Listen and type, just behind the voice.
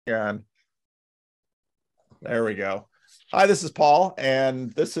And there we go. Hi, this is Paul,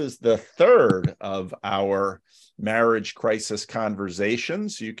 and this is the third of our marriage crisis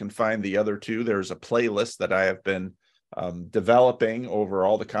conversations. You can find the other two. There's a playlist that I have been developing over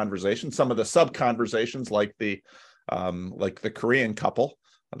all the conversations, some of the sub conversations, like the Korean couple,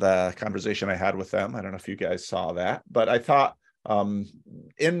 the conversation I had with them. I don't know if you guys saw that, but I thought we've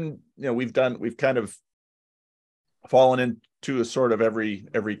kind of fallen into a sort of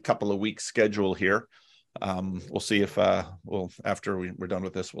every couple of weeks schedule here. We'll see if after we're done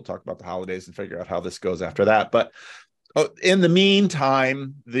with this, we'll talk about the holidays and figure out how this goes after that. But in the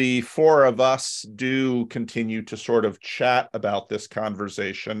meantime, the four of us do continue to sort of chat about this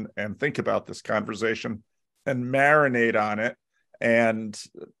conversation and think about this conversation and marinate on it. And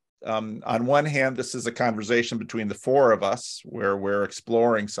on one hand, this is a conversation between the four of us where we're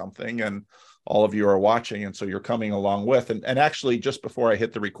exploring something, and all of you are watching, and so you're coming along with. And actually, just before I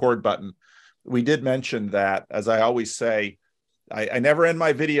hit the record button, we did mention that, as I always say, I never end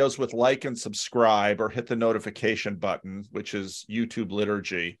my videos with like and subscribe or hit the notification button, which is YouTube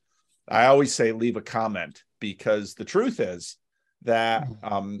liturgy. I always say leave a comment, because the truth is that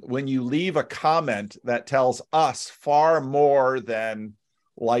when you leave a comment, that tells us far more than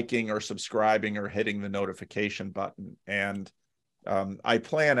liking or subscribing or hitting the notification button. And I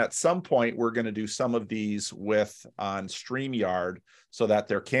plan at some point we're going to do some of these on StreamYard, so that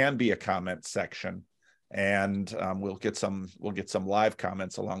there can be a comment section, and we'll get some live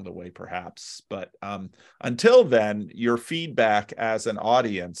comments along the way, perhaps. But until then, your feedback as an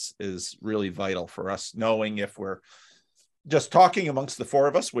audience is really vital for us, knowing if we're just talking amongst the four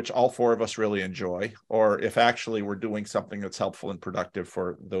of us, which all four of us really enjoy, or if actually we're doing something that's helpful and productive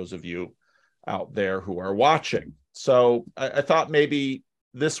for those of you out there who are watching. So I thought maybe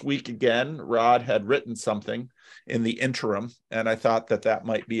this week again, Rod had written something in the interim, and I thought that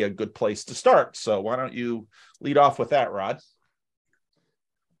might be a good place to start. So why don't you lead off with that, Rod?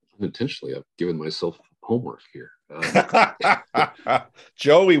 Unintentionally, I've given myself homework here.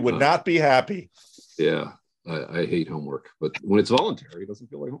 Joey would not be happy. Yeah, I hate homework, but when it's voluntary, it doesn't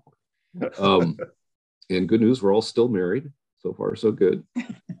feel like homework. And good news, we're all still married. So far, so good.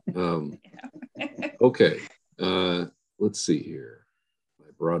 Okay, let's see here.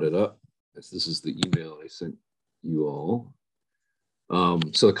 I brought it up. This is the email I sent you all.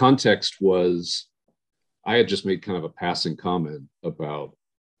 So the context was, I had just made kind of a passing comment about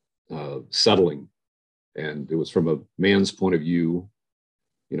settling. And it was from a man's point of view,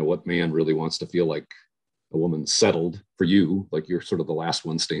 what man really wants to feel like a woman settled for you, like you're sort of the last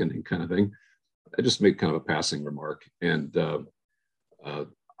one standing kind of thing. I just made kind of a passing remark. And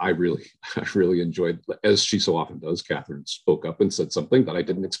I really enjoyed, as she so often does, Catherine spoke up and said something that I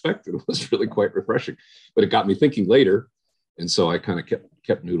didn't expect. It was really quite refreshing, but it got me thinking later. And so I kind of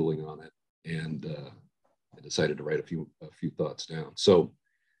kept noodling on it, and I decided to write a few thoughts down. So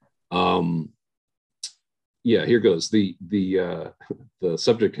yeah, here goes. The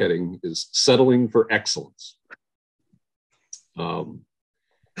subject heading is settling for excellence.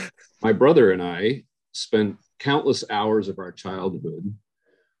 My brother and I spent countless hours of our childhood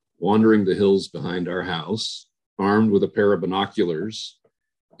wandering the hills behind our house, armed with a pair of binoculars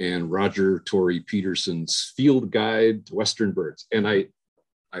and Roger Tory Peterson's Field Guide to Western Birds. And I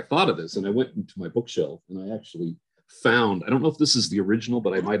thought of this, and I went into my bookshelf, and I actually found, I don't know if this is the original,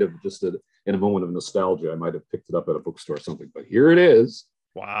 but I might have just, in a moment of nostalgia, I might have picked it up at a bookstore or something, but here it is.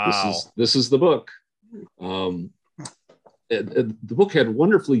 Wow. This is the book. The book had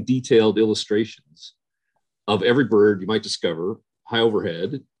wonderfully detailed illustrations of every bird you might discover high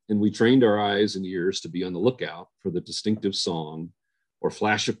overhead, and we trained our eyes and ears to be on the lookout for the distinctive song or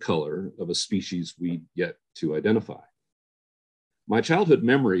flash of color of a species we'd yet to identify. My childhood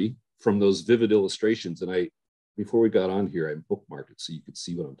memory from those vivid illustrations, and before we got on here, I bookmarked it so you could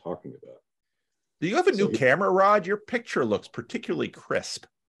see what I'm talking about. Do you have a new camera, Rod? Your picture looks particularly crisp.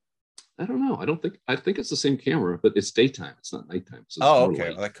 I don't know. I think it's the same camera, but it's daytime. It's not nighttime. So okay.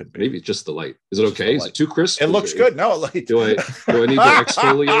 Well, that could be. Maybe it's just the light. Is it okay? Is it too crisp? It looks good. No, do I need to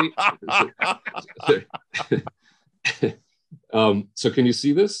exfoliate? So can you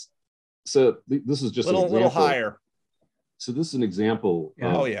see this? So this is just a little higher. So this is an example.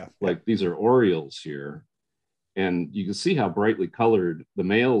 Yeah. Like these are orioles here, and you can see how brightly colored the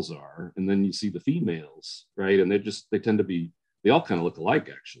males are, and then you see the females, right? And they tend to be. They all kind of look alike,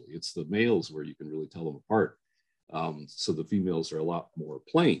 actually. It's the males where you can really tell them apart. So the females are a lot more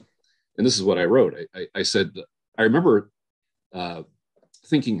plain. And this is what I wrote. I said, I remember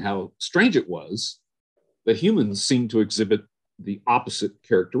thinking how strange it was that humans seemed to exhibit the opposite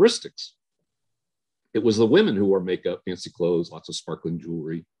characteristics. It was the women who wore makeup, fancy clothes, lots of sparkling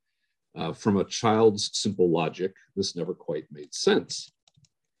jewelry, From a child's simple logic, this never quite made sense.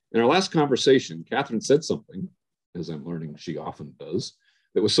 In our last conversation, Catherine said something, as I'm learning she often does,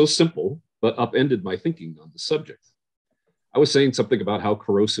 that was so simple, but upended my thinking on the subject. I was saying something about how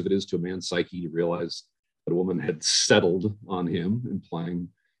corrosive it is to a man's psyche to realize that a woman had settled on him, implying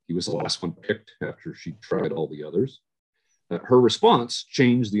he was the last one picked after she tried all the others. Her response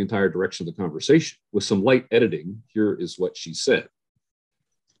changed the entire direction of the conversation. With some light editing, here is what she said.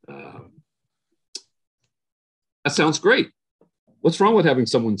 That sounds great. What's wrong with having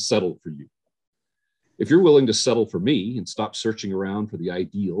someone settle for you? If you're willing to settle for me and stop searching around for the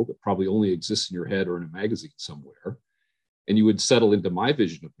ideal that probably only exists in your head or in a magazine somewhere, and you would settle into my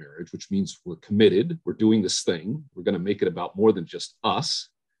vision of marriage, which means we're committed, we're doing this thing, we're going to make it about more than just us,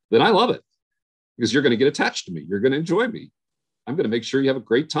 then I love it because you're going to get attached to me. You're going to enjoy me. I'm going to make sure you have a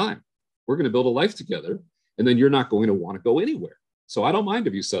great time. We're going to build a life together, and then you're not going to want to go anywhere. So I don't mind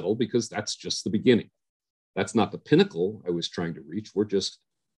if you settle because that's just the beginning. That's not the pinnacle I was trying to reach. We're just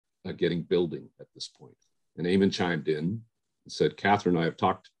getting building at this point. And Eamon chimed in and said, Catherine and I have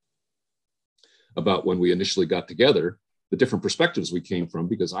talked about when we initially got together, the different perspectives we came from,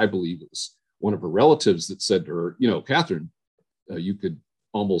 because I believe it was one of her relatives that said to her, you know, Catherine, you could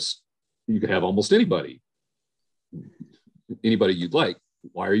have almost anybody you'd like.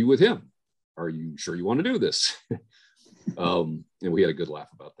 Why are you with him? Are you sure you want to do this? And we had a good laugh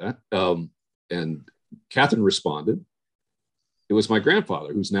about that. And Catherine responded, it was my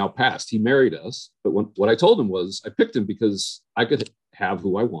grandfather who's now passed. He married us. But what I told him was I picked him because I could have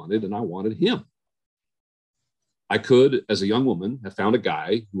who I wanted and I wanted him. I could, as a young woman, have found a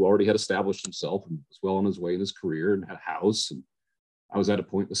guy who already had established himself and was well on his way in his career and had a house. And I was at a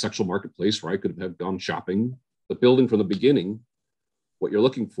point in the sexual marketplace where I could have gone shopping, but building from the beginning what you're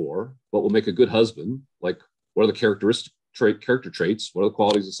looking for, what will make a good husband, like what are the character traits, what are the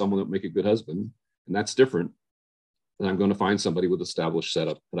qualities of someone that make a good husband, and that's different. And I'm going to find somebody with established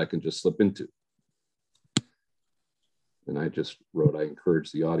setup that I can just slip into. And I just wrote, I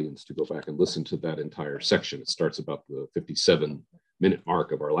encourage the audience to go back and listen to that entire section. It starts about the 57-minute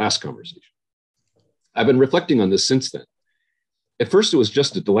mark of our last conversation. I've been reflecting on this since then. At first, it was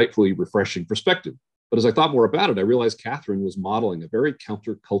just a delightfully refreshing perspective. But as I thought more about it, I realized Catherine was modeling a very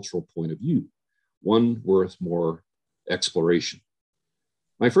countercultural point of view, one worth more exploration.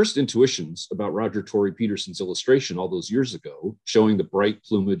 My first intuitions about Roger Tory Peterson's illustration all those years ago, showing the bright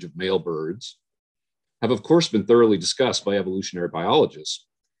plumage of male birds, have of course been thoroughly discussed by evolutionary biologists.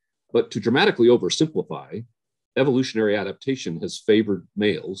 But to dramatically oversimplify, evolutionary adaptation has favored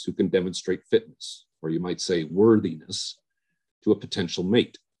males who can demonstrate fitness, or you might say worthiness, to a potential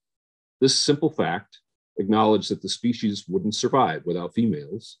mate. This simple fact acknowledged that the species wouldn't survive without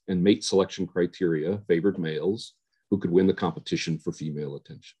females, and mate selection criteria favored males who could win the competition for female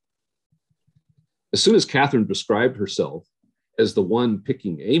attention. As soon as Catherine described herself as the one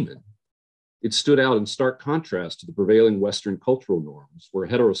picking Eamon, it stood out in stark contrast to the prevailing Western cultural norms, where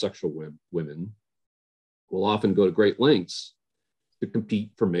heterosexual women will often go to great lengths to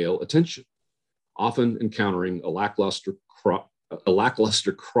compete for male attention, often encountering a lackluster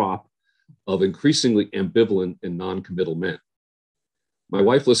crop of increasingly ambivalent and non-committal men. My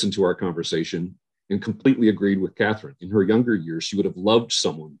wife listened to our conversation and completely agreed with Catherine. In her younger years, she would have loved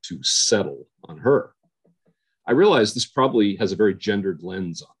someone to settle on her. I realize this probably has a very gendered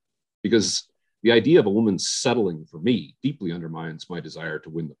lens on it, because the idea of a woman settling for me deeply undermines my desire to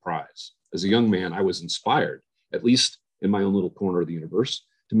win the prize. As a young man, I was inspired, at least in my own little corner of the universe,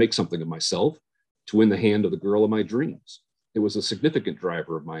 to make something of myself, to win the hand of the girl of my dreams. It was a significant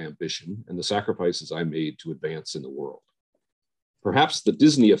driver of my ambition and the sacrifices I made to advance in the world. Perhaps the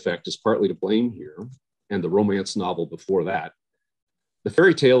Disney effect is partly to blame here, and the romance novel before that. The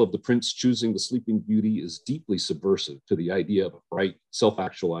fairy tale of the prince choosing the sleeping beauty is deeply subversive to the idea of a bright,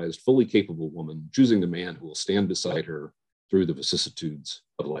 self-actualized, fully capable woman choosing the man who will stand beside her through the vicissitudes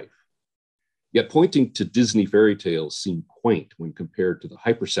of life. Yet pointing to Disney fairy tales seem quaint when compared to the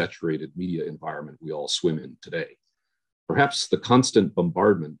hypersaturated media environment we all swim in today. Perhaps the constant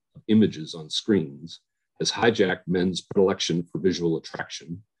bombardment of images on screens has hijacked men's predilection for visual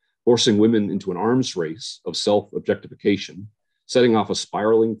attraction, forcing women into an arms race of self-objectification, setting off a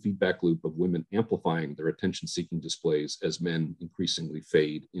spiraling feedback loop of women amplifying their attention-seeking displays as men increasingly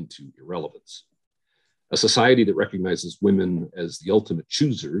fade into irrelevance. A society that recognizes women as the ultimate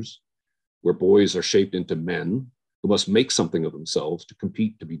choosers, where boys are shaped into men who must make something of themselves to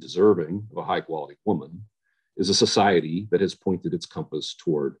compete to be deserving of a high-quality woman, is a society that has pointed its compass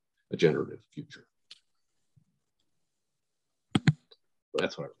toward a generative future.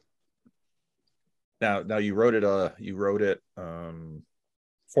 That's what I wrote. Now you wrote it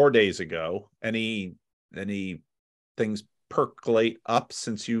 4 days ago. Any things percolate up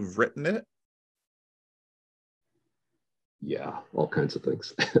since you've written it? Yeah, all kinds of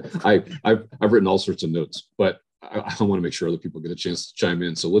things. I've written all sorts of notes, but I want to make sure other people get a chance to chime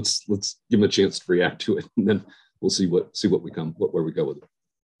in. So let's give them a chance to react to it, and then we'll see where we go with it.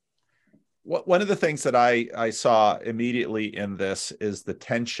 One of the things that I saw immediately in this is the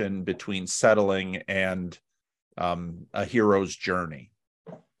tension between settling and a hero's journey.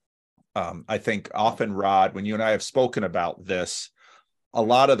 I think often, Rod, when you and I have spoken about this, a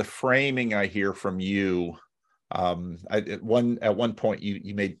lot of the framing I hear from you, at one point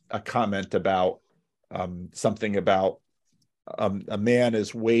you made a comment about something about a man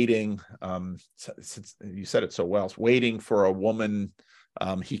is waiting. You said it so well. It's waiting for a woman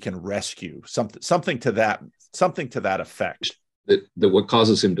he can rescue. Something to that effect. That what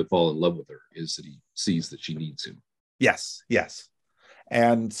causes him to fall in love with her is that he sees that she needs him. Yes.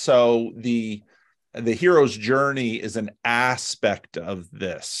 And so the hero's journey is an aspect of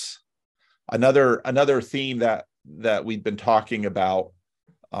this. Another theme that we've been talking about,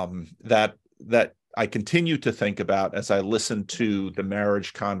 that I continue to think about as I listen to the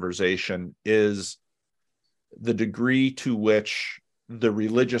marriage conversation, is the degree to which the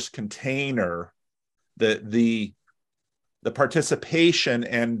religious container, the participation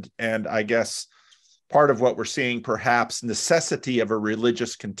and I guess part of what we're seeing, perhaps necessity of a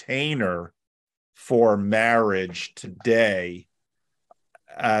religious container for marriage today,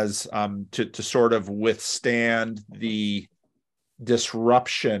 as to sort of withstand the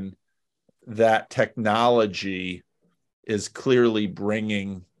disruption that technology is clearly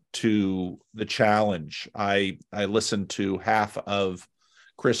bringing to the challenge. I listened to half of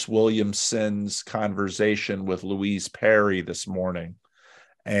Chris Williamson's conversation with Louise Perry this morning,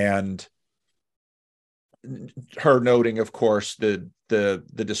 and her noting, of course, the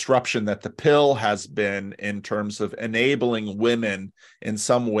disruption that the pill has been in terms of enabling women in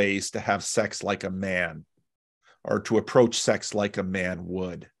some ways to have sex like a man, or to approach sex like a man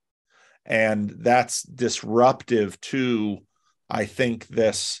would. And that's disruptive to, I think,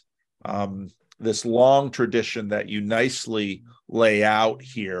 this long tradition that you nicely lay out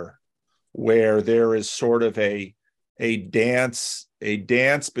here, where there is sort of a dance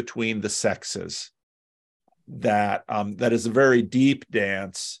between the sexes that is a very deep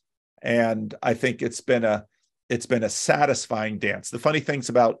dance, and I think it's been a satisfying dance. The funny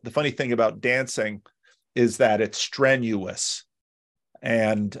thing about dancing is that it's strenuous,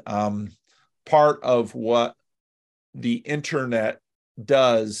 and part of what the internet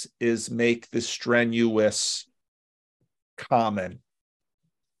does is make the strenuous common.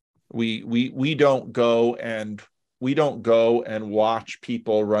 We don't go and watch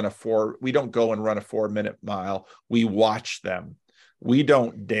people run we don't go and run a 4-minute mile. We watch them. We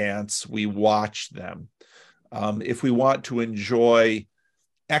don't dance, we watch them. If we want to enjoy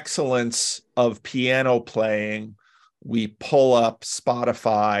excellence of piano playing, we pull up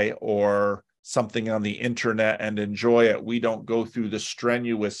Spotify or something on the internet and enjoy it. We don't go through the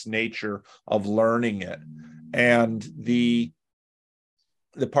strenuous nature of learning it. And the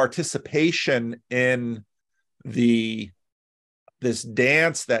participation in this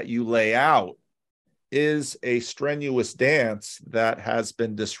dance that you lay out is a strenuous dance that has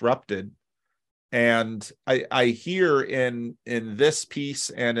been disrupted. And I hear in this piece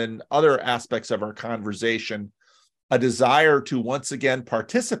and in other aspects of our conversation a desire to once again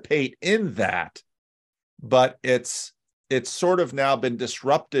participate in that, but it's sort of now been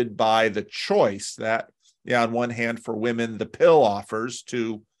disrupted by the choice that, on one hand, for women, the pill offers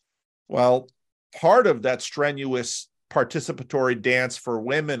to, well, part of that strenuous participatory dance for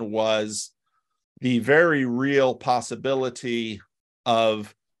women was the very real possibility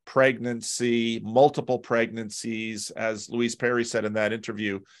of pregnancy, multiple pregnancies, as Louise Perry said in that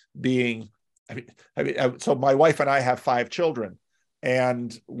interview, being, so my wife and I have 5 children,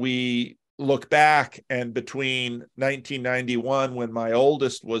 and we look back, and between 1991, when my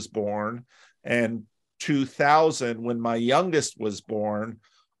oldest was born, and 2000, when my youngest was born,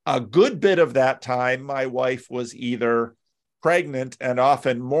 a good bit of that time, my wife was either pregnant and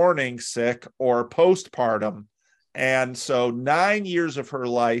often morning sick or postpartum. And so 9 years of her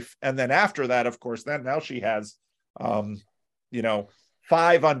life. And then after that, of course, then now she has, 5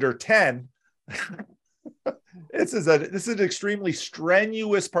 under 10. This is an extremely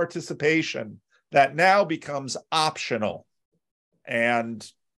strenuous participation that now becomes optional. And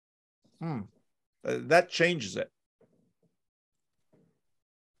that changes it.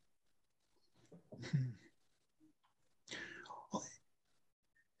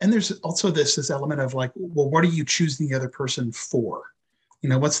 And there's also this element of like, well, what are you choosing the other person for?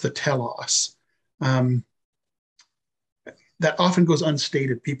 what's the telos? Um, that often goes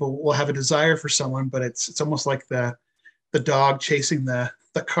unstated. People will have a desire for someone, but it's almost like the dog chasing the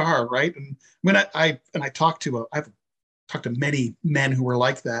car, right? And when I I've talked to many men who were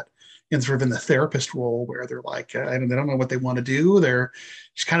like that, and sort of in the therapist role, where they're like, they don't know what they want to do. They're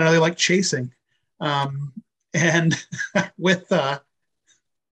just kind of really like chasing. And with I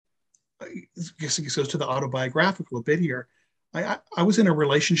guess it goes to the autobiographical a bit here. I was in a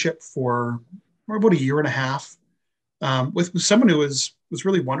relationship for about a year and a half, with someone who was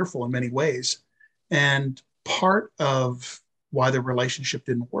really wonderful in many ways. And part of why the relationship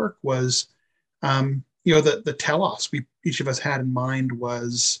didn't work was, the telos we each of us had in mind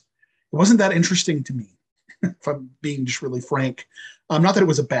was it wasn't that interesting to me, if I'm being just really frank. Not that it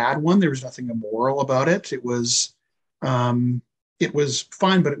was a bad one. There was nothing immoral about it. Um, it was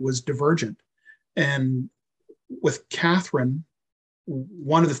fine, but it was divergent. And with Catherine,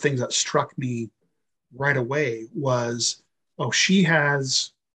 one of the things that struck me right away was, oh, she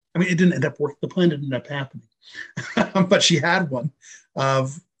has. I mean, it didn't end up working. The plan didn't end up happening, but she had one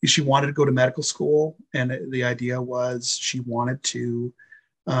of she wanted to go to medical school, and the idea was she wanted to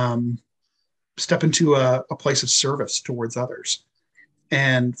um, step into a place of service towards others.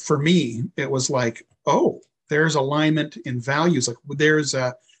 And for me, it was like, oh, there's alignment in values. Like there's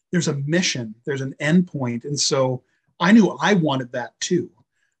a mission, there's an endpoint, and so I knew I wanted that too.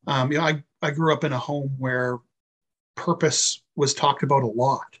 I grew up in a home where purpose was talked about a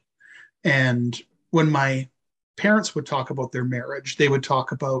lot, and when my parents would talk about their marriage, they would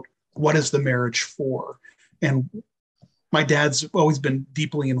talk about what is the marriage for, and my dad's always been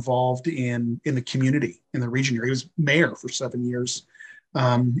deeply involved in the community in the region here. He was mayor for 7 years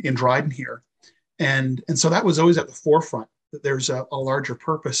in Dryden here, and so that was always at the forefront. That there's a larger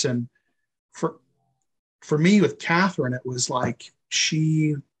purpose, and for for me with Catherine, it was like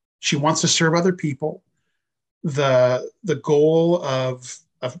she wants to serve other people. The goal of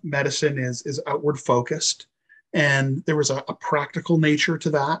medicine is outward focused, and there was a practical nature to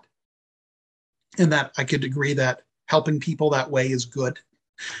that, and that I could agree that helping people that way is good.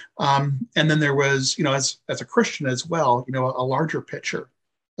 And then there was, as a Christian as well, a larger picture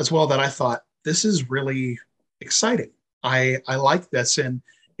as well that I thought this is really exciting. I like this, and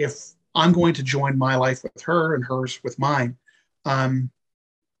if I'm going to join my life with her and hers with mine, um,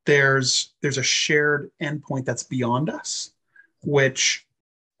 there's a shared endpoint that's beyond us, which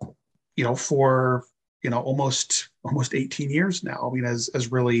for almost 18 years now, I mean,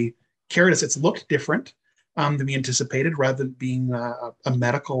 has really carried us. It's looked different than we anticipated, rather than being a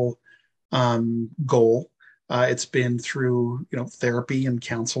medical goal. It's been through therapy and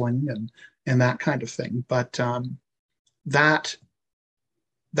counseling and that kind of thing. But that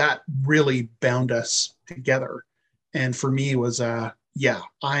that really bound us together. And for me, it was yeah,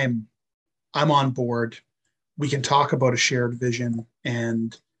 I'm on board. We can talk about a shared vision,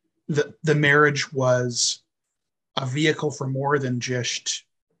 and the marriage was a vehicle for more than just,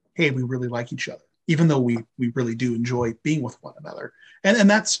 hey, we really like each other, even though we really do enjoy being with one another. And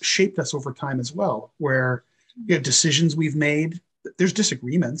that's shaped us over time as well, where decisions we've made, there's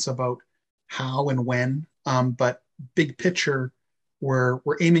disagreements about how and when, but big picture, we're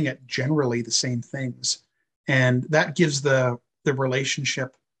aiming at generally the same things. And that gives the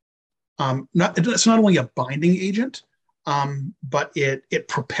relationship, it's not only a binding agent, but it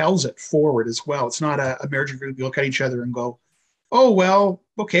propels it forward as well. It's not a marriage agreement. We look at each other and go, oh, well,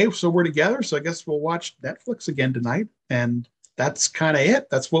 okay, so we're together. So I guess we'll watch Netflix again tonight. And that's kind of it.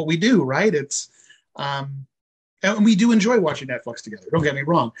 That's what we do, right? And we do enjoy watching Netflix together. Don't get me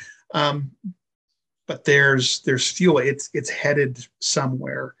wrong. But there's fuel. It's headed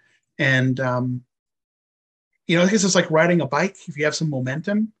somewhere. And, I guess it's like riding a bike. If you have some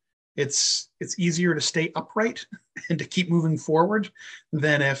momentum, it's easier to stay upright and to keep moving forward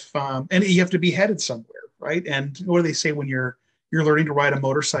than if and you have to be headed somewhere, right? And what do they say when you're learning to ride a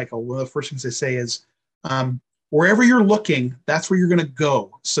motorcycle? One of the first things they say is, wherever you're looking, that's where you're going to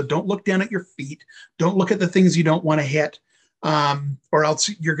go. So don't look down at your feet. Don't look at the things you don't want to hit, or else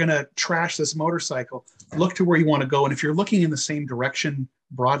you're going to trash this motorcycle. Look to where you want to go, and if you're looking in the same direction,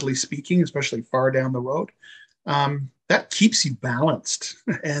 broadly speaking, especially far down the road, that keeps you balanced,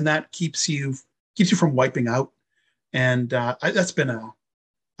 and that keeps you from wiping out. And that's been a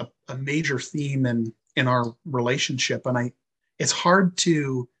major theme in our relationship. And it's hard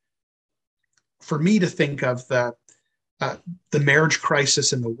for me to think of the marriage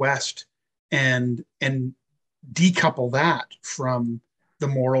crisis in the West and decouple that from the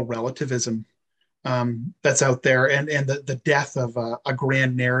moral relativism that's out there, and the death of a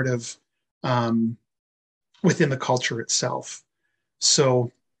grand narrative within the culture itself.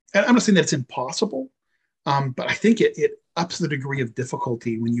 So, and I'm not saying that it's impossible, but I think it ups the degree of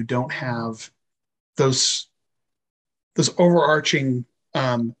difficulty when you don't have those overarching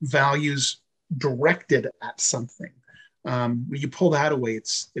values directed at something. When you pull that away,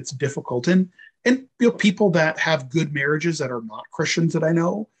 it's difficult. And people that have good marriages that are not Christians that I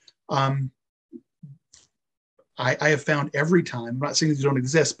know, I have found every time. I'm not saying these don't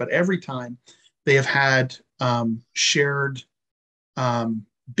exist, but every time they have had shared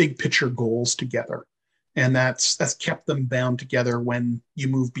big picture goals together, and that's kept them bound together when you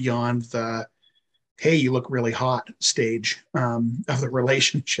move beyond the "hey, you look really hot" stage of the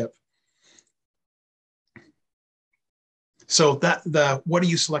relationship. So that the what are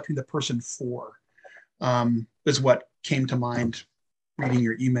you selecting the person for is what came to mind reading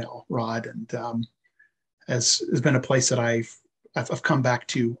your email, Rod, and has been a place that I've come back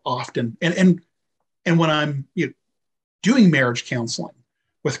to often. And when I'm doing marriage counseling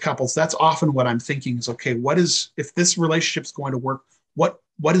with couples, that's often what I'm thinking is, okay, what is, if this relationship's going to work, what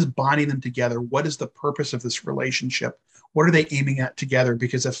is bonding them together? What is the purpose of this relationship? What are they aiming at together?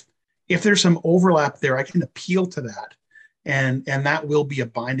 Because if there's some overlap there, I can appeal to that, and that will be a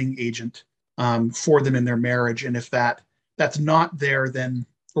binding agent for them in their marriage. And if that's not there, then,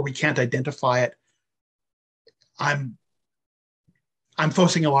 or we can't identify it, I'm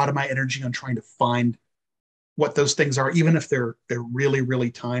focusing a lot of my energy on trying to find what those things are, even if they're really,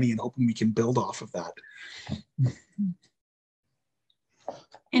 really tiny, and hoping we can build off of that.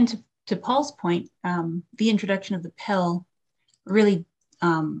 And to Paul's point, the introduction of the pill really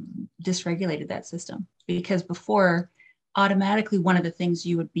dysregulated that system, because before, automatically one of the things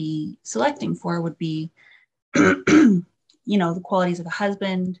you would be selecting for would be, the qualities of a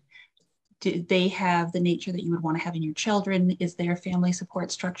husband. Do they have the nature that you would want to have in your children? Is their family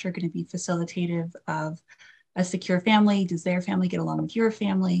support structure going to be facilitative of a secure family? Does their family get along with your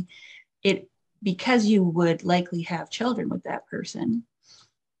family? Because you would likely have children with that person,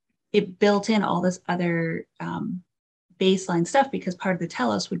 it built in all this other baseline stuff, because part of the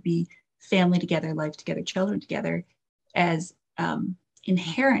telos would be family together, life together, children together, as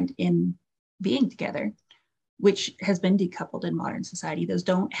inherent in being together, which has been decoupled in modern society. Those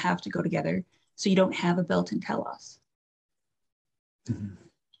don't have to go together, so you don't have a built-in telos. Mm-hmm.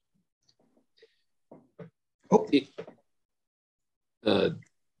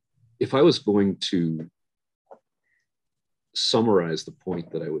 If I was going to summarize the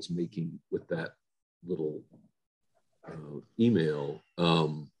point that I was making with that little email, I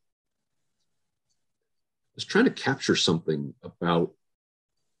was trying to capture something about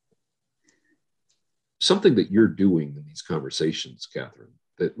something that you're doing in these conversations, Catherine,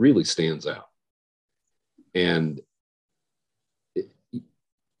 that really stands out. And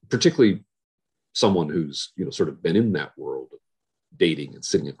particularly someone who's, sort of been in that world of dating and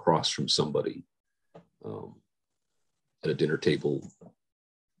sitting across from somebody at a dinner table,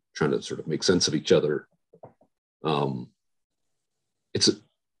 trying to sort of make sense of each other. I'm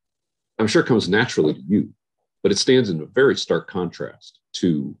sure it comes naturally to you, but it stands in a very stark contrast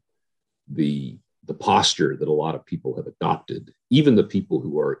to the posture that a lot of people have adopted, even the people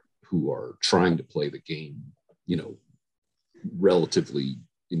who are trying to play the game, relatively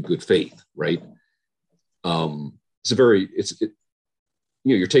in good faith, right?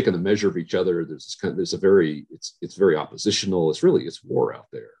 You're taking the measure of each other. It's very oppositional. It's war out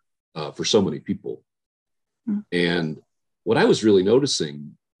there for so many people. Mm. And what I was really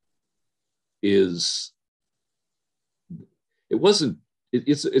noticing is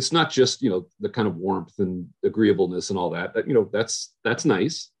it's not just, the kind of warmth and agreeableness and all that, that's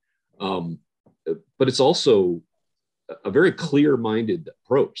nice. But it's also a very clear-minded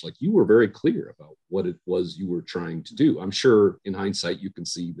approach. Like, you were very clear about what it was you were trying to do. I'm sure in hindsight, you can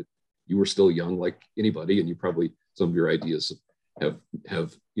see that you were still young like anybody, and you probably, some of your ideas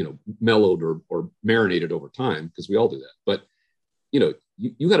have mellowed or marinated over time, because we all do that. But,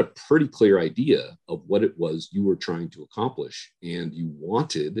 you had a pretty clear idea of what it was you were trying to accomplish, and you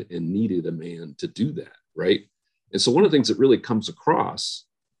wanted and needed a man to do that, right? And so one of the things that really comes across,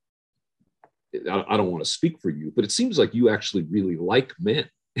 I don't want to speak for you, but it seems like you actually really like men,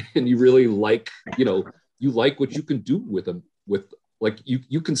 and you really like, you like what you can do with them,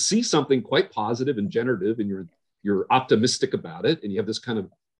 you can see something quite positive and generative, and you're optimistic about it, and you have this kind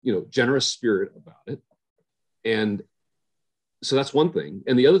of, generous spirit about it. And so that's one thing.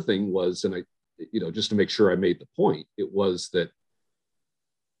 And the other thing was, and I, just to make sure I made the point, it was that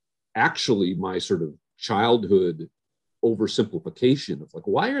actually my sort of childhood oversimplification of, like,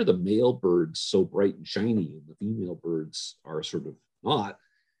 why are the male birds so bright and shiny and the female birds are sort of not,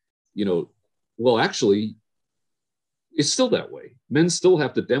 well, actually, it's still that way. Men still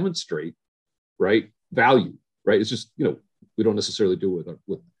have to demonstrate, right, value, right? It's just, we don't necessarily do it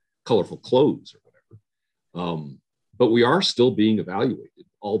with colorful clothes or whatever. But we are still being evaluated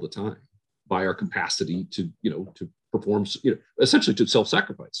all the time by our capacity to perform, essentially to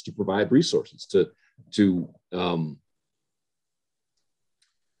self-sacrifice, to provide resources,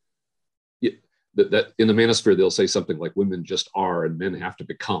 that in the manosphere, they'll say something like women just are and men have to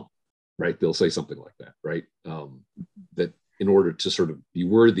become, right? They'll say something like that, right? That in order to sort of be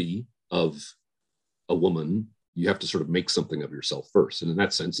worthy of a woman, you have to sort of make something of yourself first. And in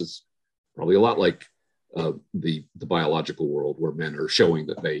that sense, it's probably a lot like the biological world, where men are showing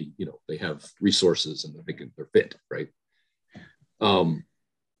that they have resources and that they're fit, right?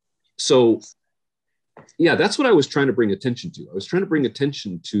 So yeah, that's what I was trying to bring attention to. I was trying to bring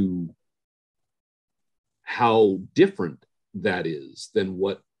attention to how different that is than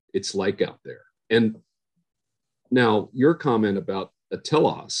what it's like out there. And now your comment about a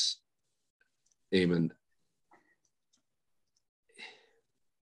telos, Eamon,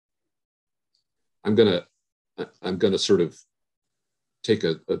 I'm gonna sort of take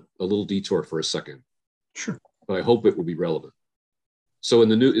a little detour for a second. Sure. But I hope it will be relevant. So in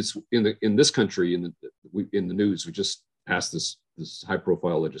the news, it's in this country, in the news, we just passed this high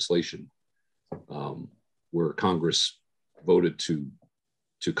profile legislation where Congress voted to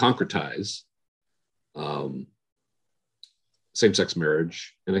concretize same-sex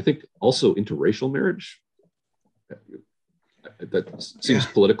marriage, and I think also interracial marriage. That seems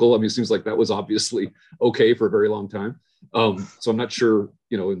political. I mean, it seems like that was obviously okay for a very long time. So I'm not sure,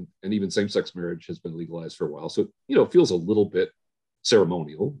 and even same-sex marriage has been legalized for a while. So, it feels a little bit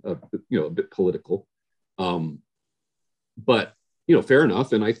ceremonial, a bit political. But, fair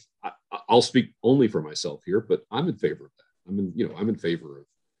enough. And I'll speak only for myself here, but I'm in favor of that. I'm in favor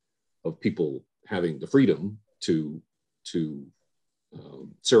of people having the freedom to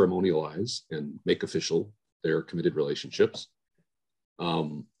ceremonialize and make official their committed relationships.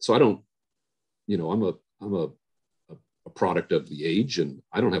 So I don't, I'm a product of the age, and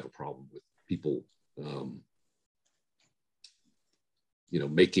I don't have a problem with people,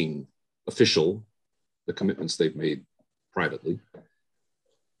 making official the commitments they've made privately.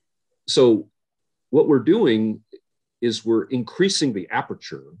 So what we're doing is we're increasing the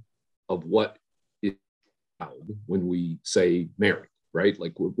aperture of what is allowed when we say married, right?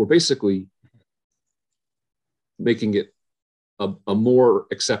 Like we're basically making it a more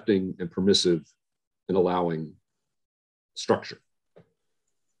accepting and permissive and allowing structure.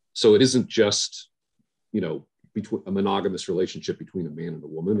 So it isn't just, between a monogamous relationship between a man and a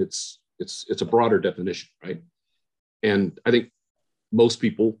woman. It's a broader definition, right? And I think most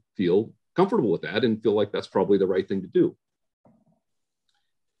people feel comfortable with that and feel like that's probably the right thing to do.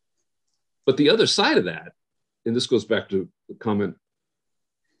 But the other side of that, and this goes back to the comment,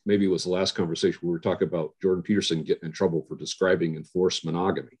 maybe it was the last conversation where we were talking about Jordan Peterson getting in trouble for describing enforced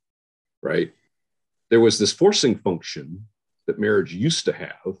monogamy, right? There was this forcing function that marriage used to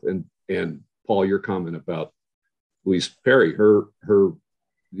have. And Paul, your comment about Louise Perry,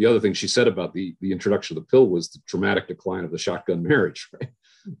 the other thing she said about the introduction of the pill was the dramatic decline of the shotgun marriage, right?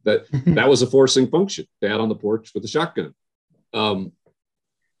 That was a forcing function. Dad on the porch with a shotgun.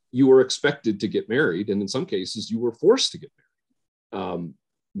 You were expected to get married, and in some cases, you were forced to get married.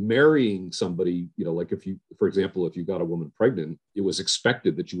 Marrying somebody, like for example, if you got a woman pregnant, it was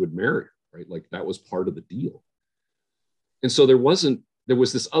expected that you would marry her, right? Like that was part of the deal. And so there was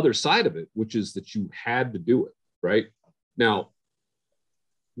this other side of it, which is that you had to do it, right? Now,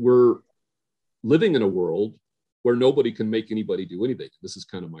 we're living in a world where nobody can make anybody do anything. This is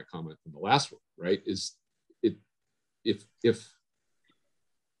kind of my comment from the last one, right? If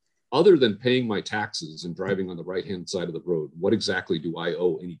other than paying my taxes and driving on the right-hand side of the road, what exactly do I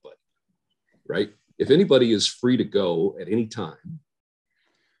owe anybody, right? If anybody is free to go at any time,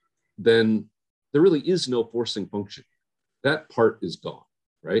 then there really is no forcing function. That part is gone,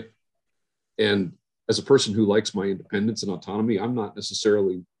 right? And as a person who likes my independence and autonomy, I'm not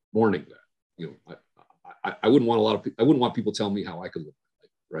necessarily mourning that. I wouldn't want people telling me how I could live my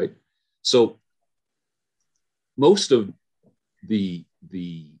life, right? So most of the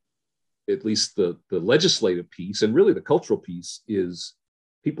at least the legislative piece and really the cultural piece is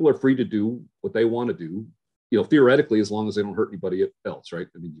people are free to do what they want to do, theoretically, as long as they don't hurt anybody else, right?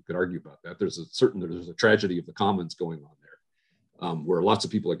 I mean, you could argue about that. There's a tragedy of the commons going on there, where lots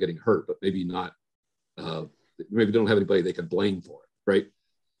of people are getting hurt, but maybe not, maybe they don't have anybody they can blame for it, right?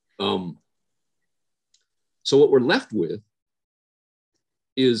 So what we're left with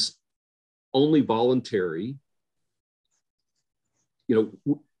is only voluntary,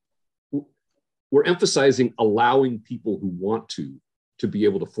 we're emphasizing allowing people who want to be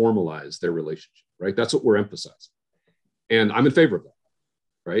able to formalize their relationship, right? That's what we're emphasizing. And I'm in favor of that,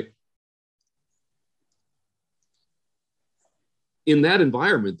 right? In that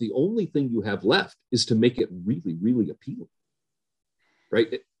environment, the only thing you have left is to make it really, really appealing,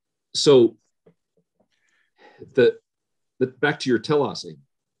 right? So the back to your telos, Amy.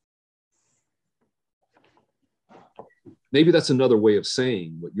 Maybe that's another way of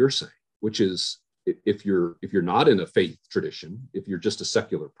saying what you're saying, which is if you're not in a faith tradition, if you're just a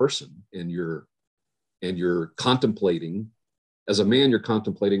secular person and you're contemplating, as a man, you're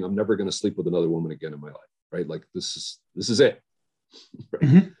contemplating, I'm never going to sleep with another woman again in my life, right? Like this is it. Right?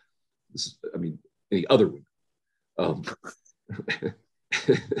 Mm-hmm. This is, I mean, any other women.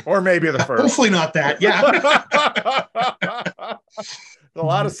 Or maybe the first. Hopefully not that. Yeah. A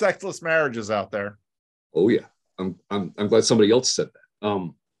lot of sexless marriages out there. Oh yeah. I'm glad somebody else said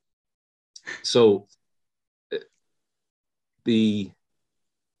that. So the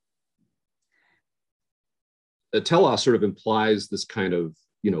telos sort of implies this kind of,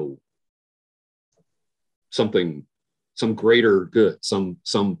 some greater good, some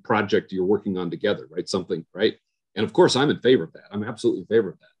project you're working on together, right? Something, right? And of course, I'm in favor of that. I'm absolutely in favor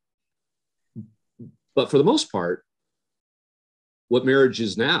of that. But for the most part, what marriage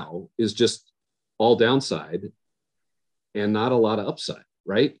is now is just all downside and not a lot of upside,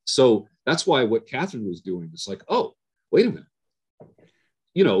 right? So that's why what Catherine was doing is like, oh, wait a minute.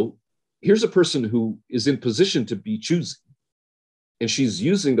 Here's a person who is in position to be choosing, and she's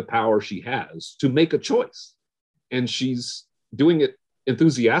using the power she has to make a choice. And she's doing it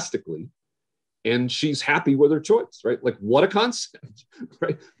enthusiastically, and she's happy with her choice, right? Like, what a concept,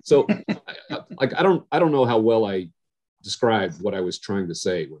 right? So I don't know how well I described what I was trying to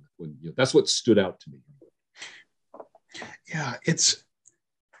say when that's what stood out to me. Yeah,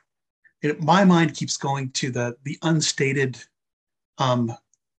 my mind keeps going to the unstated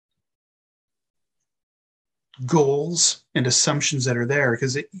goals and assumptions that are there,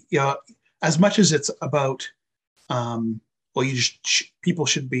 because as much as it's about people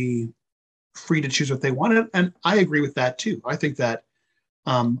should be free to choose what they want, and I agree with that too. I think that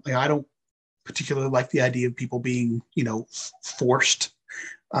I don't particularly like the idea of people being forced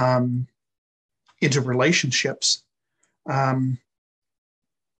into relationships. There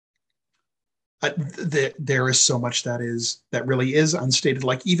is so much that really is unstated.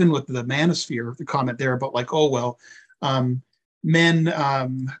 Like even with the manosphere, the comment there about like, oh well, men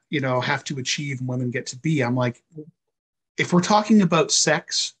have to achieve and women get to be. I'm like, if we're talking about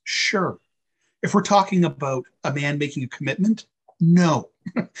sex, sure. If we're talking about a man making a commitment, no.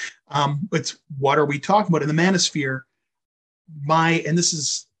 It's what are we talking about in the manosphere? And this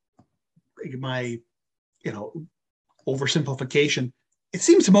is my oversimplification. It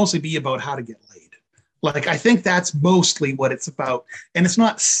seems to mostly be about how to get laid. Like, I think that's mostly what it's about. And it's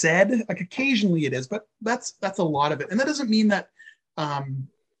not said, like occasionally it is, but that's a lot of it. And that doesn't mean that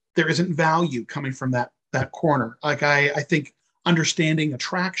there isn't value coming from that corner. Like I think understanding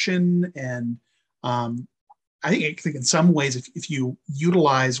attraction and I think in some ways, if you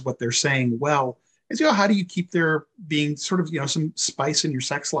utilize what they're saying well, is how do you keep there being sort of some spice in your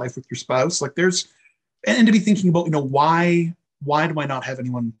sex life with your spouse? Like there's and to be thinking about why do I not have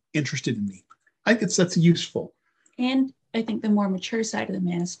anyone interested in me? I think that's useful. And I think the more mature side of the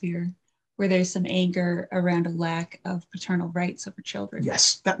manosphere, where there's some anger around a lack of paternal rights over children.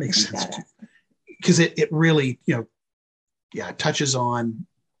 Yes, that makes sense too. Because it really touches on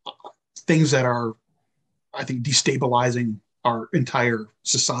things that are, I think, destabilizing our entire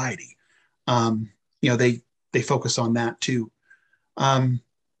society. They focus on that too. To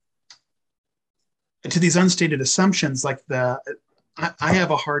these unstated assumptions, like I have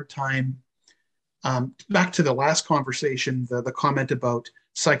a hard time. Back to the last conversation, the comment about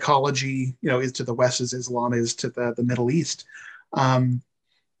psychology, is to the West as Islam is to the Middle East. If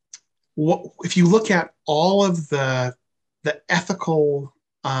you look at all of the ethical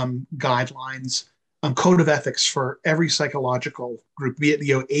guidelines, code of ethics for every psychological group, be it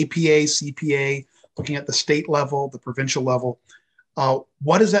APA, CPA, looking at the state level, the provincial level,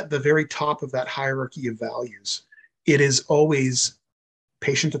 what is at the very top of that hierarchy of values? It is always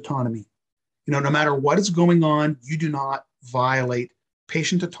patient autonomy. No matter what is going on, you do not violate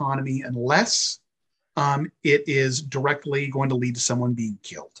patient autonomy unless it is directly going to lead to someone being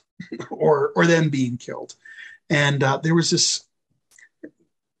killed or them being killed. And there was this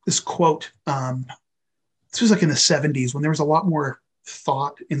quote. This was like in the 70s when there was a lot more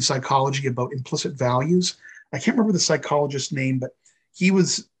thought in psychology about implicit values. I can't remember the psychologist's name, but he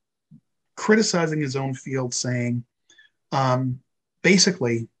was criticizing his own field, saying,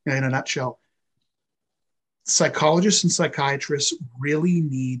 basically, in a nutshell, psychologists and psychiatrists really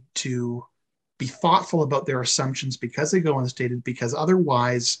need to be thoughtful about their assumptions because they go unstated, because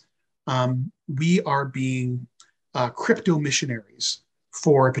otherwise we are being crypto missionaries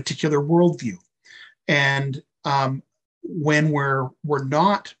for a particular worldview. And when we're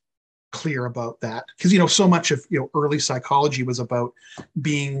not clear about that, because so much of early psychology was about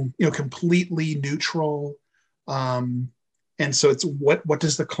being completely neutral, and so it's what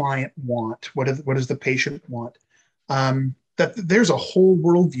does the client want, what does the patient want, that there's a whole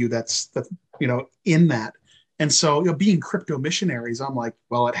worldview that's in that. And so being crypto missionaries, I'm like,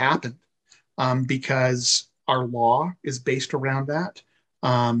 well, it happened because our law is based around that.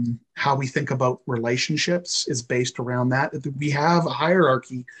 How we think about relationships is based around that. We have a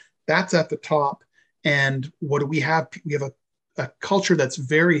hierarchy that's at the top. And what do we have? We have a culture that's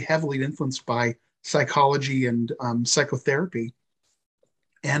very heavily influenced by psychology and psychotherapy.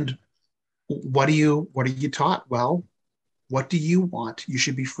 And what are you taught? Well, what do you want? You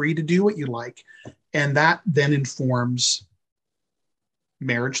should be free to do what you like. And that then informs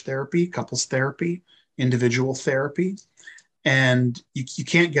marriage therapy, couples therapy, individual therapy. And you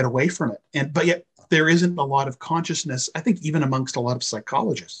can't get away from it. But yet there isn't a lot of consciousness, I think, even amongst a lot of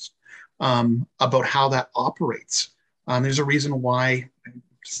psychologists about how that operates. There's a reason why,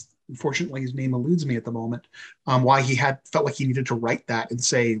 unfortunately, his name eludes me at the moment, why he felt like he needed to write that and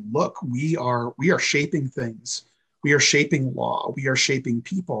say, look, we are shaping things. We are shaping law. We are shaping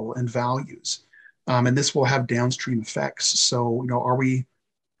people and values. And this will have downstream effects. So, are we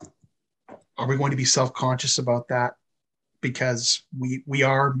going to be self-conscious about that? Because we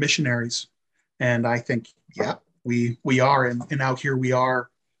are missionaries. And I think, yeah, we are. And now here we are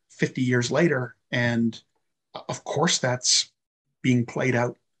 50 years later. And of course, that's being played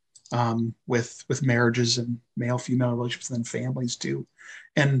out with marriages and male-female relationships and then families too.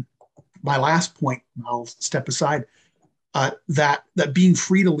 And my last point, I'll step aside, that being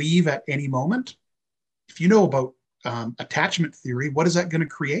free to leave at any moment, if you know about attachment theory, what is that going to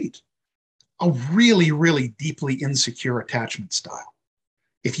create? A really, really deeply insecure attachment style.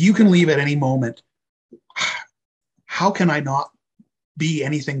 If you can leave at any moment, how can I not be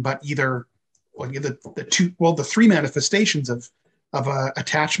anything but either the three manifestations of a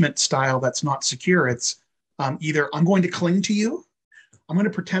attachment style that's not secure? It's either I'm going to cling to you, I'm going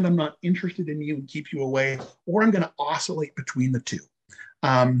to pretend I'm not interested in you and keep you away, or I'm going to oscillate between the two.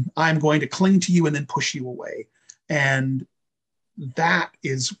 I'm going to cling to you and then push you away. And that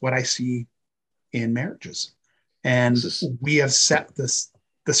is what I see in marriages. And we have set the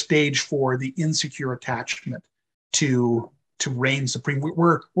stage for the insecure attachment to reign supreme.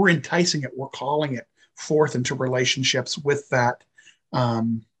 We're enticing it. We're calling it forth into relationships with that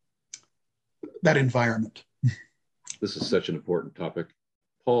environment. This is such an important topic.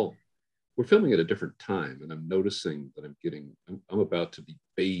 Paul, we're filming at a different time, and I'm noticing that I'm about to be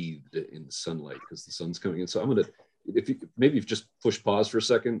bathed in the sunlight because the sun's coming in. So I'm going to, if you just push pause for a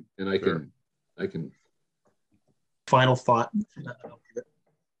second, and I can. Final thought.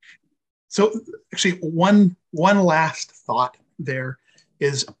 So actually, one last thought there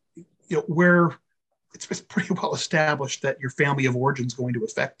is, where it's pretty well established that your family of origin is going to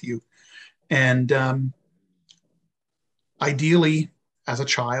affect you, and ideally, as a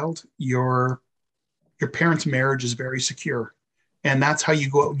child, your parents' marriage is very secure, and that's how you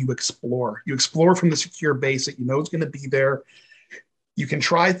go out and you explore. You explore from the secure base that is going to be there. You can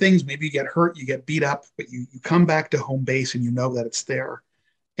try things, maybe you get hurt, you get beat up, but you come back to home base and you know that it's there.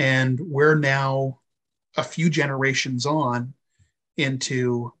 And we're now a few generations on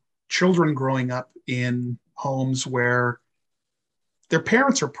into children growing up in homes where their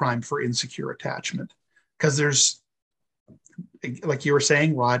parents are primed for insecure attachment, because there's, like you were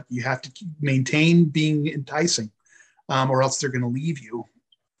saying, Rod, you have to maintain being enticing, or else they're going to leave you.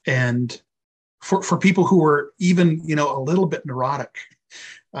 And for people who are even, a little bit neurotic,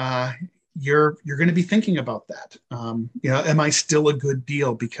 you're going to be thinking about that. Am I still a good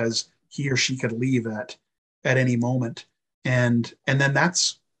deal because he or she could leave at any moment? And then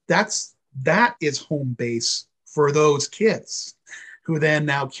that is home base for those kids who then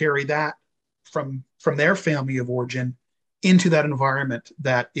now carry that from their family of origin into that environment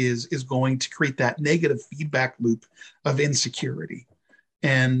that is going to create that negative feedback loop of insecurity.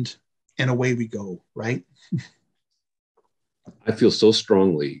 And away we go, right? I feel so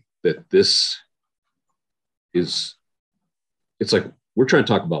strongly that it's like we're trying to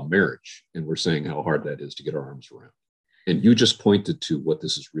talk about marriage and we're saying how hard that is to get our arms around. And you just pointed to what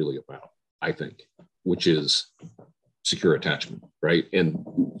this is really about, I think, which is secure attachment, right? And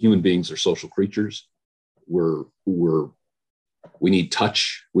human beings are social creatures. We need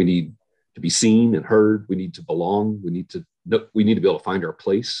touch. We need be seen and heard. We need to belong. We need to be able to find our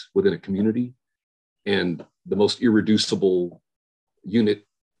place within a community. And the most irreducible unit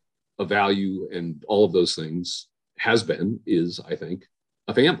of value and all of those things is, I think,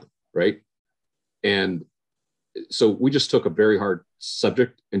 a family, right? And so we just took a very hard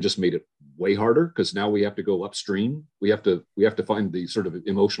subject and just made it way harder, because now we have to go upstream. We have to find the sort of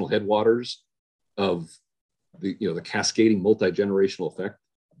emotional headwaters of the cascading multi-generational effect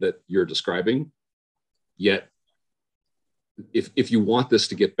that you're describing. Yet if you want this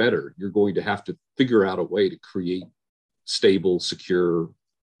to get better, you're going to have to figure out a way to create stable, secure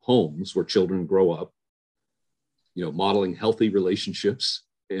homes where children grow up, modeling healthy relationships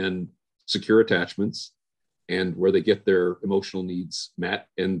and secure attachments, and where they get their emotional needs met,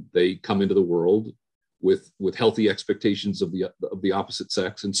 and they come into the world with healthy expectations of the opposite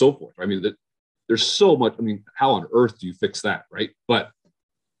sex and so forth. I mean, there's so much. I mean, how on earth do you fix that, right? But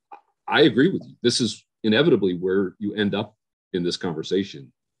I agree with you. This is inevitably where you end up in this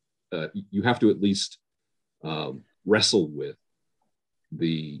conversation. You have to at least wrestle with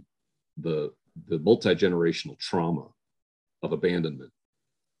the multi-generational trauma of abandonment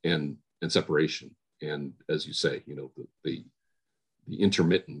and separation. And as you say, the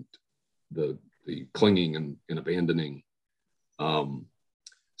intermittent, the clinging and abandoning.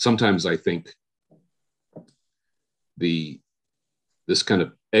 Sometimes I think this kind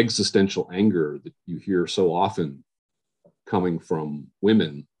of existential anger that you hear so often coming from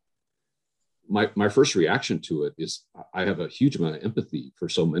women, my first reaction to it is I have a huge amount of empathy for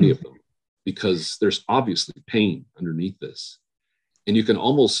so many of them, because there's obviously pain underneath this. And you can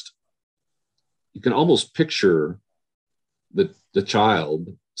almost picture the child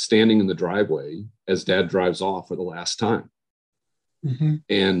standing in the driveway as dad drives off for the last time. Mm-hmm.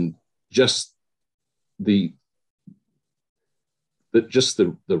 And just the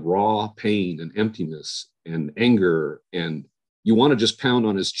raw pain and emptiness and anger, and you want to just pound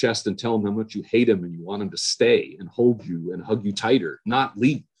on his chest and tell him how much you hate him, and you want him to stay and hold you and hug you tighter, not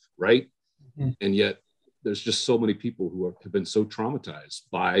leave, right? Mm-hmm. And yet there's just so many people who have been so traumatized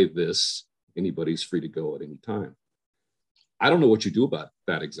by this. Anybody's free to go at any time. I don't know what you do about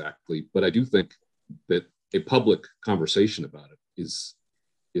that exactly, but I do think that a public conversation about it is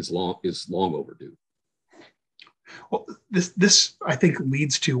long overdue. Well, this I think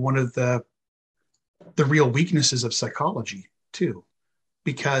leads to one of the real weaknesses of psychology too,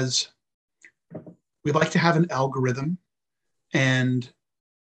 because we like to have an algorithm, and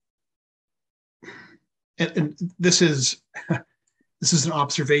this is an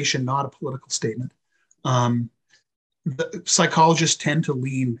observation, not a political statement. The psychologists tend to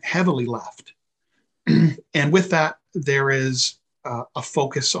lean heavily left, and with that, there is a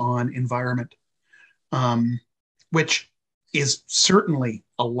focus on environment, which is certainly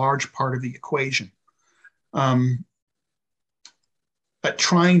a large part of the equation. But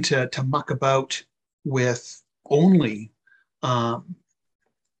trying to muck about with only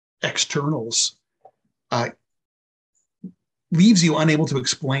externals leaves you unable to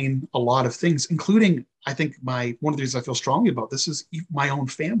explain a lot of things, including, I think, one of the reasons I feel strongly about this is my own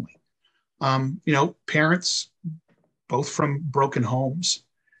family. Parents, both from broken homes,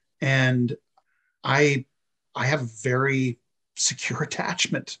 and I have a very secure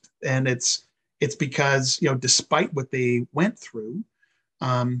attachment, and it's because, despite what they went through,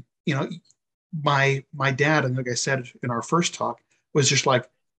 my dad, and like I said in our first talk, was just like,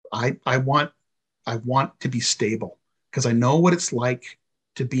 I want to be stable, because I know what it's like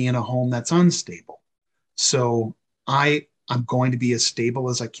to be in a home that's unstable. So I'm going to be as stable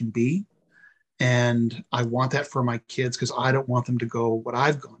as I can be. And I want that for my kids, because I don't want them to go what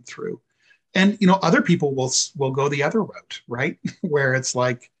I've gone through. And, other people will go the other route, right? Where it's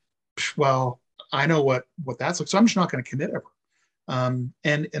like, well, I know what that's like, so I'm just not going to commit ever.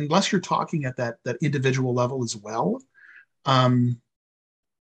 And unless you're talking at that individual level as well,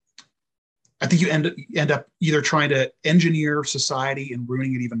 I think you end up either trying to engineer society and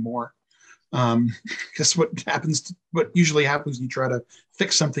ruining it even more. Because what usually happens when you try to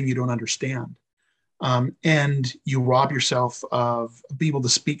fix something you don't understand. And you rob yourself of being able to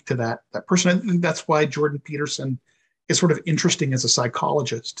speak to that person. I think that's why Jordan Peterson is sort of interesting as a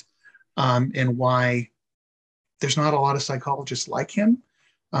psychologist, and why there's not a lot of psychologists like him,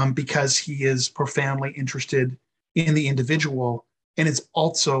 because he is profoundly interested in the individual, and is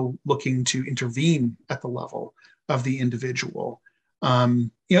also looking to intervene at the level of the individual.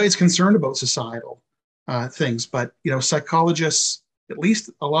 He's concerned about societal things, but psychologists, at least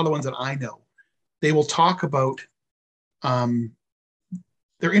a lot of the ones that I know, they will talk about,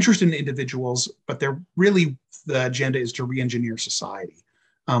 they're interested in individuals, but the agenda is to re-engineer society.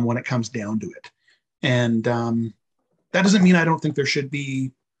 when it comes down to it. And that doesn't mean I don't think there should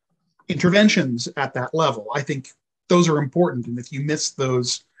be interventions at that level. I think those are important. And if you miss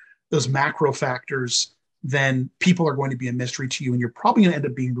those macro factors, then people are going to be a mystery to you, and you're probably going to end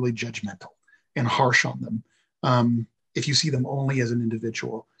up being really judgmental and harsh on them if you see them only as an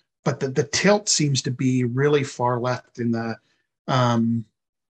individual. But the tilt seems to be really far left in the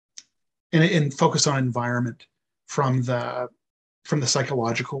in focus on environment from the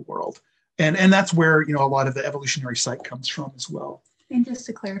psychological world, and that's where a lot of the evolutionary psych comes from as well. And just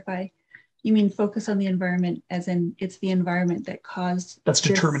to clarify, you mean focus on the environment as in it's the environment that caused that's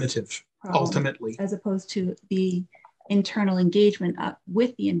determinative ultimately, as opposed to the internal engagement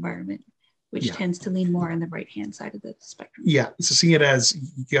with the environment, which tends to lean more on the right-hand side of the spectrum. Yeah, so seeing it as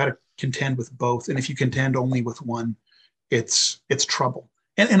you got to contend with both, and if you contend only with one, it's trouble.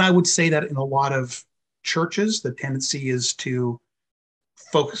 And I would say that in a lot of churches, the tendency is to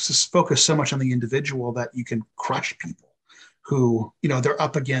focus so much on the individual that you can crush people who, they're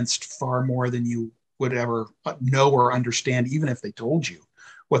up against far more than you would ever know or understand, even if they told you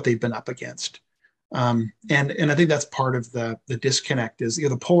what they've been up against. And I think that's part of the disconnect is,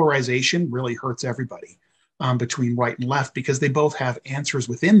 the polarization really hurts everybody between right and left, because they both have answers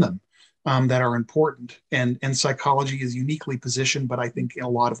within them that are important. And psychology is uniquely positioned, but I think in a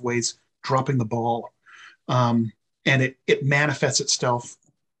lot of ways dropping the ball. And it manifests itself,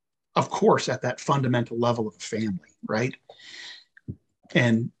 of course, at that fundamental level of a family, right?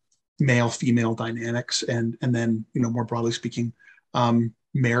 And male-female dynamics, and then, more broadly speaking,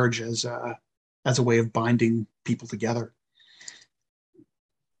 marriage as a way of binding people together.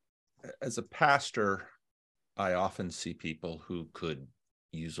 As a pastor, I often see people who could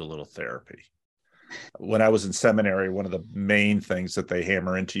use a little therapy. When I was in seminary, one of the main things that they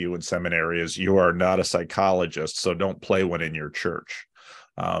hammer into you in seminary is you are not a psychologist, so don't play one in your church.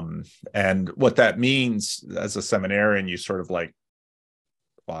 And what that means as a seminarian, you sort of like,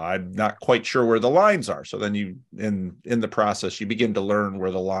 well, I'm not quite sure where the lines are. So then you, in the process, you begin to learn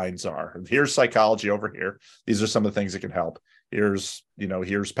where the lines are. Here's psychology over here. These are some of the things that can help. Here's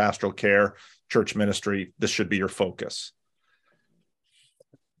pastoral care, church ministry. This should be your focus.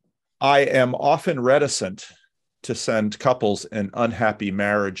 I am often reticent to send couples in unhappy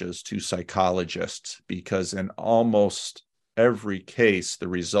marriages to psychologists, because in almost every case, the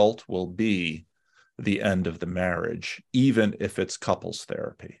result will be the end of the marriage, even if it's couples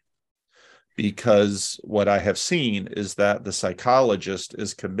therapy. Because what I have seen is that the psychologist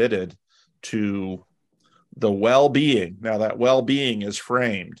is committed to the well-being. Now, that well-being is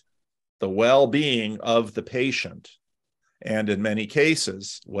framed, the well-being of the patient. And in many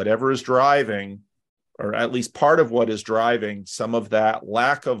cases, whatever is driving, or at least part of what is driving some of that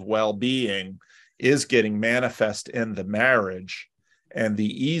lack of well-being, is getting manifest in the marriage. And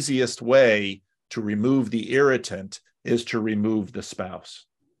the easiest way to remove the irritant is to remove the spouse.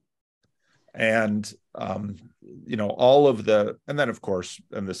 And, all of and then of course,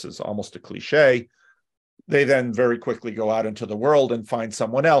 and this is almost a cliche, they then very quickly go out into the world and find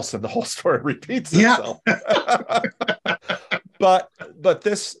someone else, and the whole story repeats itself. But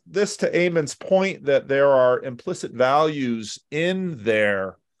this to Eamon's point, that there are implicit values in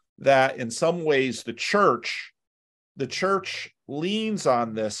there that in some ways the church leans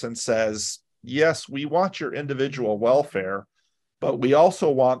on this and says, yes, we want your individual welfare, but we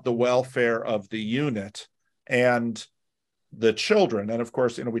also want the welfare of the unit and the children. And of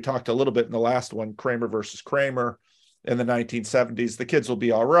course, we talked a little bit in the last one, Kramer versus Kramer in the 1970s, the kids will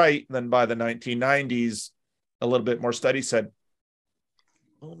be all right. And then by the 1990s, a little bit more study said,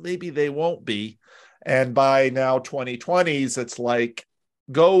 well, maybe they won't be. And by now 2020s, it's like,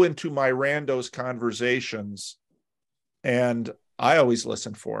 go into my randos conversations. And I always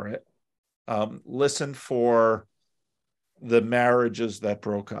listen for it. Listen for the marriages that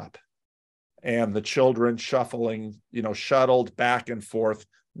broke up and the children shuffling, shuttled back and forth,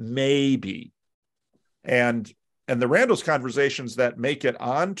 maybe. And the randos conversations that make it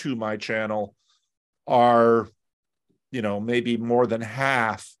onto my channel are, maybe more than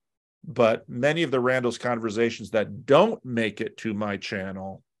half, but many of the randos conversations that don't make it to my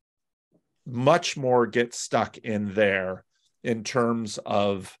channel, much more get stuck in there in terms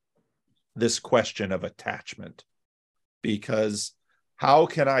of this question of attachment. Because how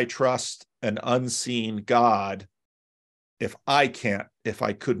can I trust an unseen God if I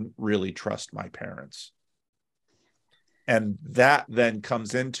couldn't really trust my parents? And that then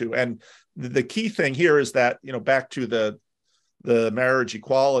comes into, and the key thing here is that, back to the marriage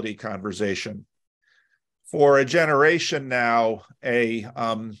equality conversation, for a generation now, a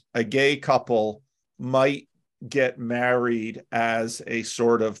gay couple might get married as a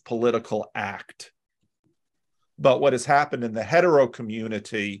sort of political act. But what has happened in the hetero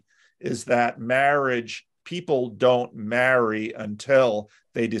community is that people don't marry until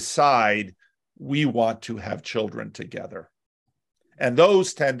they decide we want to have children together. And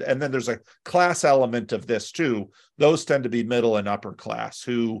and then there's a class element of this too. Those tend to be middle and upper class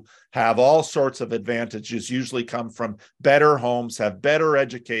who have all sorts of advantages, usually come from better homes, have better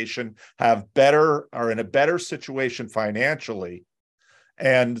education, are in a better situation financially.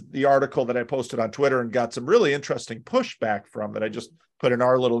 And the article that I posted on Twitter and got some really interesting pushback from, that I just put in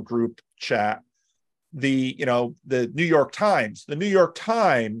our little group chat, the New York Times. The New York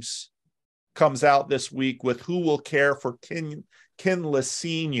Times comes out this week with who will care for kinless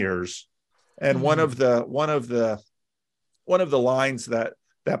seniors, and one of the lines that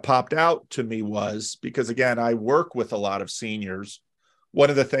popped out to me was, because again, I work with a lot of seniors.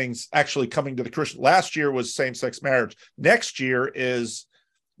 One of the things actually coming to the Christian last year was same-sex marriage. Next year is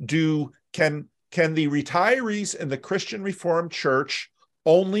can the retirees in the Christian Reformed Church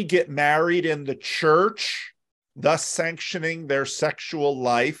only get married in the church, thus sanctioning their sexual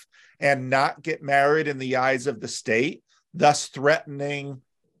life, and not get married in the eyes of the state, thus threatening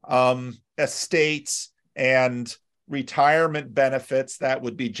estates and retirement benefits that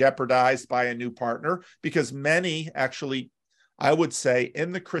would be jeopardized by a new partner? Because many, actually, I would say,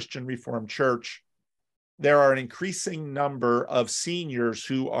 in the Christian Reformed Church, there are an increasing number of seniors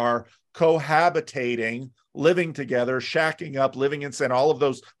who are cohabitating, living together, shacking up, living in sin, all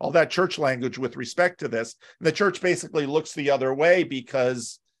that church language with respect to this. And the church basically looks the other way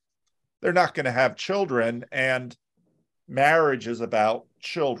because they're not going to have children, and marriage is about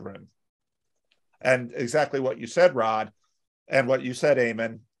children. And exactly what you said, Rod, and what you said,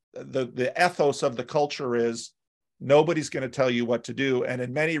 Eamon, the ethos of the culture is nobody's going to tell you what to do. And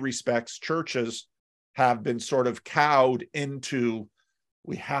in many respects, churches have been sort of cowed into,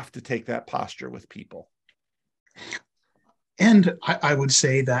 we have to take that posture with people. And I would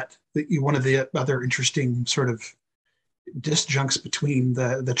say that one of the other interesting sort of disjuncts between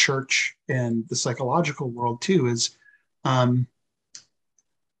the church and the psychological world too is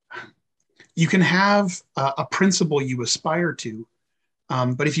you can have a principle you aspire to,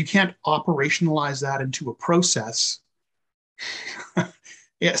 but if you can't operationalize that into a process,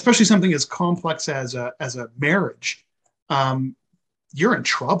 especially something as complex as a marriage, you're in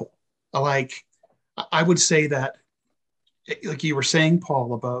trouble. Like, I would say that, like you were saying,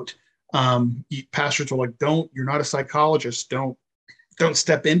 Paul, about pastors are like, you're not a psychologist, don't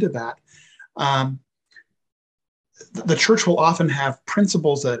step into that. The church will often have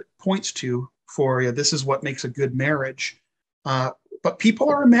principles that it points to for you. This is what makes a good marriage. But people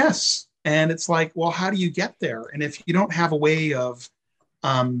are a mess. And it's like, well, how do you get there? And if you don't have a way of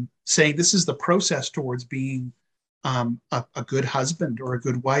saying this is the process towards being a good husband or a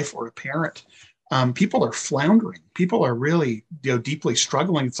good wife or a parent, people are floundering. People are really deeply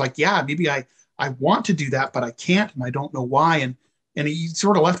struggling. It's like, yeah, maybe I want to do that, but I can't, and I don't know why. And you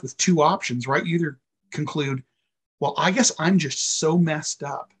sort of left with two options, right? You either conclude, well, I guess I'm just so messed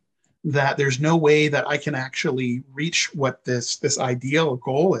up that there's no way that I can actually reach what this ideal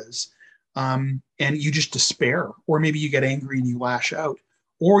goal is. And you just despair, or maybe you get angry and you lash out,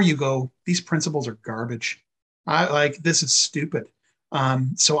 or you go, these principles are garbage. This is stupid.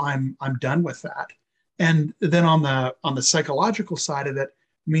 So I'm done with that. And then on the psychological side of it,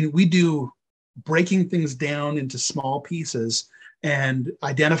 I mean, we do breaking things down into small pieces and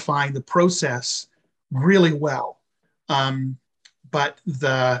identifying the process really well. But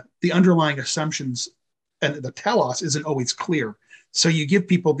the underlying assumptions and the telos isn't always clear. So you give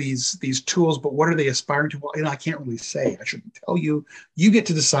people these tools, but what are they aspiring to? Well, I can't really say. I shouldn't tell you. You get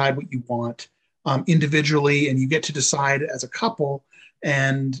to decide what you want individually, and you get to decide as a couple,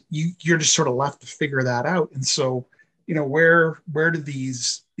 and you're just sort of left to figure that out. And so, where do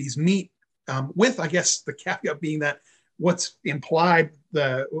these meet? With, I guess, the caveat being that what's implied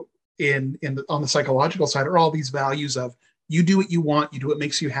on the psychological side are all these values of you do what you want, you do what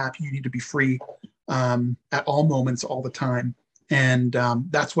makes you happy, you need to be free at all moments, all the time. And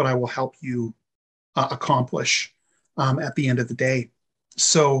that's what I will help you accomplish at the end of the day.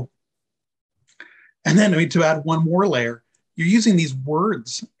 So, and then to add one more layer, you're using these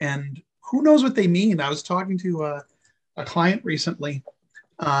words and who knows what they mean. I was talking to a client recently,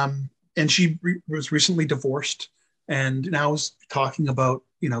 and she was recently divorced and now is talking about,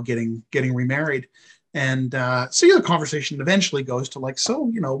 getting remarried. And so the conversation eventually goes to like, so,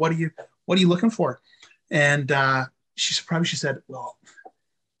 what are you looking for? And she said, well,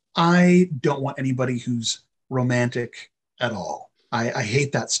 I don't want anybody who's romantic at all. I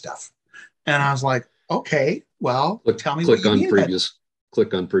hate that stuff. And I was like, okay, well, tell me what click you on mean.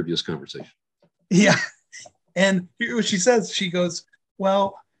 previous conversation. Yeah. And here what she says, she goes,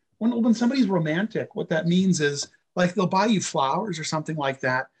 well, when somebody's romantic, what that means is like they'll buy you flowers or something like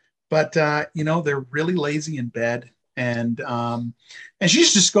that, but they're really lazy in bed. And she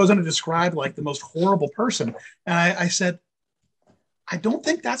just goes on to describe like the most horrible person. And I said, I don't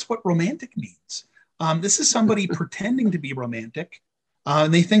think that's what romantic means. This is somebody pretending to be romantic,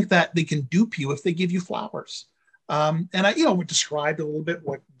 and they think that they can dupe you if they give you flowers. And I, described a little bit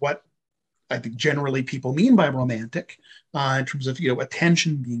what I think generally people mean by romantic, in terms of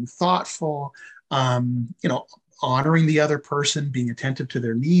attention, being thoughtful, honoring the other person, being attentive to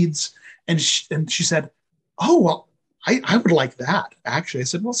their needs. And she said, "Oh well, I would like that actually." I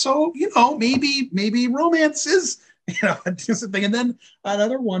said, "Well, so maybe romance is just a thing." And then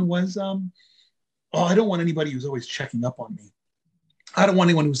another one was, "Oh, I don't want anybody who's always checking up on me. I don't want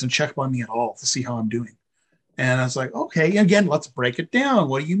anyone who's going to check up on me at all to see how I'm doing." And I was like, "Okay, again, let's break it down.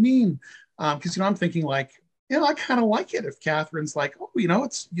 What do you mean?" Because I'm thinking like, I kind of like it if Catherine's like, "Oh,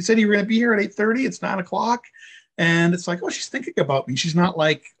 you said you were going to be here at 8:30. It's 9 o'clock." And it's like, oh, she's thinking about me. She's not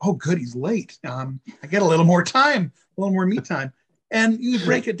like, oh, good, he's late. I get a little more time, a little more me time. And you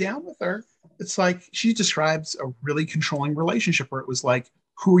break it down with her. It's like she describes a really controlling relationship where it was like,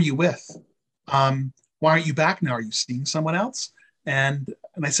 who are you with? Why aren't you back now? Are you seeing someone else? And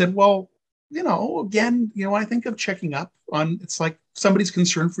I said, well, again, when I think of checking up on, it's like somebody's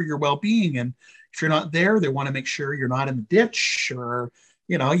concerned for your well-being. And if you're not there, they want to make sure you're not in the ditch or,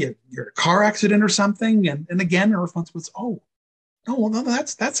 you're in a car accident or something. And again, her response was, oh, no, well, no,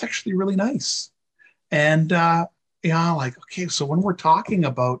 that's actually really nice. And, like, okay, so when we're talking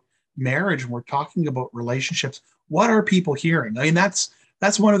about marriage, and we're talking about relationships, what are people hearing? I mean, that's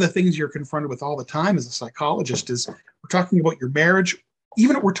one of the things you're confronted with all the time as a psychologist is we're talking about your marriage,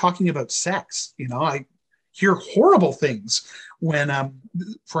 even if we're talking about sex. I hear horrible things when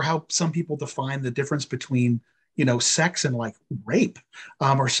for how some people define the difference between sex and like rape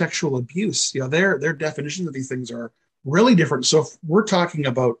or sexual abuse. Their definitions of these things are really different. So if we're talking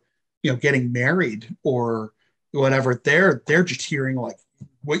about getting married or whatever, they're just hearing like,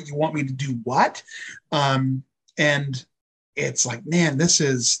 what, you want me to do what? And it's like, man, this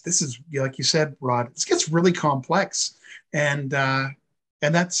is like you said, Rod, this gets really complex. And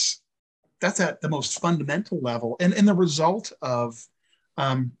that's at the most fundamental level. And the result of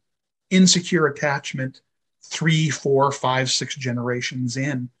insecure attachment 3, 4, 5, 6 generations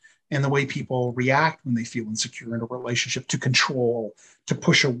in, and the way people react when they feel insecure in a relationship, to control, to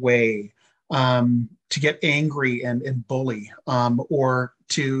push away, to get angry and bully, or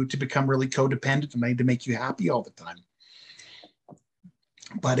to become really codependent and need to make you happy all the time.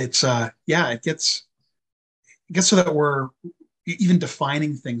 But it's it gets so that we're even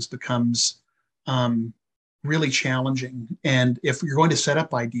defining things becomes really challenging. And if you're going to set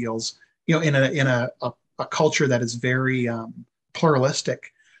up ideals, in a culture that is very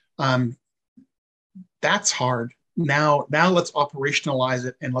pluralistic, that's hard. Now let's operationalize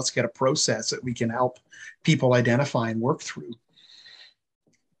it and let's get a process that we can help people identify and work through.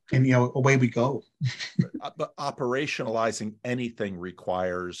 And away we go. But operationalizing anything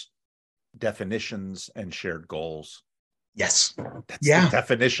requires definitions and shared goals. Yes. That's the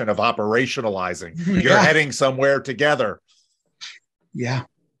definition of operationalizing. You're heading somewhere together. Yeah.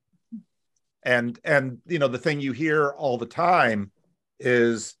 And the thing you hear all the time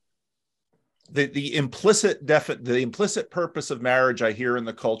is the implicit purpose of marriage I hear in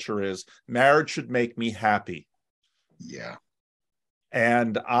the culture is marriage should make me happy. Yeah.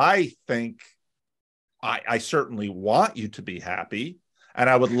 And I think I certainly want you to be happy. And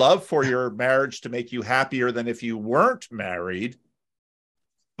I would love for your marriage to make you happier than if you weren't married.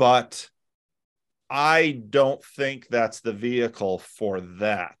 But I don't think that's the vehicle for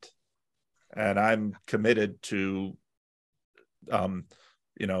that. And I'm committed to,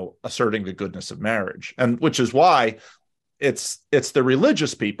 asserting the goodness of marriage. And which is why it's the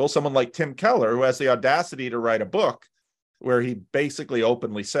religious people, someone like Tim Keller, who has the audacity to write a book where he basically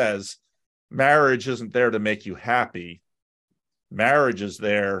openly says, marriage isn't there to make you happy. Marriage is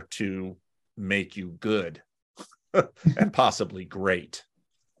there to make you good and possibly great.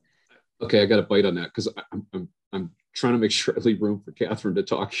 Okay, I got to bite on that because I'm trying to make sure I leave room for Catherine to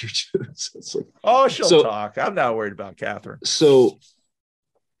talk here too. She'll talk. I'm not worried about Catherine. So,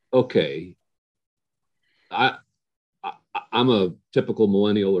 okay, I'm a typical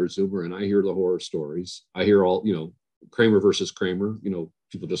millennial or Zoomer, and I hear the horror stories. I hear all, Kramer versus Kramer.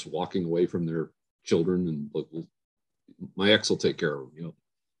 People just walking away from their children and like, my ex will take care of them.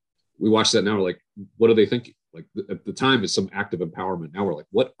 We watch that now. We're like, what are they thinking? Like at the time is some act of empowerment. Now we're like,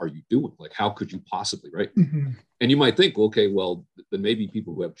 what are you doing? Like, how could you possibly, right? Mhm. And you might think, okay, well, then maybe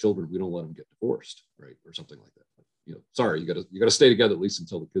people who have children, we don't let them get divorced, right, or something like that. But, sorry, you gotta stay together at least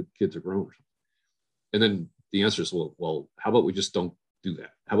until the kids are grown or something. And then the answer is, well, how about we just don't do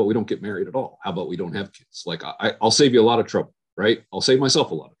that? How about we don't get married at all? How about we don't have kids? Like, I'll save you a lot of trouble, right? I'll save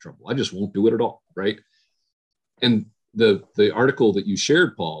myself a lot of trouble. I just won't do it at all, right? And the article that you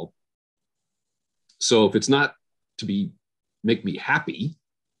shared, Paul, so if it's not to make me happy,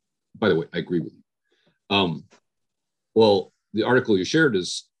 by the way, I agree with you. Well, the article you shared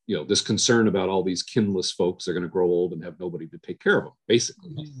is, this concern about all these kinless folks are going to grow old and have nobody to take care of them,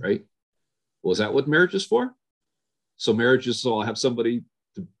 basically, right? Well, is that what marriage is for? So marriage is so I'll have somebody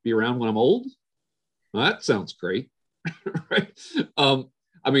to be around when I'm old? Well, that sounds great, right? I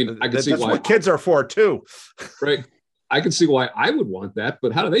mean, I can see that's why what kids are for too, right? I can see why I would want that,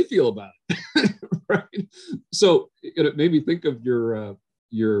 but how do they feel about it, right? So it made me think of the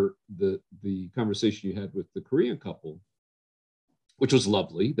conversation you had with the Korean couple, which was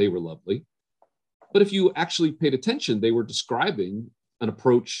lovely. They were lovely, but if you actually paid attention, they were describing an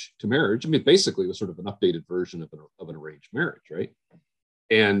approach to marriage. I mean, basically, it was sort of an updated version of an arranged marriage, right?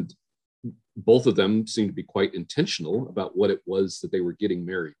 And both of them seemed to be quite intentional about what it was that they were getting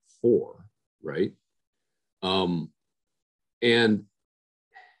married for, right? And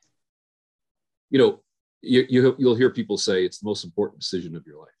you'll hear people say it's the most important decision of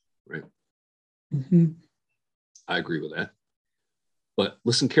your life, right? Mm-hmm. I agree with that. But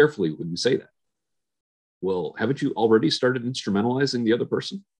listen carefully when you say that. Well, haven't you already started instrumentalizing the other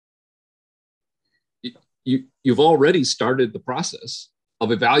person? You've already started the process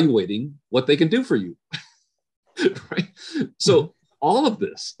of evaluating what they can do for you, right? So all of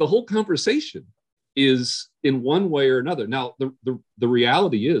this, the whole conversation is in one way or another. Now, the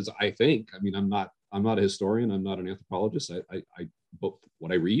reality is, I think, I mean, I'm not a historian, I'm not an anthropologist. I both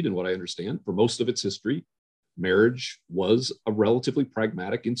what I read and what I understand, for most of its history, marriage was a relatively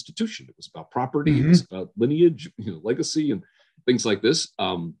pragmatic institution. It was about property, it was about lineage, legacy, and things like this.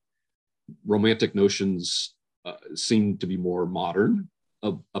 Romantic notions seem to be more modern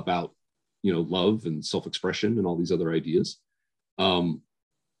about love and self-expression and all these other ideas.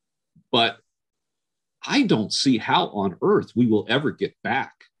 But I don't see how on earth we will ever get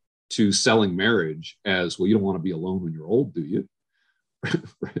back to selling marriage as, well, you don't want to be alone when you're old, do you?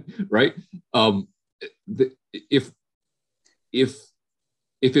 Right? If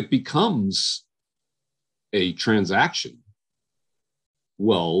it becomes a transaction,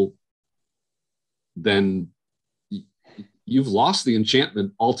 well, then you've lost the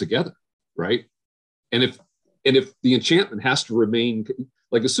enchantment altogether, right? And if the enchantment has to remain,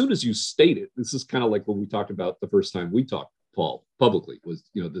 like, as soon as you state it, this is kind of like when we talked about the first time we talked, Paul, publicly, was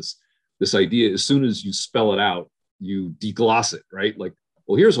this idea, as soon as you spell it out, you degloss it, right? Like,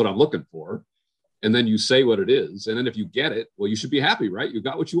 well, here's what I'm looking for. And then you say what it is. And then if you get it, well, you should be happy, right? You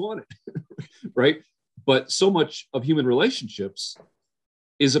got what you wanted, right? But so much of human relationships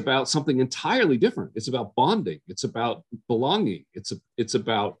is about something entirely different. It's about bonding. It's about belonging. It's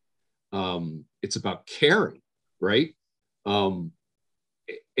about caring, right?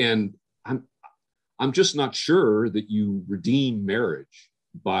 And I'm just not sure that you redeem marriage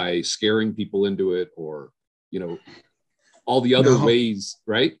by scaring people into it, or all the other ways,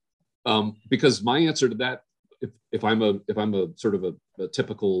 right? Because my answer to that, if I'm a sort of a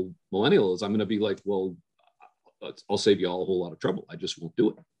typical millennial, is I'm going to be like, well, I'll save you all a whole lot of trouble. I just won't do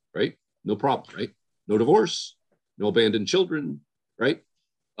it, right? No problem, right? No divorce, no abandoned children, right?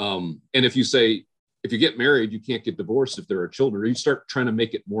 And if you get married, you can't get divorced if there are children, or you start trying to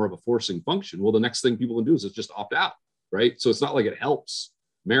make it more of a forcing function, well, the next thing people can do is just opt out, right? So it's not like it helps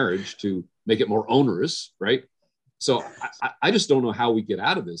marriage to make it more onerous, right? So I just don't know how we get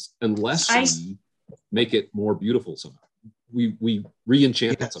out of this unless we make it more beautiful somehow. We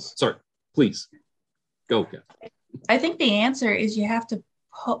re-enchant it somehow. Sorry, please go, Kat. I think the answer is you have to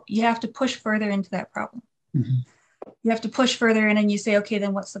push further into that problem. Mm-hmm. You have to push further in, and you say, okay,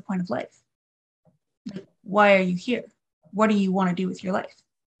 then what's the point of life? Like, why are you here? What do you want to do with your life?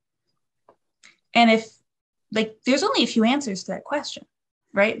 And there's only a few answers to that question,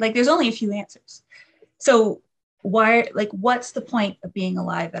 right? Like, there's only a few answers. So what's the point of being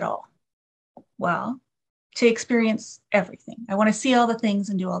alive at all? Well, to experience everything. I want to see all the things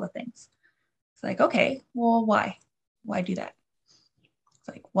and do all the things. It's like, okay, well, why? Why do that? It's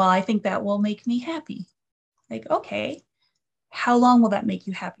like, well, I think that will make me happy. Like, okay, how long will that make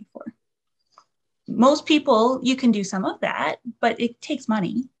you happy for? Most people, you can do some of that, but it takes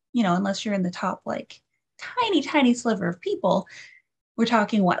money, unless you're in the top, like, tiny, tiny sliver of people. We're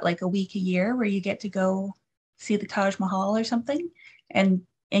talking what, like a week a year where you get to go see the Taj Mahal or something, and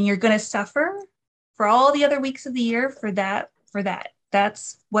you're going to suffer for all the other weeks of the year for that.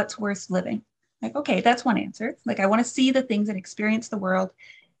 That's what's worth living. Like, okay, that's one answer. Like, I want to see the things and experience the world.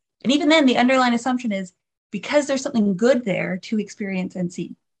 And even then, the underlying assumption is because there's something good there to experience and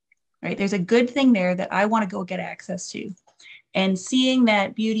see, right? There's a good thing there that I want to go get access to. And seeing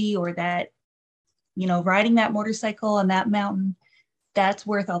that beauty, or that, riding that motorcycle on that mountain, that's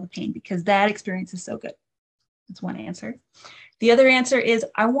worth all the pain because that experience is so good. That's one answer. The other answer is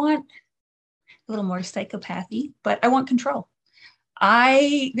I want a little more psychopathy, but I want control.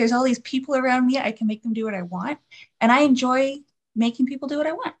 There's all these people around me. I can make them do what I want. And I enjoy making people do what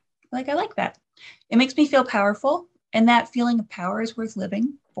I want. Like, I like that. It makes me feel powerful. And that feeling of power is worth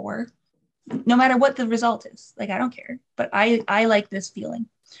living for, no matter what the result is. Like, I don't care, but I like this feeling.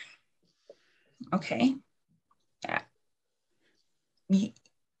 Okay.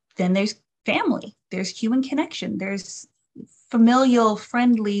 Then there's family. There's human connection. There's familial,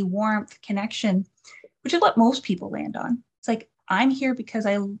 friendly, warmth, connection, which is what most people land on. It's like, I'm here because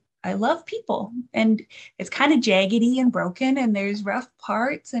I love people, and it's kind of jaggedy and broken and there's rough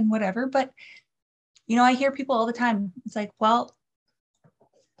parts and whatever. But, I hear people all the time. It's like, well,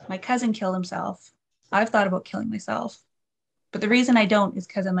 my cousin killed himself. I've thought about killing myself. But the reason I don't is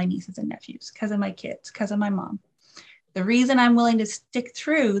because of my nieces and nephews, because of my kids, because of my mom. The reason I'm willing to stick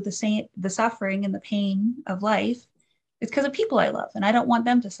through the suffering and the pain of life is because of people I love, and I don't want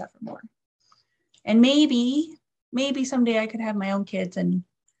them to suffer more. And maybe someday I could have my own kids, and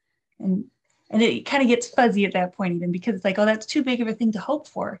it kind of gets fuzzy at that point, even, because it's like, oh, that's too big of a thing to hope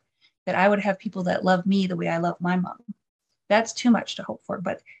for, that I would have people that love me the way I love my mom. That's too much to hope for.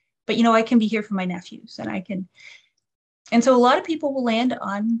 But I can be here for my nephews, and so a lot of people will land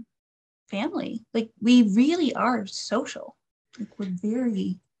on family. Like, we really are social. Like, we're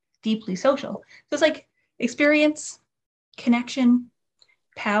very deeply social. So it's like experience, connection,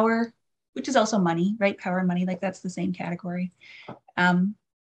 power, which is also money, right? Power and money, like, that's the same category.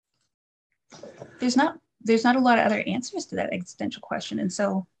 There's not a lot of other answers to that existential question. And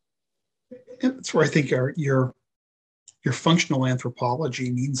so that's where I think your functional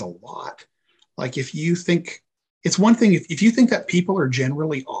anthropology means a lot. Like, if you think, it's one thing, if you think that people are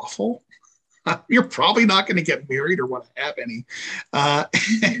generally awful, you're probably not going to get married or want to have any.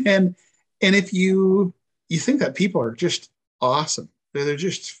 And if you think that people are just awesome, they're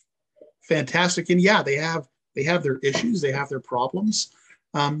just fantastic, and yeah, they have their issues, they have their problems,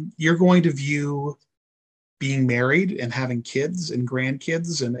 you're going to view being married and having kids and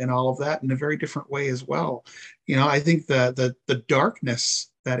grandkids and all of that in a very different way as well. I think the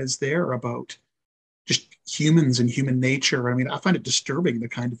darkness that is there about just humans and human nature. I mean, I find it disturbing, the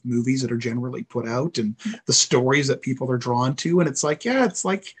kind of movies that are generally put out and the stories that people are drawn to. And it's like, yeah, it's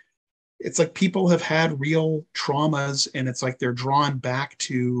like people have had real traumas, and it's like they're drawn back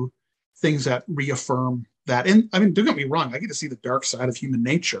to things that reaffirm that. And I mean, don't get me wrong, I get to see the dark side of human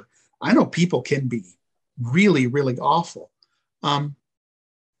nature. I know people can be really, really awful.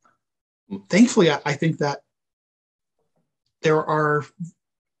 Thankfully, I think that there are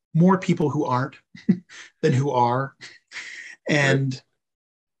more people who aren't than who are. And right.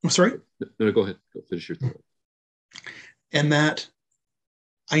 I'm sorry? No, go ahead. Go finish your thought. And that,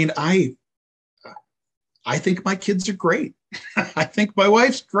 I mean, I think my kids are great. I think my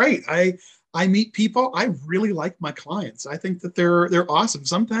wife's great. I meet people. I really like my clients. I think that they're awesome.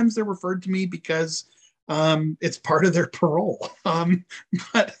 Sometimes they're referred to me because it's part of their parole.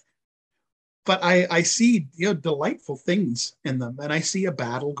 But I see, delightful things in them, and I see a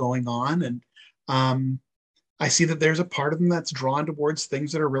battle going on, and I see that there's a part of them that's drawn towards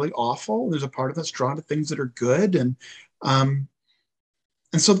things that are really awful. There's a part of that's drawn to things that are good, and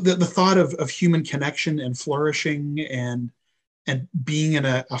so the thought of human connection and flourishing and being in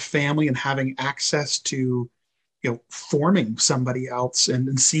a family and having access to, forming somebody else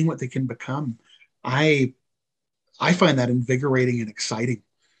and seeing what they can become, I find that invigorating and exciting.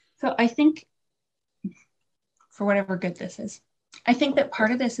 So I think, for whatever good this is, I think that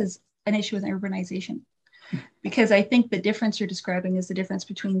part of this is an issue with urbanization, because I think the difference you're describing is the difference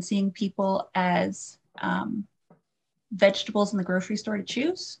between seeing people as vegetables in the grocery store to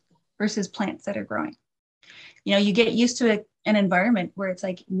choose versus plants that are growing. You get used to an environment where it's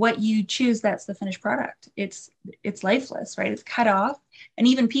like what you choose, that's the finished product. It's lifeless, right? It's cut off. And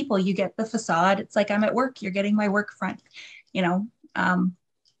even people, you get the facade. It's like, I'm at work, you're getting my work front.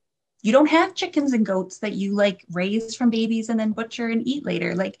 You don't have chickens and goats that you like raise from babies and then butcher and eat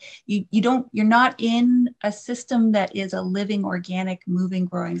later. Like you're not in a system that is a living, organic, moving,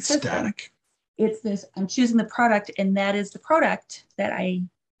 growing system. Static. It's this, I'm choosing the product, and that is the product that I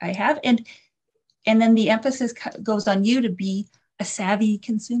have. And And then the emphasis goes on you to be a savvy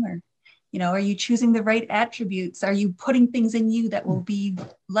consumer. You know, are you choosing the right attributes? Are you putting things in you that will be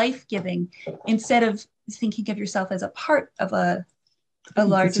life-giving instead of thinking of yourself as a part of a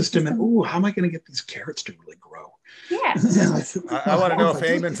larger system? And, oh, how am I going to get these carrots to really grow? Yeah. I want to know if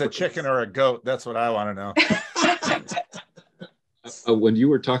Eamon's a chicken or a goat. That's what I want to know. When you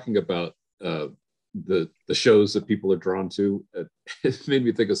were talking about the shows that people are drawn to, it made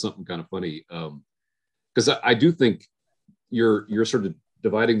me think of something kind of funny. Because I do think you're sort of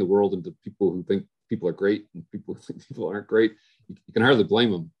dividing the world into people who think people are great and people who think people aren't great. You can hardly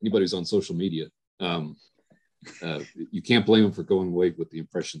blame them. Anybody who's on social media, you can't blame them for going away with the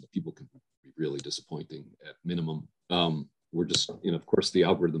impression that people can be really disappointing at minimum. We're just, of course, the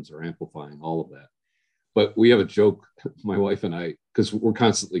algorithms are amplifying all of that. But we have a joke, my wife and I, because we're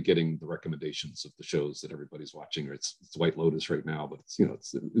constantly getting the recommendations of the shows that everybody's watching. Or it's White Lotus right now, but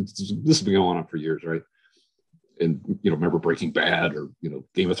it's this has been going on for years, right? And remember Breaking Bad or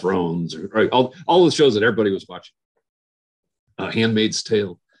Game of Thrones or right, all the shows that everybody was watching. Handmaid's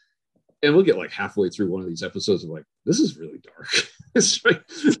Tale, and we'll get like halfway through one of these episodes of like, this is really dark. It's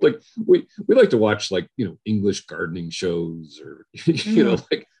like we like to watch like English gardening shows or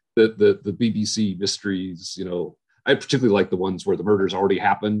like the BBC mysteries. I particularly like the ones where the murder's already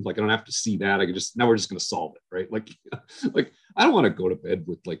happened. Like I don't have to see that. Now we're just going to solve it, right? Like I don't want to go to bed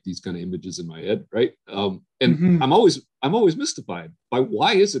with like these kind of images in my head, right? And I'm always mystified by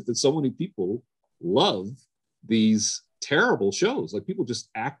why is it that so many people love these terrible shows, like people just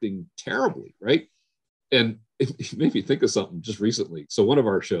acting terribly, right? And it made me think of something just recently. So one of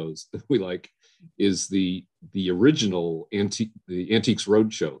our shows that we like is the original Antiques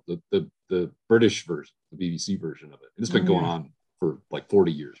Roadshow, the British version, the BBC version of it. And it's been going on for like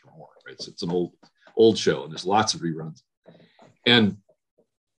 40 years or more, right? So it's an old show, and there's lots of reruns. And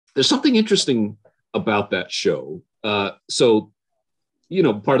there's something interesting about that show. So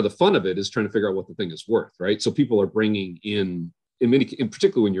part of the fun of it is trying to figure out what the thing is worth, right? So people are bringing in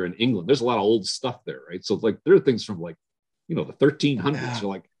particular when you're in England, there's a lot of old stuff there, right? So like there are things from like, the 1300s. Yeah. You're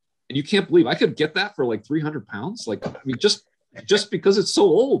like, and you can't believe I could get that for like 300 pounds. Like, I mean, just because it's so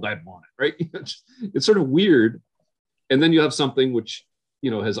old, I'd want it, right? It's sort of weird. And then you have something which,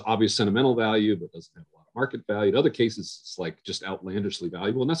 has obvious sentimental value, but doesn't have a lot of market value. In other cases, it's like just outlandishly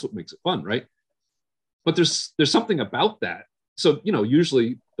valuable. And that's what makes it fun, right? But there's something about that. So,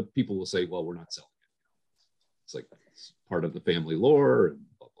 usually the people will say, well, we're not selling it. It's like it's part of the family lore and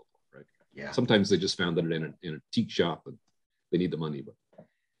blah, blah, blah, right? Yeah. Sometimes they just found it in an antique shop and they need the money. But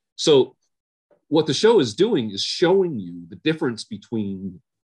so what the show is doing is showing you the difference between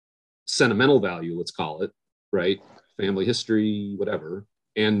sentimental value, let's call it, right? Family history, whatever,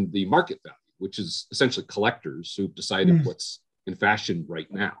 and the market value, which is essentially collectors who've decided what's in fashion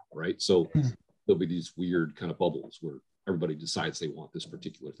right now, right? So there'll be these weird kind of bubbles where everybody decides they want this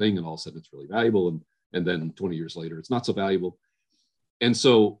particular thing, and all of a sudden it's really valuable, and then 20 years later it's not so valuable. And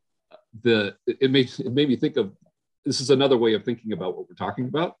so it made me think of, this is another way of thinking about what we're talking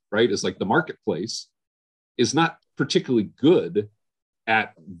about, right? Is like the marketplace is not particularly good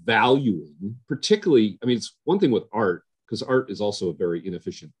at valuing, particularly, I mean, it's one thing with art, because art is also a very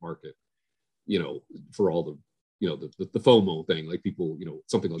inefficient market, for all the, the FOMO thing, like people,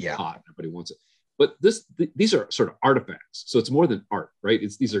 something like hot, everybody wants it. But these are sort of artifacts, so it's more than art, right?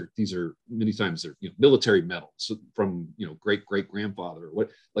 These are many times they're military medals from great grandfather or what,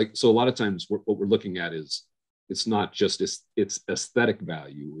 like, so a lot of times what we're looking at is it's not just its aesthetic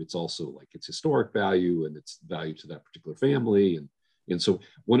value, it's also like its historic value and its value to that particular family. And so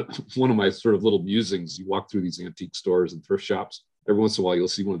one of my sort of little musings, you walk through these antique stores and thrift shops, every once in a while you'll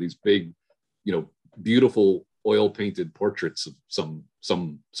see one of these big, beautiful oil painted portraits of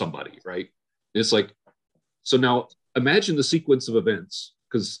somebody, right? And it's like, so now imagine the sequence of events,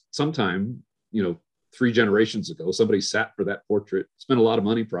 because sometime, 3 generations ago, somebody sat for that portrait, spent a lot of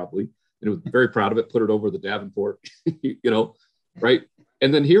money probably, and was very proud of it, put it over the Davenport, right?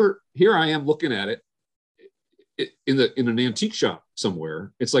 And then here I am looking at it in an antique shop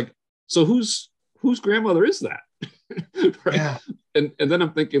somewhere. It's like, so whose grandmother is that? Right? Yeah. And then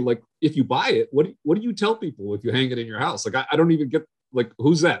I'm thinking, like, if you buy it, what do you tell people if you hang it in your house? Like, I don't even get, like,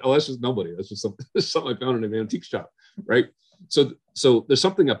 who's that? Oh, that's just nobody. That's just something I found in an antique shop, right? So there's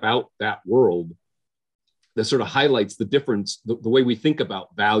something about that world that sort of highlights the difference, the way we think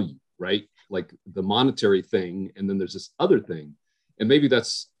about value, right? Like the monetary thing, and then there's this other thing. And maybe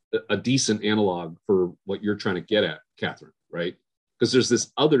that's a decent analog for what you're trying to get at, Catherine, right? Because there's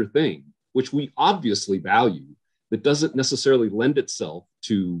this other thing, which we obviously value, that doesn't necessarily lend itself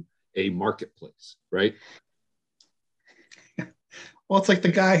to a marketplace, right? Well, it's like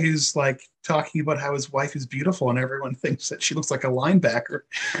the guy who's like talking about how his wife is beautiful and everyone thinks that she looks like a linebacker,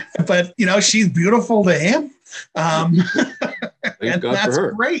 but she's beautiful to him. Um, Thank and God for that's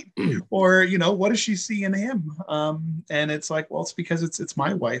her. great. Or, what does she see in him? And it's like, well, it's because it's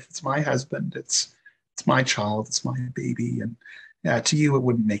my wife, it's my husband, it's my child, it's my baby. And yeah, to you, it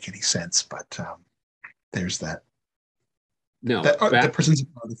wouldn't make any sense, but there's that. No, The person's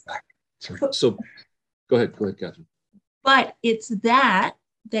artifact. Sorry. So go ahead, Catherine. But it's that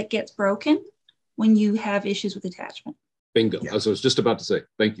gets broken when you have issues with attachment. Bingo. Yeah. So I was just about to say,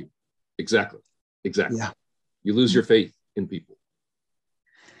 thank you. Exactly. Yeah. You lose your faith in people.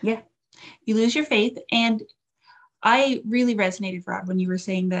 Yeah, you lose your faith. And I really resonated, Rod, when you were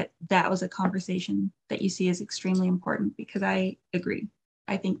saying that was a conversation that you see as extremely important, because I agree.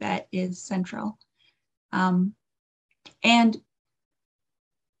 I think that is central. And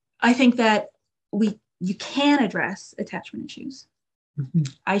I think that you can address attachment issues. Mm-hmm.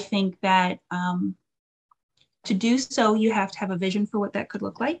 I think that to do so, you have to have a vision for what that could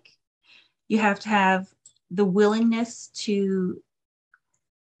look like. You have to have the willingness to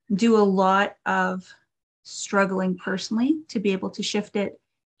do a lot of struggling personally to be able to shift it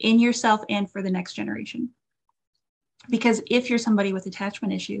in yourself and for the next generation. Because if you're somebody with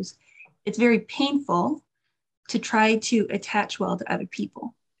attachment issues, it's very painful to try to attach well to other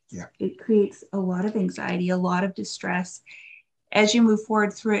people. Yeah. It creates a lot of anxiety, a lot of distress. As you move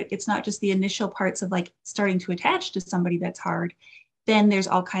forward through it, it's not just the initial parts of like starting to attach to somebody that's hard. Then there's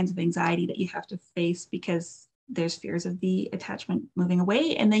all kinds of anxiety that you have to face because there's fears of the attachment moving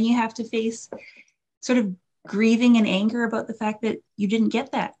away. And then you have to face sort of grieving and anger about the fact that you didn't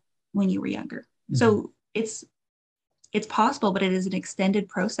get that when you were younger. Mm-hmm. So it's possible, but it is an extended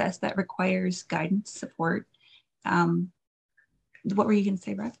process that requires guidance, support. What were you going to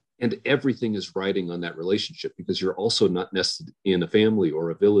say, Brad? And everything is riding on that relationship, because you're also not nested in a family or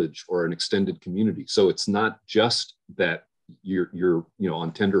a village or an extended community. So it's not just that you're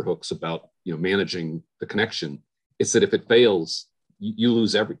on tenterhooks about managing the connection. It's that if it fails, you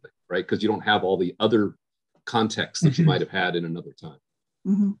lose everything, right? Because you don't have all the other context that you might have had in another time.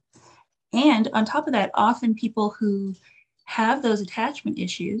 Mm-hmm. And on top of that, often people who have those attachment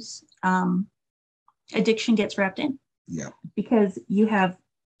issues, addiction gets wrapped in. Yeah. Because you have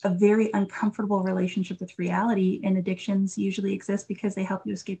a very uncomfortable relationship with reality, and addictions usually exist because they help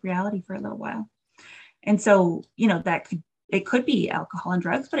you escape reality for a little while. And so, it could be alcohol and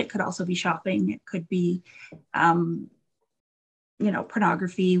drugs, but it could also be shopping. It could be,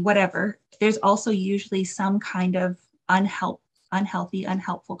 pornography, whatever. There's also usually some kind of unhealthy,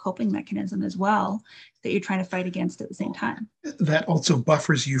 unhelpful coping mechanism as well that you're trying to fight against at the same time. That also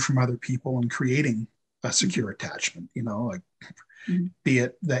buffers you from other people and creating a secure attachment, be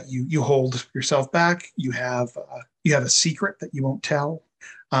it that you hold yourself back, you have a secret that you won't tell.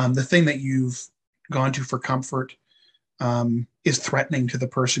 The thing that you've gone to for comfort is threatening to the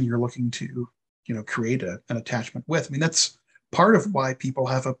person you're looking to, create an attachment with. I mean, that's part of why people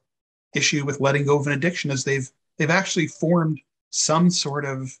have a issue with letting go of an addiction, is they've actually formed some sort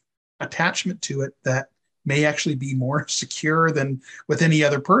of attachment to it that may actually be more secure than with any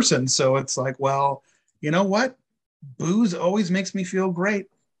other person. So it's like, well, you know what? Booze always makes me feel great.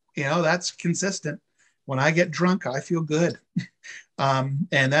 That's consistent. When I get drunk, I feel good. And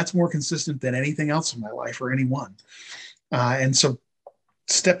that's more consistent than anything else in my life or anyone. And so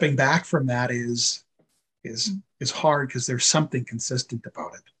stepping back from that is hard, because there's something consistent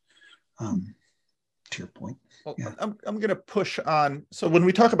about it. To your point. Well, yeah. I'm going to push on. So when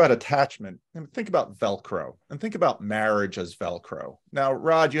we talk about attachment, think about Velcro and think about marriage as Velcro. Now,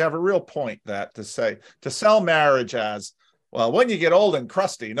 Rod, you have a real point that to sell marriage as, well, when you get old and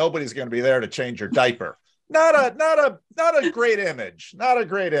crusty, nobody's going to be there to change your diaper. Not a great image. Not a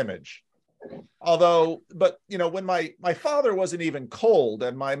great image. Although, but when my father wasn't even cold,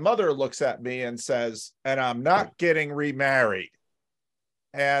 and my mother looks at me and says, and I'm not getting remarried.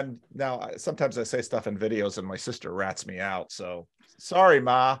 And now sometimes I say stuff in videos and my sister rats me out. So sorry,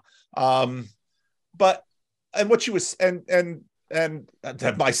 Ma. But what she was, and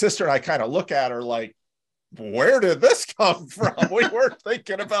my sister and I kind of look at her like, where did this come from? We weren't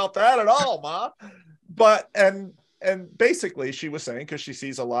thinking about that at all, Ma. But, and basically she was saying, because she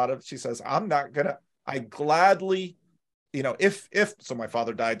sees she says, I gladly, so my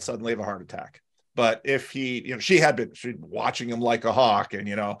father died suddenly of a heart attack. But if she had been watching him like a hawk, and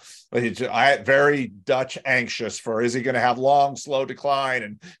I very Dutch anxious for, is he going to have long, slow decline,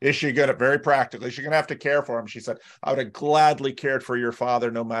 and is she going to, very practically, is she going to have to care for him? She said, I would have gladly cared for your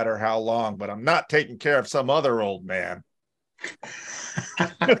father no matter how long, but I'm not taking care of some other old man.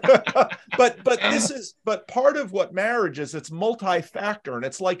 but part of what marriage is, it's multi-factor, and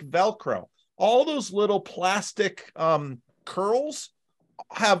it's like Velcro. All those little plastic curls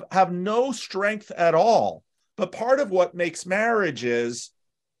have no strength at all. But part of what makes marriage is,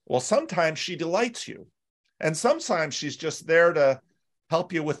 well, sometimes she delights you, and sometimes she's just there to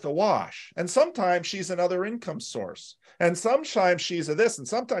help you with the wash, and sometimes she's another income source, and sometimes she's a this, and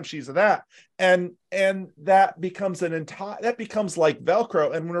sometimes she's a that, and that becomes like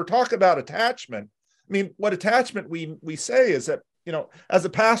Velcro. And when we're talking about attachment, I mean, what attachment we say is that, you know, as a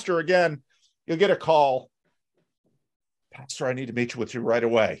pastor, again, you'll get a call, "Pastor, I need to meet with you right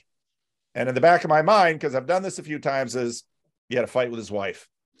away." And in the back of my mind, because I've done this a few times, is he had a fight with his wife.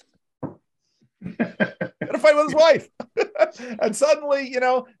 He had a fight with his wife. And suddenly, you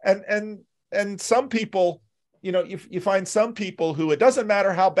know, and some people, you know, you find some people who, it doesn't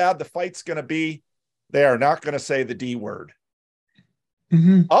matter how bad the fight's going to be, they are not going to say the D word.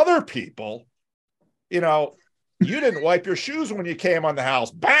 Mm-hmm. Other people, you know, you didn't wipe your shoes when you came on the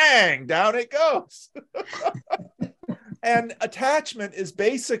house. Bang, down it goes. And attachment is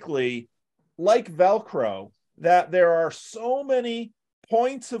basically like Velcro, that there are so many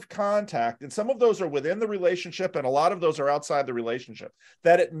points of contact, and some of those are within the relationship, and a lot of those are outside the relationship,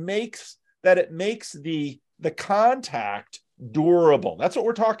 that it makes the contact durable. That's what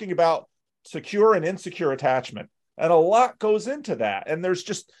we're talking about, secure and insecure attachment. And a lot goes into that. And there's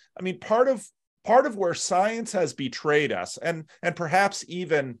just, I mean, part of where science has betrayed us, and perhaps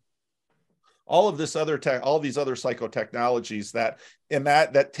even all of this other all these other psychotechnologies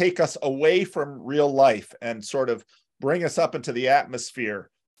that take us away from real life and sort of bring us up into the atmosphere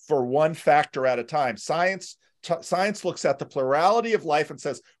for one factor at a time. Science looks at the plurality of life and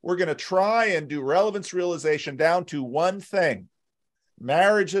says, we're going to try and do relevance realization down to one thing.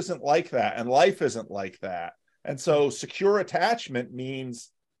 Marriage isn't like that, and life isn't like that. And so secure attachment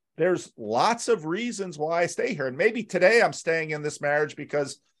means there's lots of reasons why I stay here. And maybe today I'm staying in this marriage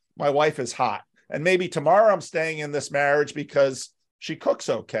because my wife is hot. And maybe tomorrow I'm staying in this marriage because she cooks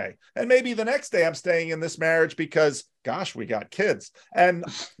okay. And maybe the next day I'm staying in this marriage because, gosh, we got kids. And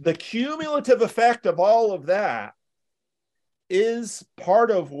the cumulative effect of all of that is part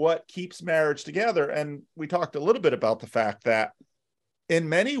of what keeps marriage together. And we talked a little bit about the fact that in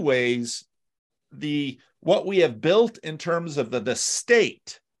many ways, what we have built in terms of the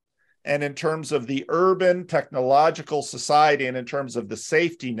state, and in terms of the urban technological society, and in terms of the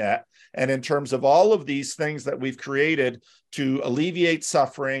safety net, and in terms of all of these things that we've created to alleviate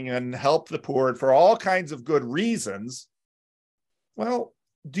suffering and help the poor, and for all kinds of good reasons, well,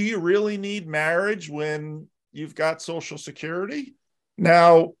 do you really need marriage when you've got Social Security?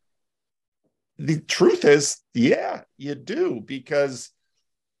 Now, the truth is, yeah, you do, because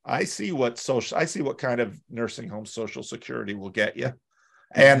I see what kind of nursing home Social Security will get you.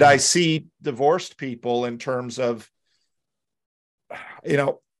 And I see divorced people in terms of, you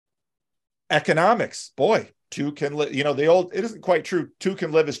know, economics. Boy, two can live, you know, it isn't quite true. Two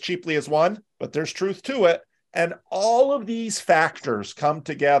can live as cheaply as one, but there's truth to it. And all of these factors come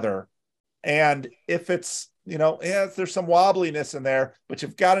together. And if it's, you know, yeah, there's some wobbliness in there, but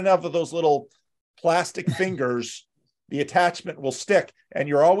you've got enough of those little plastic fingers, the attachment will stick, and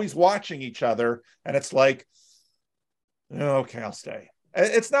you're always watching each other. And it's like, okay, I'll stay.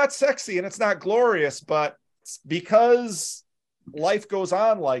 It's not sexy and it's not glorious, but because life goes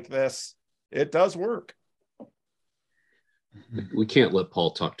on like this, it does work. We can't let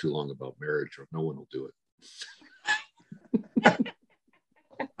Paul talk too long about marriage, or no one will do it.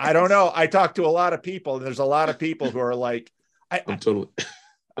 I don't know. I talk to a lot of people, and there's a lot of people who are like, I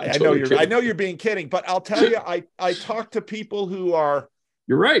know you're being kidding, but I'll tell you, I talk to people who are,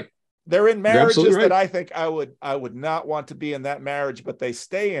 you're right. They're in marriages that I think I would not want to be in that marriage, but they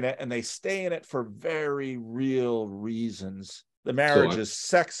stay in it, and they stay in it for very real reasons. The marriage is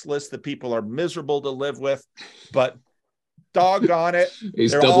sexless. The people are miserable to live with, but doggone it.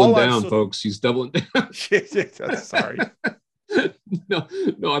 He's doubling down, folks. He's doubling down. Sorry. No,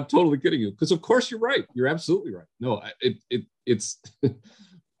 I'm totally kidding you. Because of course you're right. You're absolutely right. No, it's,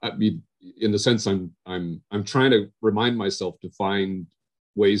 I mean, in the sense I'm trying to remind myself to find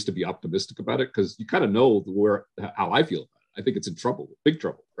ways to be optimistic about it, because you kind of know how I feel about it. I think it's in trouble, big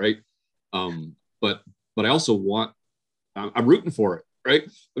trouble, right? But I also I'm rooting for it, right?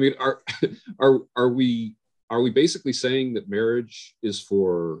 I mean, are we basically saying that marriage is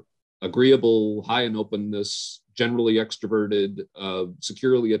for agreeable, high in openness, generally extroverted,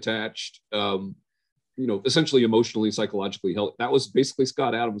 securely attached, essentially emotionally, psychologically healthy? That was basically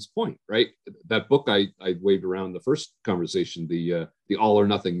Scott Adams' point, right? That book I waved around the first conversation, the All or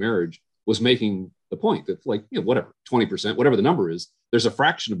Nothing Marriage, was making the point that, like, whatever, 20%, whatever the number is, there's a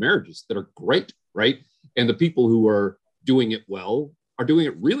fraction of marriages that are great, right? And the people who are doing it well are doing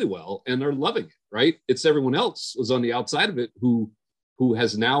it really well and are loving it, right? It's everyone else who's on the outside of it who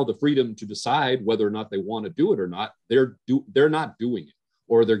has now the freedom to decide whether or not they want to do it or not. They're not doing it,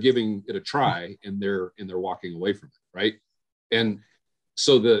 or they're giving it a try and they're walking away from it, right? And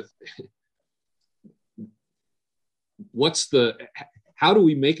so how do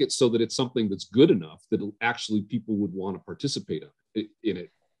we make it so that it's something that's good enough that actually people would want to participate in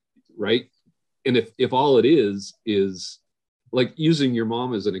it, right? And if all it is like, using your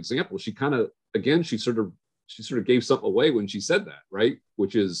mom as an example, she kind of, again, she sort of gave something away when she said that, right?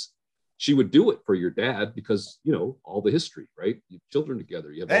 Which is, she would do it for your dad because, all the history, right? You have children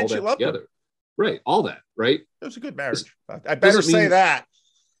together, you have all that together. Her. Right, all that, right? It was a good marriage. I better say that.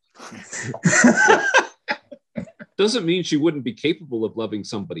 Doesn't mean she wouldn't be capable of loving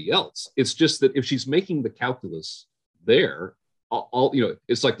somebody else. It's just that if she's making the calculus there,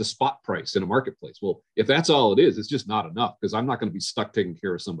 it's like the spot price in a marketplace. Well, if that's all it is, it's just not enough, because I'm not going to be stuck taking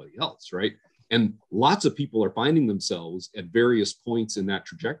care of somebody else, right? And lots of people are finding themselves at various points in that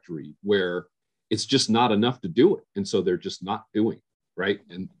trajectory where it's just not enough to do it, and so they're just not doing it, right?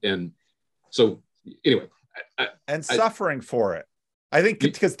 And so anyway, suffering for it. I think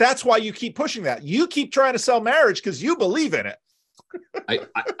because that's why you keep pushing that. You keep trying to sell marriage because you believe in it.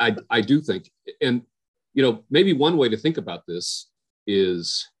 I do think, and maybe one way to think about this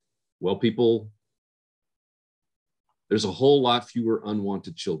is, well, there's a whole lot fewer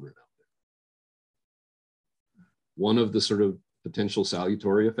unwanted children out there. One of the sort of potential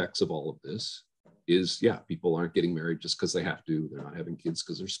salutary effects of all of this is, people aren't getting married just because they have to. They're not having kids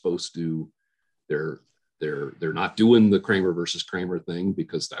because they're supposed to. They're not doing the Kramer versus Kramer thing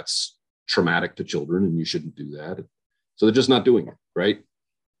because that's traumatic to children and you shouldn't do that. So they're just not doing it, right?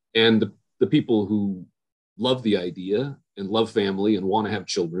 And the people who love the idea and love family and want to have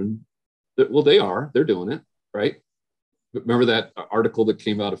children, they're doing it, right? Remember that article that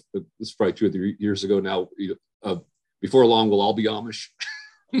came out of, this is probably 2 or 3 years ago now, before long we'll all be Amish.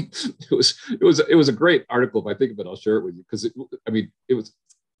 It was a great article. If I think of it, I'll share it with you, because it was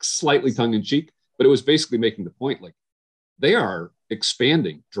slightly tongue-in-cheek, but it was basically making the point, like, they are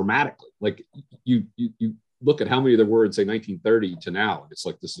expanding dramatically. Like, you look at how many there were in, say, 1930 to now, and it's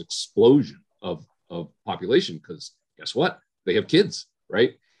like this explosion of population, because guess what? They have kids,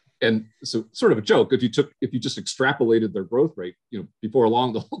 right? And so, sort of a joke, if you just extrapolated their growth rate, before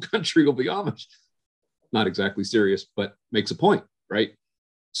long the whole country will be Amish. Not exactly serious, but makes a point, right?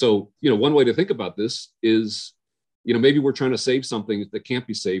 So, one way to think about this is, maybe we're trying to save something that can't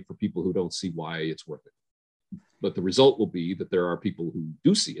be saved for people who don't see why it's worth it. But the result will be that there are people who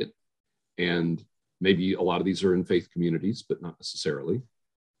do see it, and maybe a lot of these are in faith communities, but not necessarily.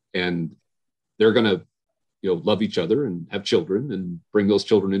 And they're going to, love each other and have children and bring those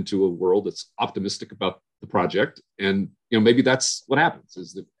children into a world that's optimistic about the project. And, maybe that's what happens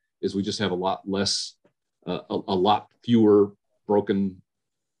is we just have a lot less, a lot fewer broken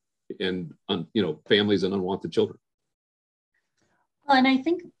and, families and unwanted children. Well, and I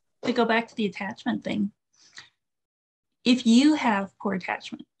think to go back to the attachment thing, if you have poor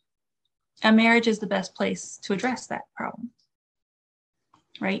attachment, a marriage is the best place to address that problem,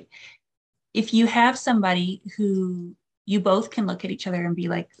 right? If you have somebody who you both can look at each other and be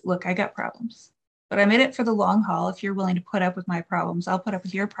like, look, I got problems, but I'm in it for the long haul. If you're willing to put up with my problems, I'll put up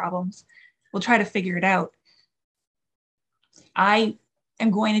with your problems. We'll try to figure it out. I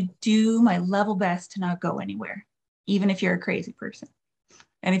am going to do my level best to not go anywhere, even if you're a crazy person.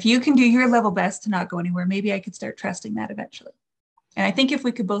 And if you can do your level best to not go anywhere, maybe I could start trusting that eventually. And I think if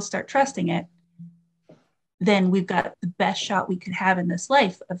we could both start trusting it, then we've got the best shot we could have in this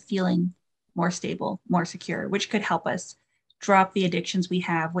life of feeling more stable, more secure, which could help us drop the addictions we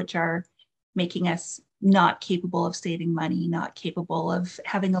have, which are making us not capable of saving money, not capable of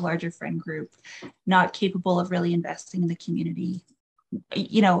having a larger friend group, not capable of really investing in the community.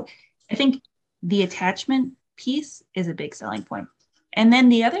 I think the attachment piece is a big selling point. And then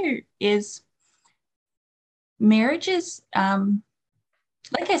the other is marriages,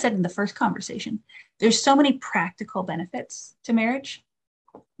 like I said in the first conversation, there's so many practical benefits to marriage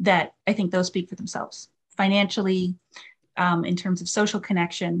that I think those speak for themselves. Financially, in terms of social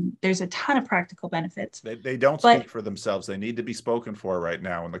connection, there's a ton of practical benefits. They don't speak for themselves. They need to be spoken for right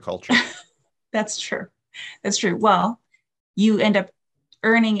now in the culture. That's true. That's true. Well, you end up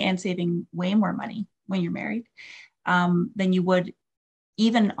earning and saving way more money when you're married than you would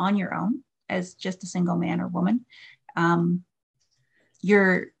even on your own as just a single man or woman.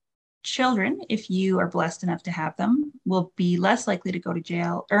 Your children, if you are blessed enough to have them, will be less likely to go to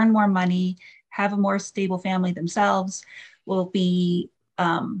jail, earn more money, have a more stable family themselves, will be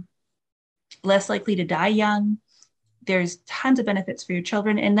less likely to die young. There's tons of benefits for your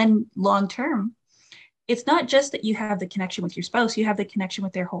children. And then long term, it's not just that you have the connection with your spouse, you have the connection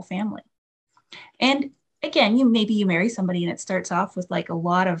with their whole family. And again, maybe you marry somebody and it starts off with like a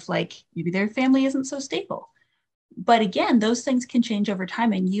lot of like, maybe their family isn't so stable. But again, those things can change over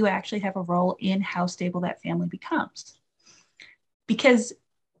time, and you actually have a role in how stable that family becomes. Because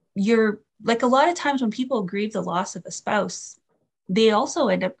you're like, a lot of times when people grieve the loss of a spouse, they also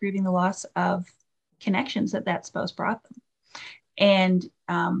end up grieving the loss of connections that spouse brought them. And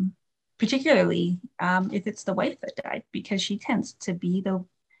particularly if it's the wife that died, because she tends to be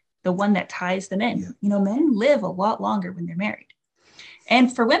the one that ties them in. Yeah. You know, men live a lot longer when they're married.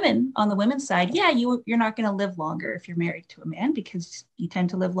 And for women, on the women's side, yeah, you're not going to live longer if you're married to a man, because you tend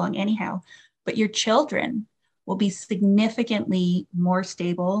to live long anyhow. But your children will be significantly more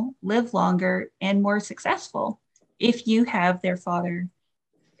stable, live longer, and more successful if you have their father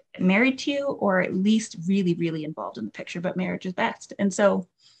married to you, or at least really, really involved in the picture. But marriage is best. And so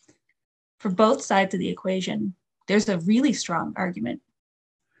for both sides of the equation, there's a really strong argument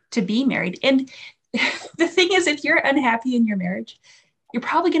to be married. And the thing is, if you're unhappy in your marriage, you're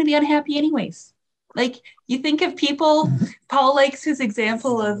probably going to be unhappy anyways. Like, you think of people, Paul likes his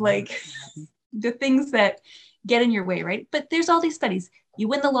example of like the things that get in your way, right? But there's all these studies. You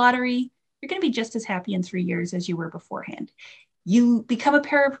win the lottery, you're going to be just as happy in 3 years as you were beforehand. You become a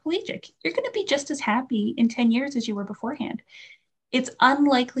paraplegic, you're going to be just as happy in 10 years as you were beforehand. It's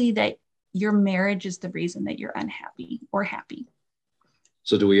unlikely that your marriage is the reason that you're unhappy or happy.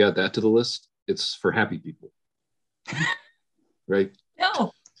 So do we add that to the list? It's for happy people, right?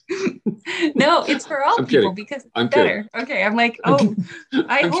 No, no, it's for all I'm people, kidding. because it's I'm better. kidding. Okay, I'm like, oh,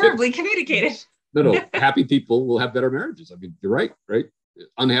 I I'm horribly communicated. No, happy people will have better marriages. I mean, you're right?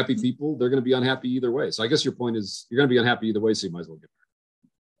 Unhappy people, they're going to be unhappy either way. So I guess your point is you're going to be unhappy either way, so you might as well get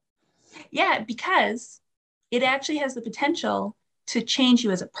married. Yeah, because it actually has the potential to change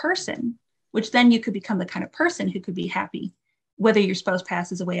you as a person, which then you could become the kind of person who could be happy, whether your spouse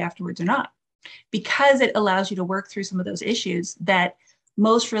passes away afterwards or not, because it allows you to work through some of those issues that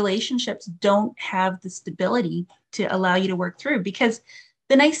most relationships don't have the stability to allow you to work through. Because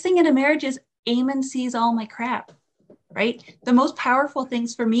the nice thing in a marriage is Eamon sees all my crap, right? The most powerful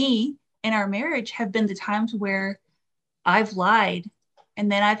things for me in our marriage have been the times where I've lied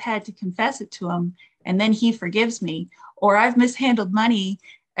and then I've had to confess it to him, and then he forgives me, or I've mishandled money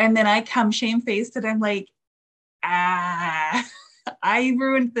and then I come shamefaced and I'm like, I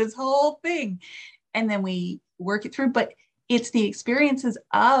ruined this whole thing. And then we work it through. But it's the experiences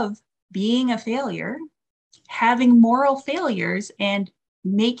of being a failure, having moral failures, and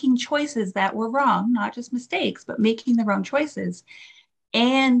making choices that were wrong, not just mistakes, but making the wrong choices,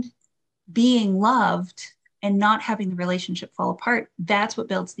 and being loved and not having the relationship fall apart. That's what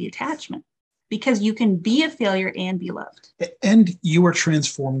builds the attachment, because you can be a failure and be loved. And you are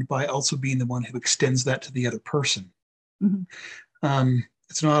transformed by also being the one who extends that to the other person. Mm-hmm.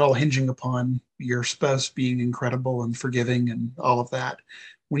 It's not all hinging upon your spouse being incredible and forgiving and all of that.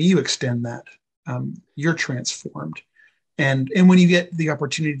 When you extend that, you're transformed. And when you get the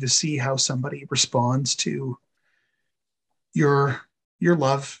opportunity to see how somebody responds to your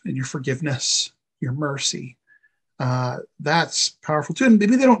love and your forgiveness, your mercy, that's powerful too. And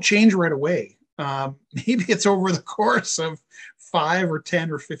maybe they don't change right away. Maybe it's over the course of 5 or 10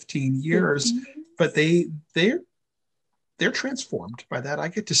 or 15 years, but they're transformed by that. I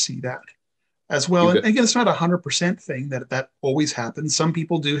get to see that as well. And again, it's not 100% thing that always happens. Some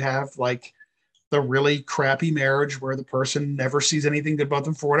people do have like the really crappy marriage where the person never sees anything good about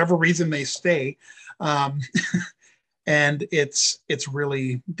them for whatever reason they stay. And it's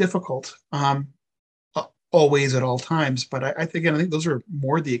really difficult. Always at all times, but I think those are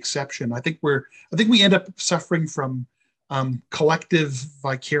more the exception. I think we end up suffering from collective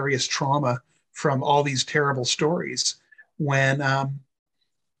vicarious trauma from all these terrible stories when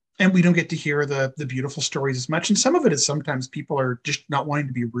and we don't get to hear the beautiful stories as much. And some of it is sometimes people are just not wanting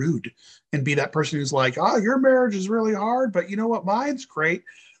to be rude and be that person who's like, oh, your marriage is really hard, but you know what, mine's great.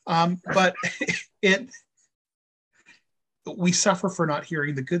 But we suffer for not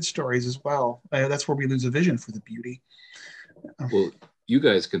hearing the good stories as well. That's where we lose a vision for the beauty. Well, you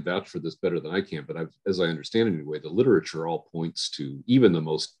guys can vouch for this better than I can, but as I understand it anyway, the literature all points to even the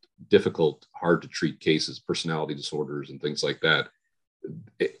most difficult, hard to treat cases, personality disorders and things like that,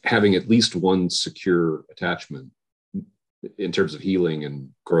 having at least one secure attachment in terms of healing and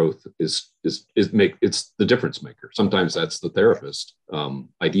growth is it's the difference maker. Sometimes that's the therapist.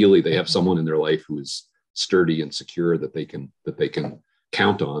 Ideally, they have someone in their life who is sturdy and secure that they can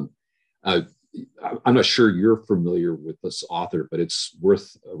count on. I'm not sure you're familiar with this author, but it's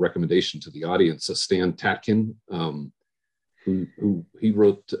worth a recommendation to the audience. Stan Tatkin, who he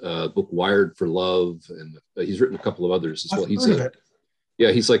wrote a book Wired for Love, and he's written a couple of others as well.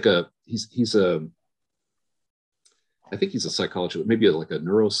 I think he's a psychologist, maybe like a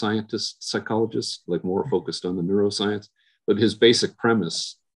neuroscientist psychologist, like more focused on the neuroscience. But his basic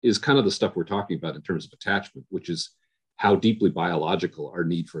premise is kind of the stuff we're talking about in terms of attachment, which is how deeply biological our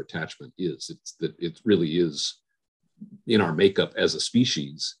need for attachment is. It's that it really is in our makeup as a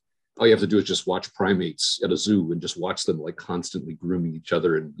species. All you have to do is just watch primates at a zoo and just watch them like constantly grooming each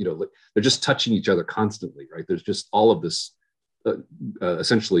other, and like they're just touching each other constantly, right? There's just all of this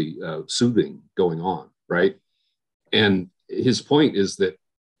essentially soothing going on, right? And his point is that,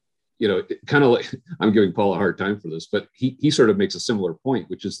 kind of like, I'm giving Paul a hard time for this, but he sort of makes a similar point,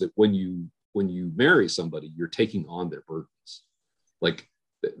 which is that when you marry somebody, you're taking on their burdens. Like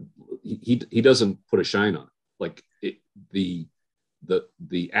he doesn't put a shine on it. Like the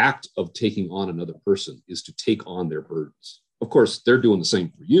act of taking on another person is to take on their burdens. Of course, they're doing the same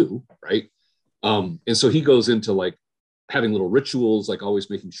for you, right? And so he goes into like having little rituals, like always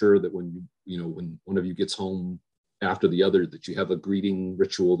making sure that when when one of you gets home after the other, that you have a greeting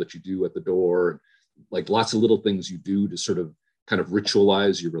ritual that you do at the door, like lots of little things you do to sort of kind of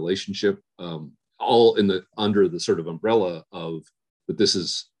ritualize your relationship, all under the sort of umbrella of that this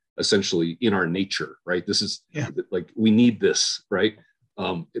is essentially in our nature, right? This is like, we need this, right?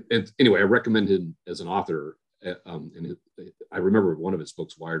 And anyway, I recommend him as an author. And I remember one of his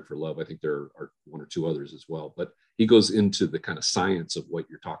books, Wired for Love. I think there are one or two others as well, but he goes into the kind of science of what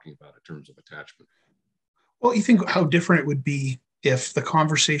you're talking about in terms of attachment. Well, you think how different it would be if the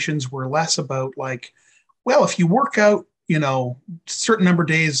conversations were less about like, well, if you work out, certain number of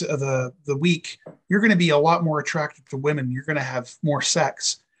days of the week, you're going to be a lot more attracted to women. You're going to have more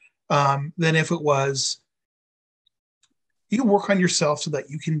sex than if it was, you work on yourself so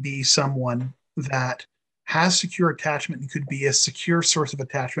that you can be someone that has secure attachment and could be a secure source of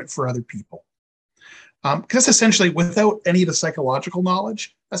attachment for other people. Because essentially, without any of the psychological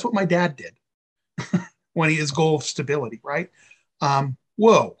knowledge, that's what my dad did. When his goal of stability, right?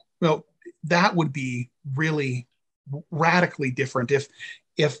 Well, that would be really radically different if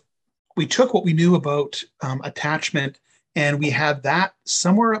we took what we knew about attachment and we had that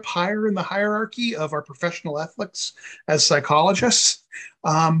somewhere up higher in the hierarchy of our professional ethics as psychologists.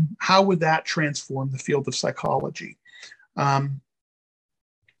 How would that transform the field of psychology? I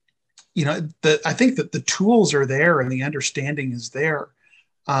think that the tools are there and the understanding is there.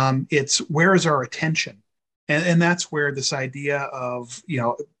 It's where is our attention? And that's where this idea of,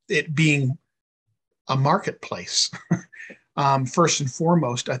 it being a marketplace, first and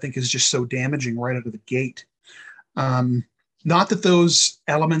foremost, I think is just so damaging right out of the gate. Not that those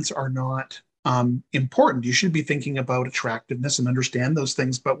elements are not important. You should be thinking about attractiveness and understand those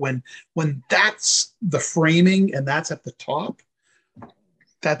things. But when that's the framing and that's at the top,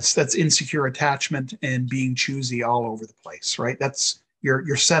 that's insecure attachment and being choosy all over the place, right? That's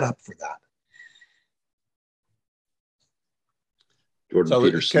you're set up for that.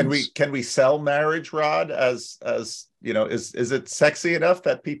 Jordan so can we sell marriage, Rod, as is it sexy enough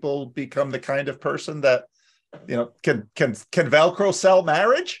that people become the kind of person that can Velcro sell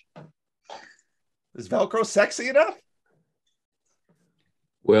marriage? Is Velcro sexy enough?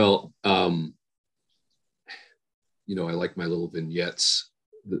 Well, I like my little vignettes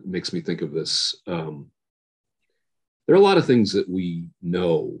that makes me think of this. There are a lot of things that we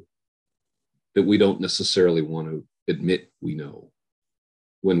know that we don't necessarily want to admit we know,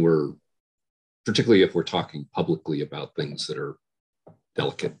 when particularly if we're talking publicly about things that are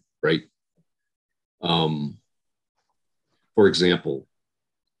delicate, right? For example,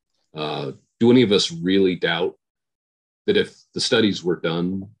 do any of us really doubt that if the studies were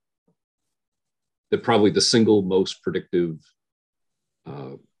done, that probably the single most predictive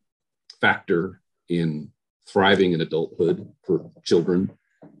factor in thriving in adulthood for children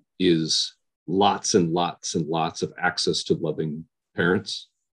is lots and lots and lots of access to loving parents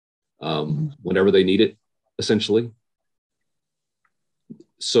whenever they need it, essentially.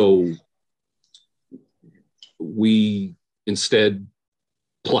 So we instead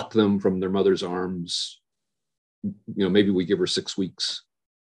pluck them from their mother's arms. Maybe we give her 6 weeks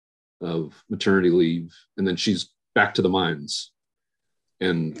of maternity leave, and then she's back to the mines.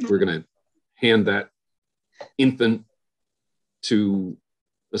 And we're going to hand that infant to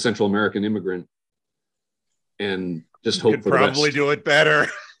a Central American immigrant and just hope for the best. Probably do it better.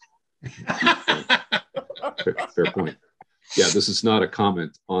 Fair point. Yeah, this is not a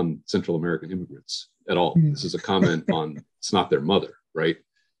comment on Central American immigrants at all. This is a comment on it's not their mother, right?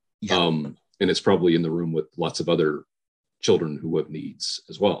 Yeah. and it's probably in the room with lots of other children who have needs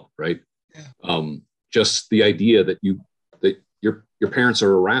as well, right? Yeah. Just the idea that your parents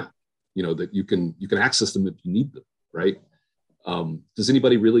are around, that you can access them if you need them, right? Does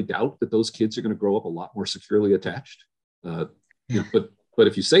anybody really doubt that those kids are going to grow up a lot more securely attached? But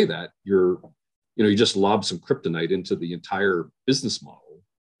if you say that, you just lob some kryptonite into the entire business model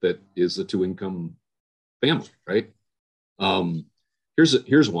that is a two-income family, right?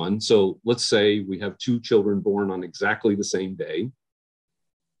 Here's one. So let's say we have two children born on exactly the same day.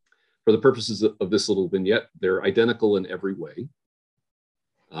 For the purposes of this little vignette, they're identical in every way.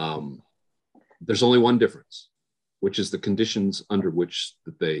 There's only one difference, which is the conditions under which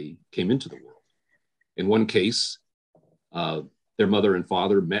that they came into the world. In one case, their mother and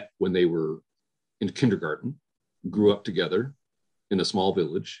father met when they were in kindergarten, grew up together in a small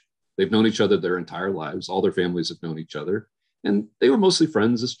village. They've known each other their entire lives. All their families have known each other. And they were mostly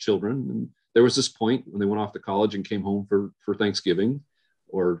friends as children. And there was this point when they went off to college and came home for Thanksgiving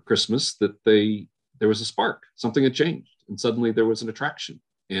or Christmas that there was a spark. Something had changed. And suddenly there was an attraction.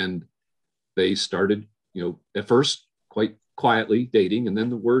 And they started, at first quite quietly dating. And then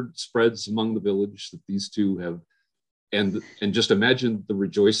the word spreads among the village that these two have. And just imagine the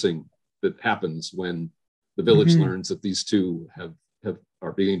rejoicing that happens when the village learns that these two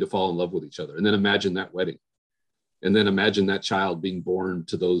are beginning to fall in love with each other. And then imagine that wedding. And then imagine that child being born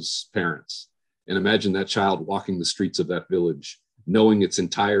to those parents. And imagine that child walking the streets of that village, knowing its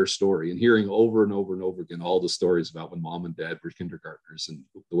entire story and hearing over and over and over again all the stories about when mom and dad were kindergartners and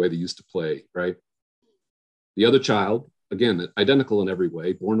the way they used to play, right? The other child, again, identical in every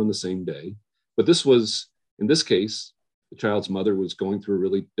way, born on the same day. But in this case, the child's mother was going through a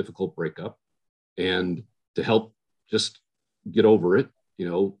really difficult breakup. And to help just get over it,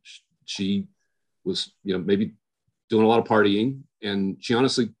 she was, maybe doing a lot of partying. And she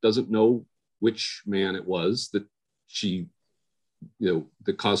honestly doesn't know which man it was that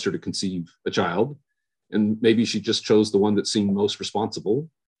that caused her to conceive a child. And maybe she just chose the one that seemed most responsible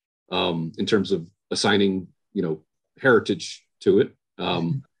in terms of assigning, heritage to it.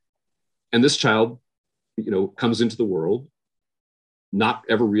 And this child, comes into the world, not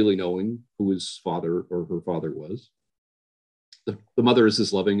ever really knowing who his father or her father was. The mother is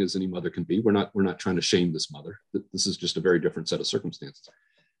as loving as any mother can be. We're not trying to shame this mother. This is just a very different set of circumstances.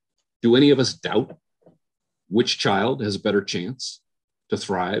 Do any of us doubt which child has a better chance to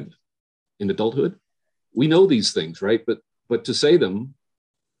thrive in adulthood? We know these things, right? But to say them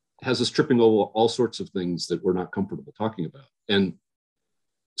has us tripping over all sorts of things that we're not comfortable talking about. And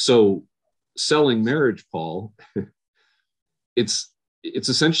so selling marriage, Paul, it's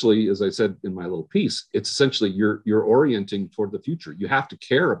essentially, as I said in my little piece, it's essentially you're orienting toward the future. You have to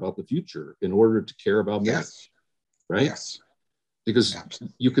care about the future in order to care about marriage, right? Yes. Because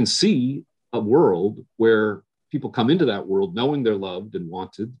you can see a world where people come into that world knowing they're loved and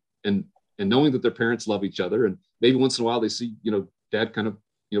wanted and knowing that their parents love each other. And maybe once in a while they see, dad kind of,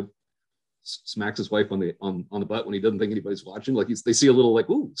 smacks his wife on the butt when he doesn't think anybody's watching. Like they see a little like,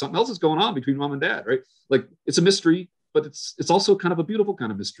 ooh, something else is going on between mom and dad, right? Like it's a mystery, but it's also kind of a beautiful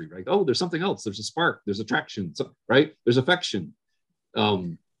kind of mystery, right? Oh, there's something else. There's a spark. There's attraction, right? There's affection.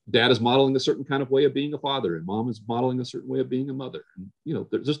 Dad is modeling a certain kind of way of being a father, and mom is modeling a certain way of being a mother. And,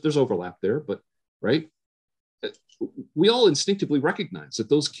 there's overlap there, but right? We all instinctively recognize that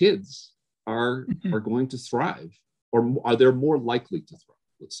those kids are going to thrive, or are they more likely to thrive,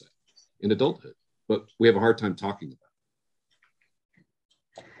 let's say, in adulthood. But we have a hard time talking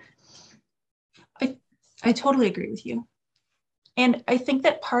about it. I totally agree with you. And I think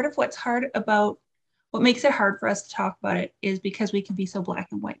that part of what makes it hard for us to talk about it is because we can be so black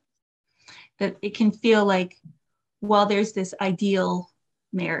and white. That it can feel like, well, there's this ideal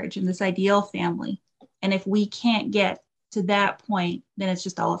marriage and this ideal family. And if we can't get to that point, then it's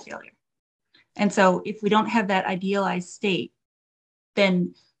just all a failure. And so if we don't have that idealized state,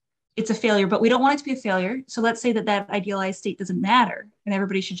 then it's a failure, but we don't want it to be a failure. So let's say that idealized state doesn't matter and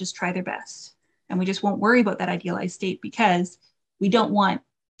everybody should just try their best. And we just won't worry about that idealized state because we don't want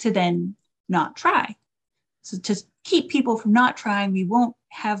to then not try. So to keep people from not trying, we won't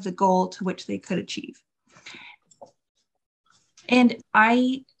have the goal to which they could achieve. And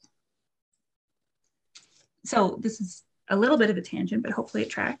so this is a little bit of a tangent, but hopefully it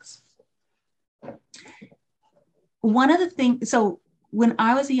tracks. One of the things, so when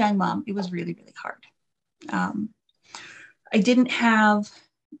I was a young mom, it was really, really hard. I didn't have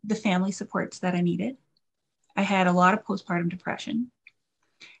the family supports that I needed. I had a lot of postpartum depression,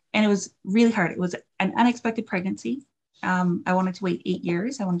 and it was really hard. It was an unexpected pregnancy. I wanted to wait 8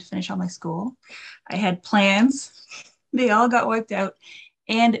 years. I wanted to finish all my school. I had plans. They all got wiped out.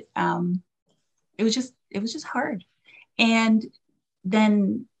 And it was just hard. And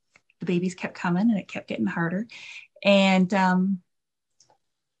then the babies kept coming and it kept getting harder. And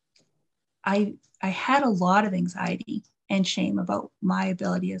I had a lot of anxiety and shame about my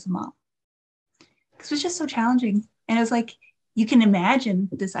ability as a mom. Because it was just so challenging. And it was like, you can imagine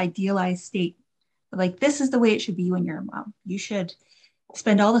this idealized state. Like, this is the way it should be when you're a mom. You should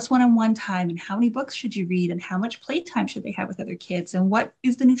spend all this one-on-one time, and how many books should you read, and how much playtime should they have with other kids, and what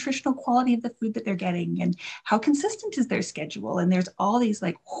is the nutritional quality of the food that they're getting, and how consistent is their schedule. And there's all these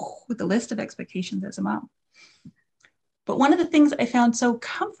like with the list of expectations as a mom. But one of the things I found so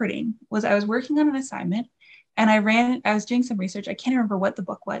comforting was I was working on an assignment and I was doing some research. I can't remember what the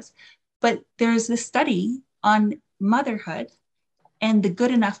book was, but there's this study on motherhood and the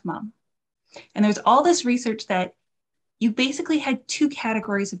good enough mom. And there's all this research that you basically had two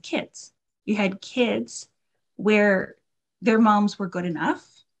categories of kids. You had kids where their moms were good enough,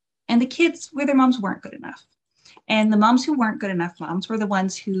 and the kids where their moms weren't good enough. And the moms who weren't good enough moms were the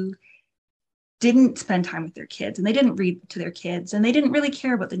ones who didn't spend time with their kids, and they didn't read to their kids, and they didn't really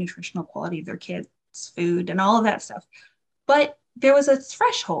care about the nutritional quality of their kids' food and all of that stuff. But there was a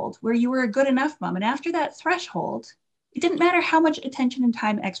threshold where you were a good enough mom. And after that threshold, it didn't matter how much attention and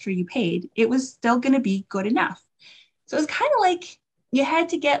time extra you paid, it was still going to be good enough. So it was kind of like you had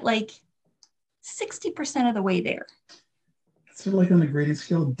to get like 60% of the way there. So like on the grading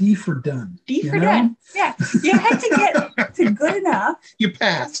scale, D for done. D for done. Yeah. You had to get to good enough. You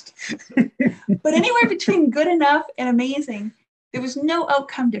passed. But anywhere between good enough and amazing, there was no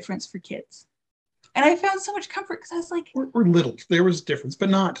outcome difference for kids. And I found so much comfort because I was like, or little. There was difference, but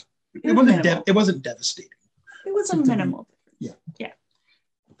not. It wasn't devastating. It was a minimal difference. Yeah.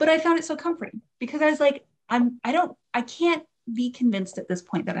 But I found it so comforting because I was like, I can't be convinced at this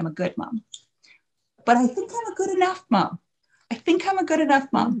point that I'm a good mom, but I think I'm a good enough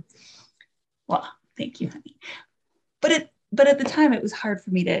mom. Well, thank you, honey. But at the time it was hard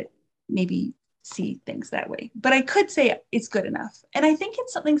for me to maybe see things that way, but I could say it's good enough. And I think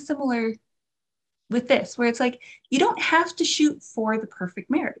it's something similar with this, where it's like, you don't have to shoot for the perfect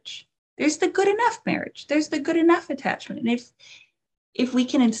marriage. There's the good enough marriage. There's the good enough attachment. And if we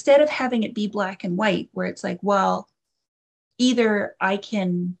can, instead of having it be black and white, where it's like, well, either I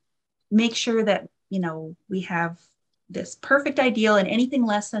can make sure that, we have this perfect ideal, and anything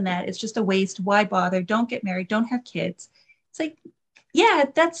less than that is just a waste. Why bother? Don't get married. Don't have kids. It's like, yeah,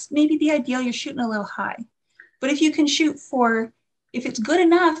 that's maybe the ideal. You're shooting a little high. But if you can shoot for, if it's good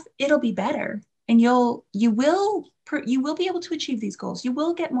enough, it'll be better. And you will be able to achieve these goals. You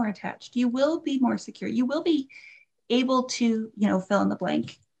will get more attached. You will be more secure. You will be able to, fill in the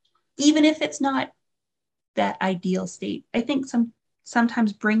blank, even if it's not that ideal state. I think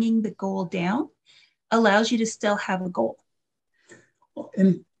sometimes bringing the goal down allows you to still have a goal.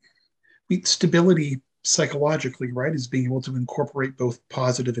 And stability psychologically, right, is being able to incorporate both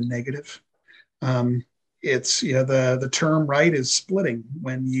positive and negative. It's, the term, right, is splitting.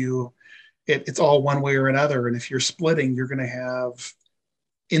 When it's all one way or another. And if you're splitting, you're going to have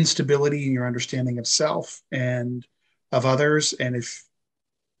instability in your understanding of self and of others. And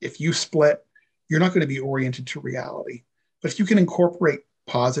if you split, you're not going to be oriented to reality. But if you can incorporate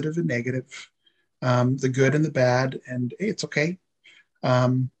positive and negative, the good and the bad, and hey, it's okay.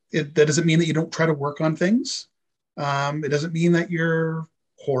 That doesn't mean that you don't try to work on things. It doesn't mean that you're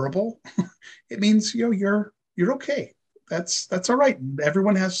horrible. It means, you're okay. That's all right.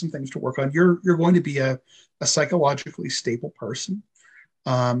 Everyone has some things to work on. You're going to be a psychologically stable person.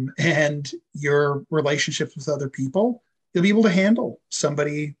 And your relationships with other people, you'll be able to handle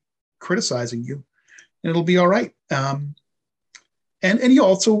somebody criticizing you, and it'll be all right. And you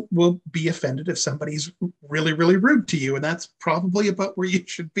also will be offended if somebody's really, really rude to you. And that's probably about where you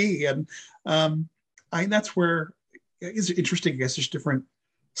should be. And that's where it's interesting. I guess there's different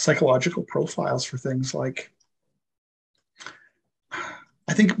psychological profiles for things like,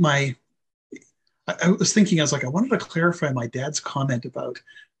 I think I was thinking, I was like, I wanted to clarify my dad's comment about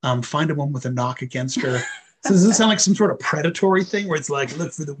find a woman with a knock against her. So does it sound like some sort of predatory thing where it's like,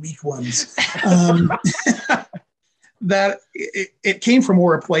 look for the weak ones? That it came from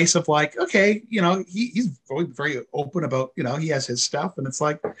more a place of like, okay, he's very open about, he has his stuff. And it's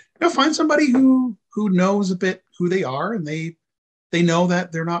like, find somebody who knows a bit who they are, and they know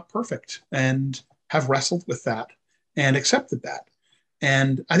that they're not perfect and have wrestled with that and accepted that.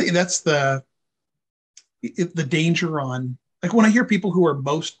 And I think that's the danger on, like, when I hear people who are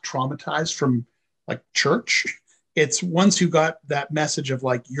most traumatized from like church, it's ones who got that message of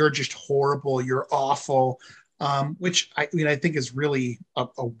like, you're just horrible, you're awful, which I think is really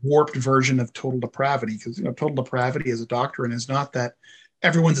a warped version of total depravity, because total depravity as a doctrine is not that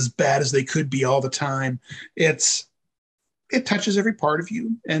everyone's as bad as they could be all the time. It touches every part of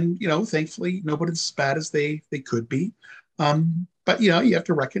you, and thankfully nobody's as bad as they could be. But you have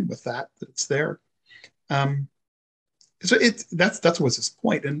to reckon with that it's there. um, so that's what's his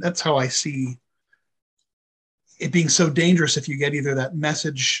point, and that's how I see it being so dangerous if you get either that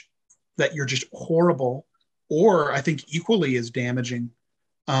message that you're just horrible, or I think equally as damaging,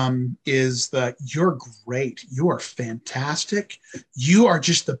 is that you're great, you are fantastic, you are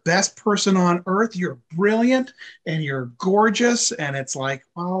just the best person on earth, you're brilliant, and you're gorgeous. And it's like,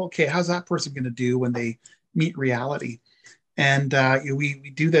 well, okay, how's that person going to do when they meet reality? And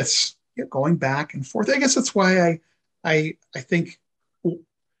we do this going back and forth. I guess that's why I think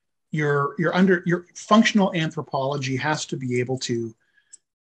your functional anthropology has to be able to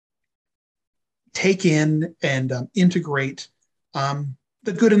take in and integrate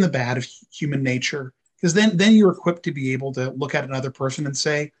the good and the bad of human nature, because then you're equipped to be able to look at another person and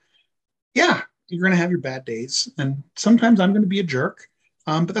say, yeah, you're going to have your bad days, and sometimes I'm going to be a jerk,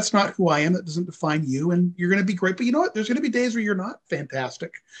 but that's not who I am. That doesn't define you, and you're going to be great. But you know what? There's going to be days where you're not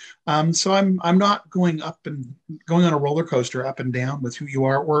fantastic. So I'm not going on a roller coaster up and down with who you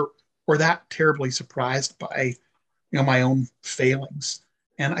are, or that terribly surprised by my own failings.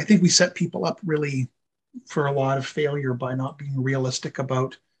 And I think we set people up really for a lot of failure by not being realistic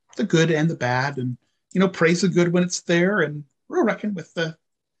about the good and the bad, and praise the good when it's there, and we'll reckon with the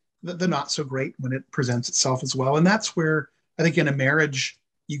not so great when it presents itself as well. And that's where I think in a marriage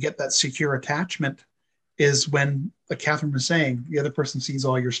you get that secure attachment, is when, like Catherine was saying, the other person sees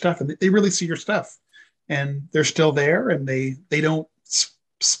all your stuff, and they really see your stuff, and they're still there, and they don't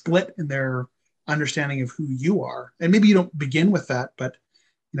split in their understanding of who you are. And maybe you don't begin with that, but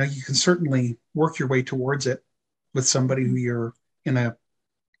you can certainly work your way towards it with somebody who you're in a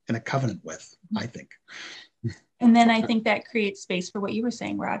covenant with, I think. And then I think that creates space for what you were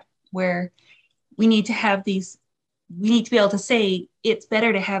saying, Rod, where we need to be able to say it's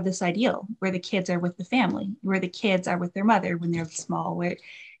better to have this ideal where the kids are with the family, where the kids are with their mother when they're small, where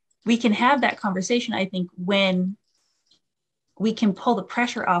we can have that conversation. I think when we can pull the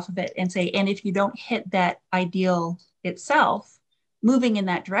pressure off of it and say, and if you don't hit that ideal itself, moving in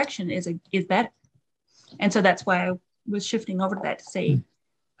that direction is better. And so that's why I was shifting over to that, to say,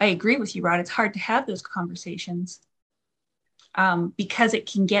 I agree with you, Rod. It's hard to have those conversations because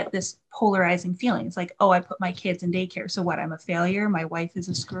it can get this polarizing feeling. It's like, oh, I put my kids in daycare, so what? I'm a failure. My wife is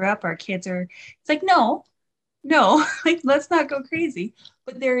a screw up. Our kids are. It's like, no, like, let's not go crazy.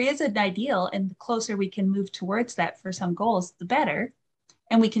 But there is an ideal, and the closer we can move towards that for some goals, the better.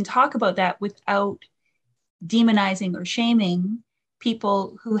 And we can talk about that without demonizing or shaming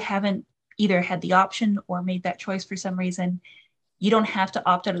people who haven't either had the option or made that choice for some reason. You don't have to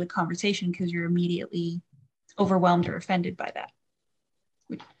opt out of the conversation because you're immediately overwhelmed or offended by that.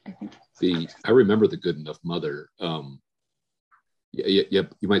 Which I think I remember The Good Enough Mother. You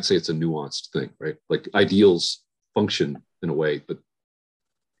might say it's a nuanced thing, right? Like ideals function in a way, but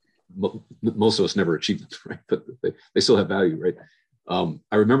most of us never achieve them, right? But they still have value, right?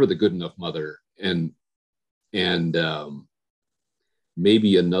 I remember The Good Enough Mother, and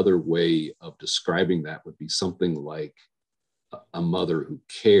maybe another way of describing that would be something like a mother who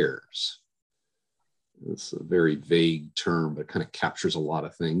cares. It's a very vague term, but it kind of captures a lot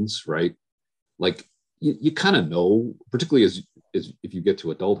of things, right? Like you kind of know, particularly as if you get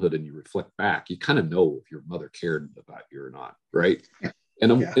to adulthood and you reflect back, you kind of know if your mother cared about you or not, right?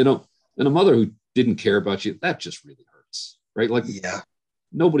 And a mother who didn't care about you, that just really hurts, right? Like,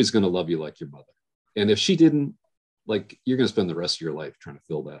 nobody's going to love you like your mother. And if she didn't, like, you're going to spend the rest of your life trying to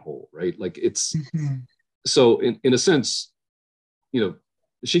fill that hole, right? Like it's, so in a sense,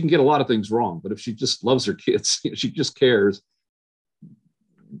 she can get a lot of things wrong, but if she just loves her kids, she just cares,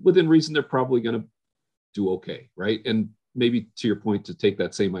 within reason, they're probably going to do okay, right? And maybe to your point, to take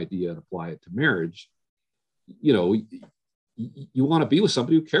that same idea and apply it to marriage, you want to be with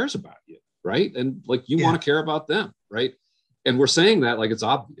somebody who cares about you, right? And like you want to care about them, right? And we're saying that like it's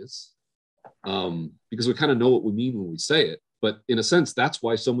obvious, because we kind of know what we mean when we say it. But in a sense, that's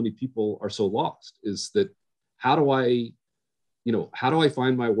why so many people are so lost, is that how do I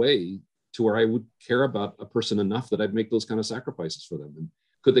find my way to where I would care about a person enough that I'd make those kind of sacrifices for them? And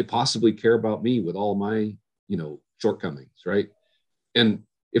could they possibly care about me with all my, shortcomings, right? And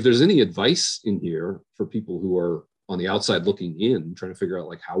if there's any advice in here for people who are on the outside looking in, trying to figure out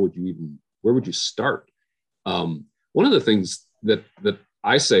like, where would you start? One of the things that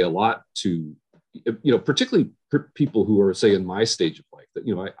I say a lot to, particularly people who are, say, in my stage of life,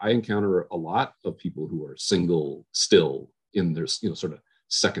 that, I encounter a lot of people who are single still in their, sort of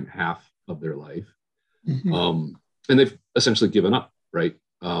second half of their life. And they've essentially given up right?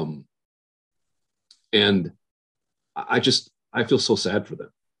 And I feel so sad for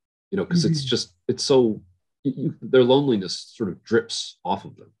them, because it's so, their loneliness sort of drips off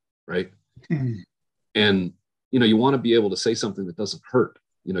of them, right? And, you want to be able to say something that doesn't hurt,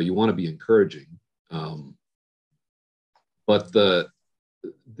 you want to be encouraging. But the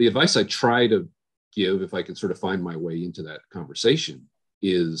advice I try to give, if I can sort of find my way into that conversation,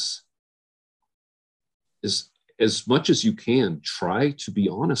 is as much as you can, try to be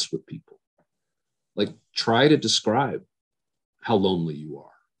honest with people. Like, try to describe how lonely you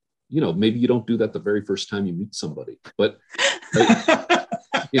are. Maybe you don't do that the very first time you meet somebody, but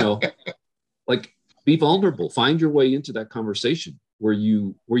like, be vulnerable, find your way into that conversation where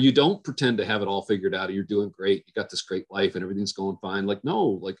you don't pretend to have it all figured out. You're doing great. You got this great life and everything's going fine. Like,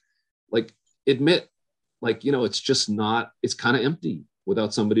 no, like admit, it's just not, it's kind of empty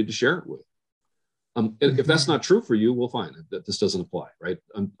without somebody to share it with. If that's not true for you, well, fine. That this doesn't apply, right?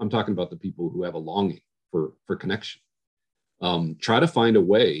 I'm talking about the people who have a longing for connection. Try to find a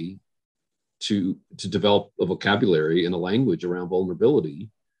way to develop a vocabulary and a language around vulnerability,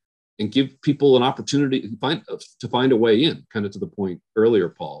 and give people an opportunity to find a way in. Kind of to the point earlier,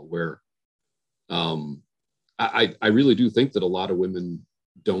 Paul, where I really do think that a lot of women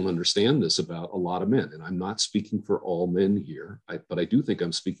don't understand this about a lot of men, and I'm not speaking for all men here, but I do think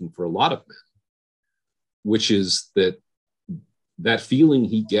I'm speaking for a lot of men, which is that feeling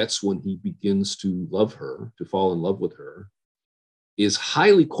he gets when he begins to love her, to fall in love with her, is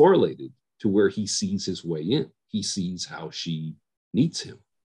highly correlated to where he sees his way in. He sees how she needs him,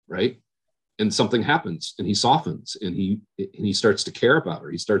 right? And something happens, and he softens, and he starts to care about her.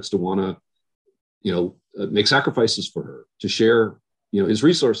 He starts to want to, make sacrifices for her, to share, his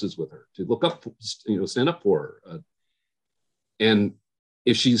resources with her, to look up, stand up for her. And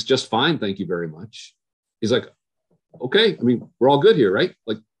if she's just fine, thank you very much, he's like, okay, I mean, we're all good here, right?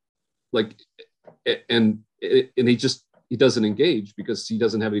 And he doesn't engage because he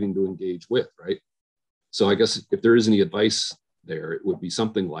doesn't have anything to engage with, right? So I guess if there is any advice there, it would be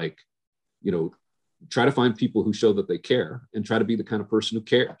something like, try to find people who show that they care, and try to be the kind of person who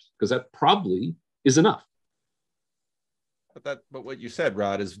cares, because that probably is enough. But what you said,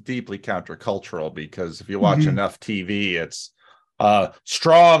 Rod, is deeply countercultural, because if you watch enough TV, it's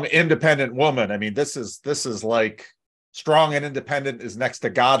strong, independent woman. I mean, this is like strong and independent is next to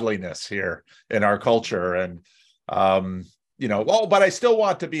godliness here in our culture. And, but I still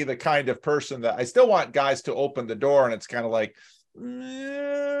want to be the kind of person that I still want guys to open the door. And it's kind of like,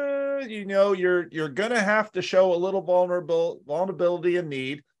 you're going to have to show a little vulnerability and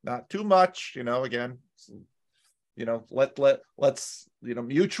need, not too much, again, let's,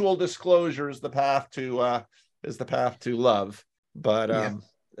 mutual disclosure is the path to love. But,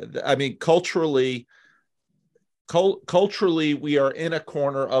 I mean, culturally, we are in a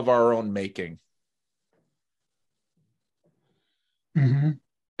corner of our own making.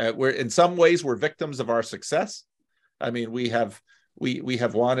 We're in some ways we're victims of our success. I mean, we have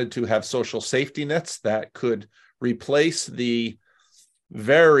wanted to have social safety nets that could replace the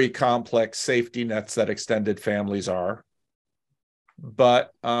very complex safety nets that extended families are.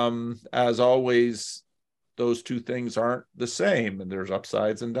 But as always, those two things aren't the same, and there's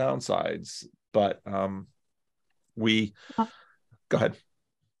upsides and downsides. But go ahead.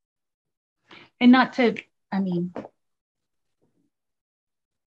 And not to, I mean,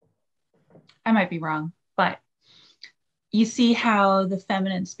 I might be wrong, but you see how the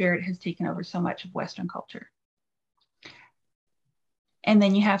feminine spirit has taken over so much of Western culture. And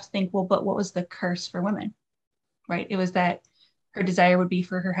then you have to think, well, but what was the curse for women, right? It was that her desire would be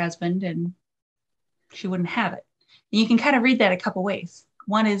for her husband and she wouldn't have it. And you can kind of read that a couple ways.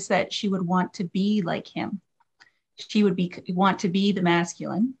 One is that she would want to be like him. She would want to be the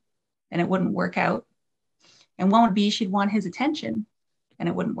masculine, and it wouldn't work out. And one would be she'd want his attention, and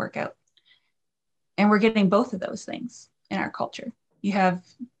it wouldn't work out. And we're getting both of those things in our culture. You have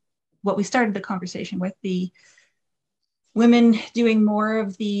what we started the conversation with, the women doing more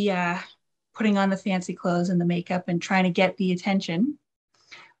of the putting on the fancy clothes and the makeup and trying to get the attention.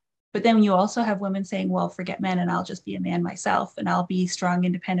 But then you also have women saying, well, forget men and I'll just be a man myself, and I'll be a strong,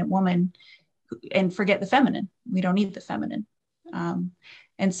 independent woman, and forget the feminine. We don't need the feminine.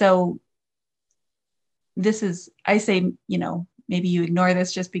 And so this is, I say, maybe you ignore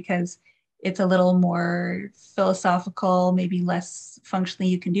this just because it's a little more philosophical, maybe less functionally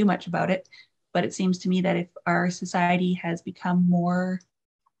you can do much about it. But it seems to me that if our society has become more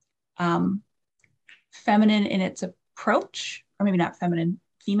feminine in its approach, or maybe not feminine,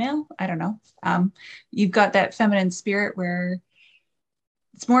 female, I don't know. You've got that feminine spirit where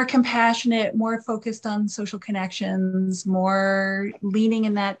it's more compassionate, more focused on social connections, more leaning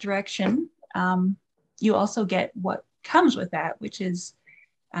in that direction. You also get what comes with that, which is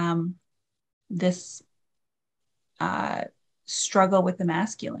this struggle with the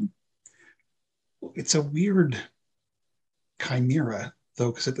masculine. It's a weird chimera,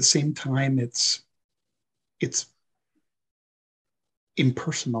 though, because at the same time, it's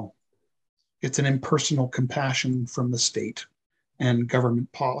impersonal. It's an impersonal compassion from the state and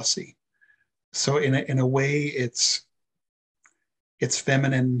government policy. So in a way, it's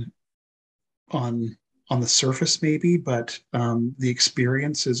feminine on the surface, maybe, but the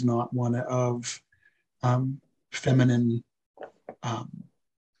experience is not one of feminine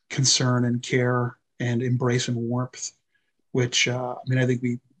concern and care and embrace and warmth, which I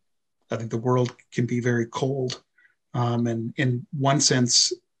think the world can be very cold, and in one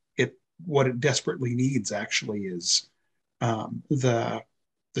sense, what it desperately needs actually is the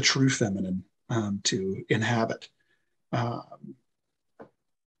true feminine to inhabit, and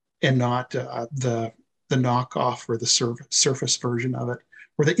not the knockoff or the surface version of it,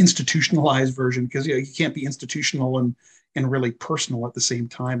 or the institutionalized version, because you can't be institutional and really personal at the same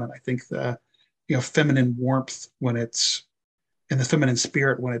time. And I think the feminine warmth, when it's in the feminine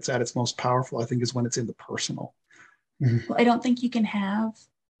spirit, when it's at its most powerful, I think is when it's in the personal. Well, I don't think you can have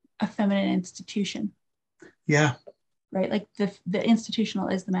a feminine institution. Yeah. Right. Like the institutional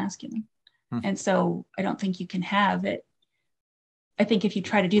is the masculine. And so I don't think you can have it. I think if you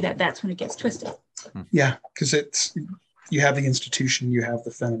try to do that, that's when it gets twisted. Yeah. Because you have the institution, you have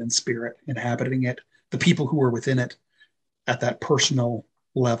the feminine spirit inhabiting it, the people who are within it at that personal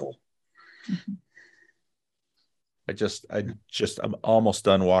level. I'm almost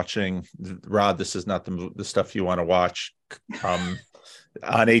done watching. Rod, this is not the stuff you want to watch.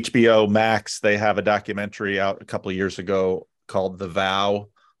 On HBO Max, they have a documentary out a couple of years ago called The Vow,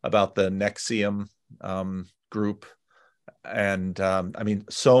 about the NXIVM group. And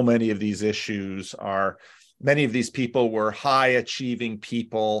so many of these issues many of these people were high achieving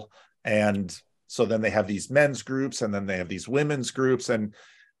people. And so then they have these men's groups, and then they have these women's groups. And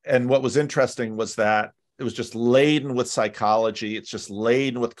what was interesting was that it was just laden with psychology. It's just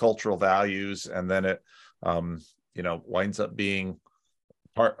laden with cultural values. And then it, winds up being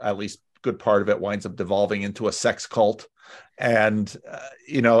at least good part of it winds up devolving into a sex cult. And,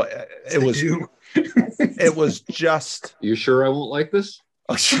 it was just. You sure I won't like this?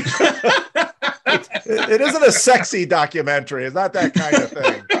 It isn't a sexy documentary. It's not that kind of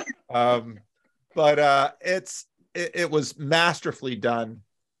thing. But it was masterfully done.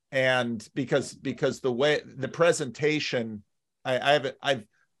 And because the way the presentation, I've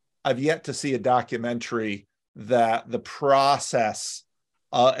yet to see a documentary that the process,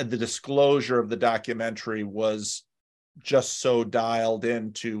 the disclosure of the documentary was just so dialed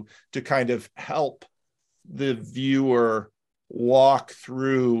in to kind of help the viewer walk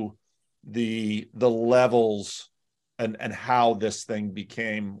through the levels and how this thing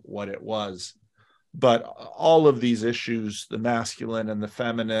became what it was. But all of these issues, the masculine and the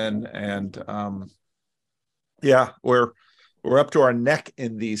feminine, and we're up to our neck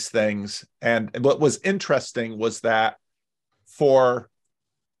in these things. And what was interesting was that for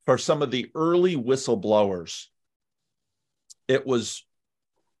some of the early whistleblowers, it was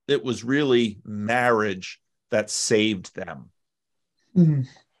really marriage that saved them. Mm-hmm.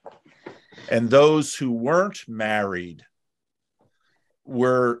 And those who weren't married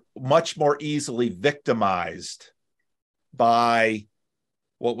were much more easily victimized by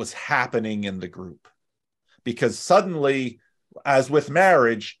what was happening in the group. Because suddenly, as with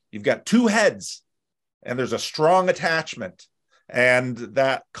marriage, you've got two heads and there's a strong attachment. And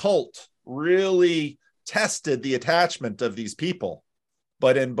that cult really tested the attachment of these people.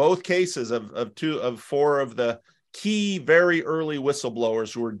 But in both cases of four of the key, very early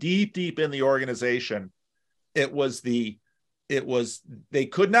whistleblowers who were deep in the organization, they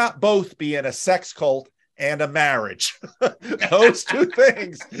could not both be in a sex cult and a marriage. Those two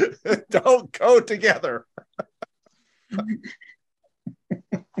things don't go together.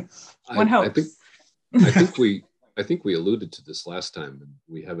 One hopes. I think we alluded to this last time, and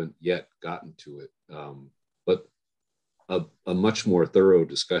we haven't yet gotten to it. But a much more thorough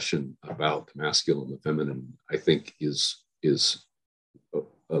discussion about the masculine and the feminine, I think, is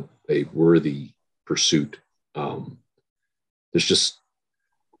a worthy pursuit. There's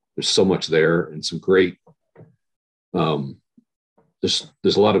so much there, and some great. There's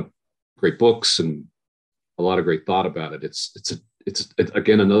a lot of great books and a lot of great thought about it. It's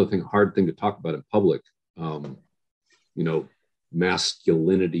again another hard thing to talk about in public.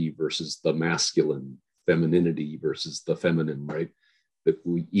 Masculinity versus the masculine, femininity versus the feminine, right? that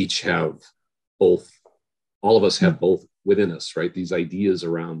we each have both, all of us have both within us, right? These ideas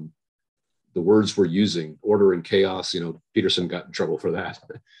around the words we're using, order and chaos. Peterson got in trouble for that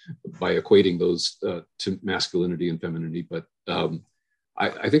by equating those to masculinity and femininity. But I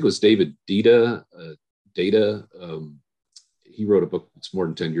think it was David Data. He wrote a book that's more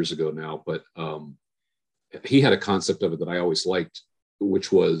than 10 years ago now, but he had a concept of it that I always liked,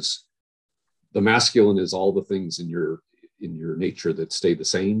 which was the masculine is all the things in your nature that stay the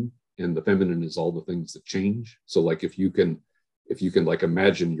same, and the feminine is all the things that change. So like if you can like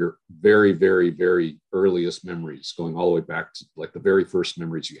imagine your very, very, very earliest memories going all the way back to like the very first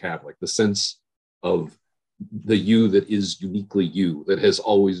memories you have, like the sense of the you that is uniquely you, that has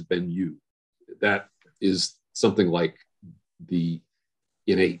always been you, that is something like the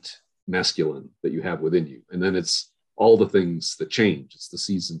innate masculine that you have within you. And then it's all the things that change. It's the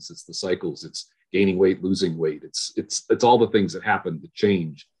seasons, it's the cycles, it's gaining weight, losing weight. It's all the things that happen that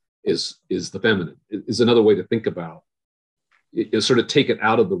change is the feminine. Is another way to think about it, sort of take it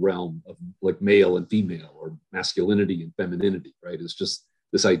out of the realm of like male and female or masculinity and femininity, right? It's just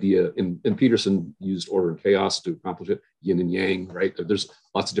this idea, and Peterson used order and chaos to accomplish it, yin and yang, right? There's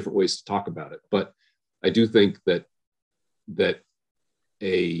lots of different ways to talk about it. But I do think that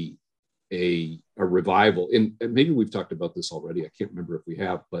a revival, and maybe we've talked about this already, I can't remember if we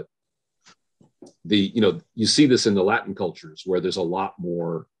have, but you see this in the Latin cultures where there's a lot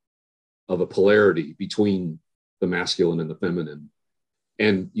more of a polarity between the masculine and the feminine,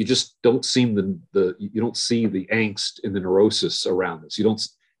 and you just don't see you don't see the angst and the neurosis around this.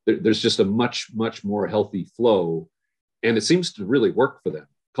 There's just a much more healthy flow, and it seems to really work for them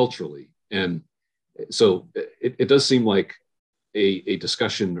culturally. And so it does seem like a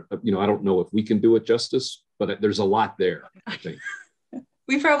discussion. I don't know if we can do it justice, but there's a lot there, I think.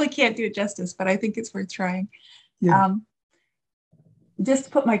 We probably can't do it justice, but I think it's worth trying. Yeah. Just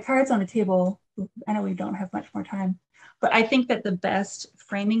to put my cards on the table, I know we don't have much more time, but I think that the best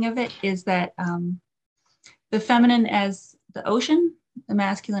framing of it is that the feminine as the ocean, the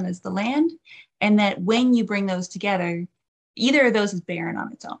masculine as the land, and that when you bring those together, either of those is barren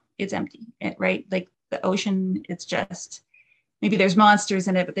on its own. It's empty, right? Like the ocean, it's just, maybe there's monsters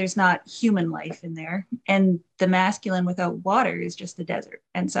in it, but there's not human life in there. And the masculine without water is just the desert.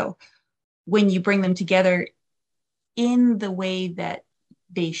 And so when you bring them together in the way that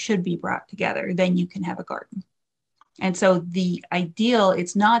they should be brought together, then you can have a garden. And so the ideal,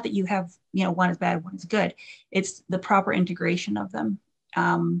 it's not that you have, one is bad, one is good. It's the proper integration of them,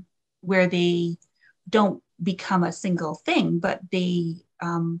 where they don't become a single thing, but they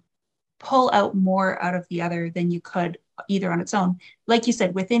pull out more out of the other than you could either on its own, like you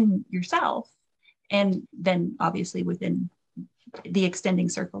said, within yourself, and then obviously within the extending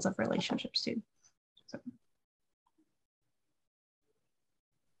circles of relationships too. So.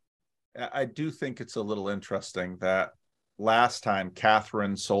 I do think it's a little interesting that last time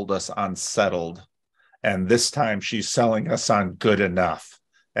Catherine sold us on settled, and this time she's selling us on good enough.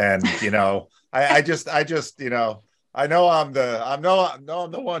 And I just I know I'm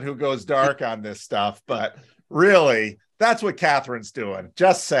the one who goes dark on this stuff, but really that's what Catherine's doing.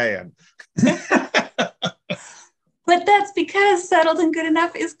 Just saying. But that's because settled and good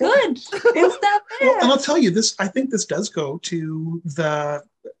enough is good. It's not bad. Well, and I'll tell you this, I think this does go to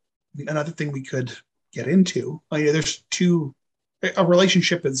another thing we could get into. There's a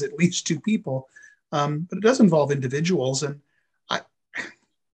relationship is at least two people, but it does involve individuals. And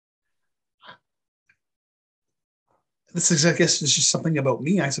this is, I guess, it's just something about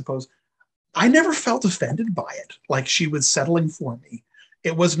me, I suppose. I never felt offended by it. Like she was settling for me.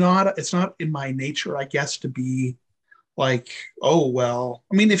 It's not in my nature, I guess, to be like, oh, well,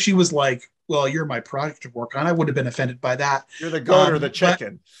 I mean, if she was like, well, you're my project to work on, I would have been offended by that. You're the goat or the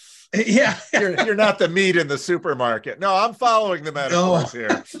chicken. Yeah. You're not the meat in the supermarket. No, I'm following the metaphors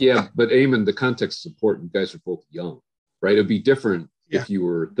here. Yeah, but Eamon, the context is important. You guys are both young, right? It'd be different if you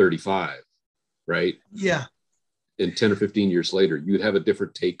were 35, right? Yeah. And 10 or 15 years later, you'd have a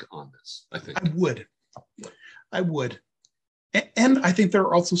different take on this, I think. I would. And I think there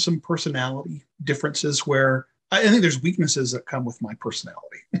are also some personality differences where I think there's weaknesses that come with my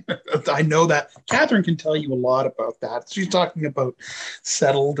personality. I know that Catherine can tell you a lot about that. She's talking about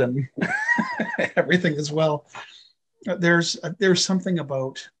settled and everything as well. There's something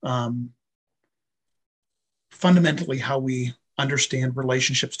about fundamentally how we understand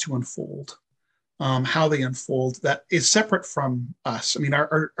relationships to unfold, how they unfold, that is separate from us. I mean,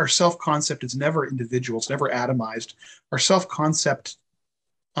 our self-concept is never individual, it's never atomized. Our self-concept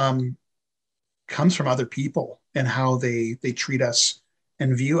comes from other people and how they treat us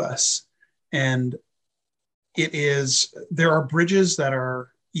and view us. And there are bridges that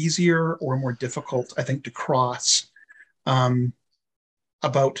are easier or more difficult, I think, to cross,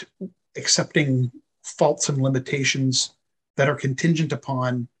 about accepting faults and limitations that are contingent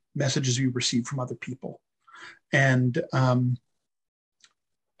upon messages you receive from other people. And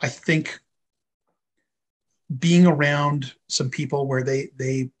I think being around some people where they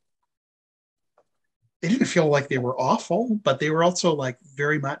didn't feel like they were awful, but they were also like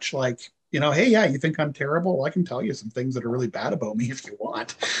very much like, you know, hey, yeah, you think I'm terrible? Well, I can tell you some things that are really bad about me if you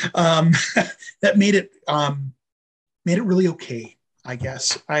want. That made it really okay, I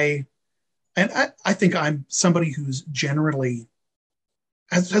guess. I think I'm somebody who's generally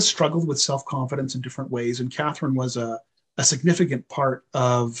has struggled with self-confidence in different ways. And Catherine was a significant part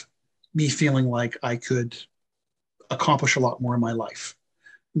of me feeling like I could accomplish a lot more in my life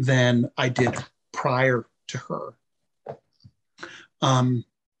than I did prior to her.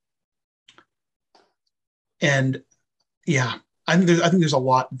 And yeah, I think there's a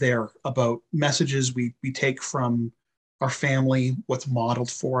lot there about messages we take from our family, what's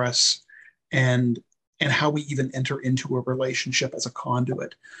modeled for us, and how we even enter into a relationship as a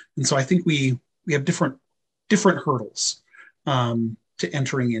conduit. And so I think we have different hurdles to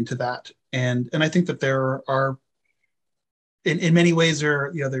entering into that. And I think that there are, in many ways,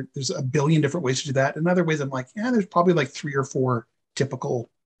 there's a billion different ways to do that. In other ways, I'm like, yeah, there's probably like 3 or 4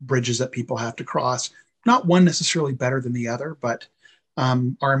 typical bridges that people have to cross. Not one necessarily better than the other, but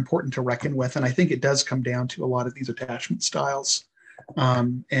are important to reckon with. And I think it does come down to a lot of these attachment styles,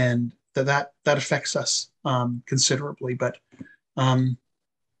 and that affects us considerably. But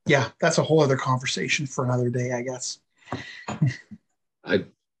yeah, that's a whole other conversation for another day, I guess.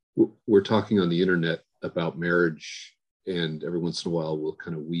 We're talking on the internet about marriage, and every once in a while we'll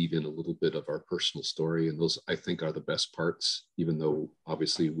kind of weave in a little bit of our personal story, and those, I think, are the best parts, even though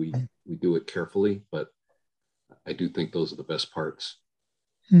obviously we do it carefully, but I do think those are the best parts.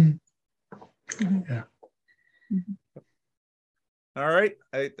 Mm-hmm. Yeah. Mm-hmm. All right.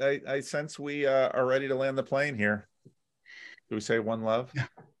 I sense we are ready to land the plane here. Do we say one love? Yeah.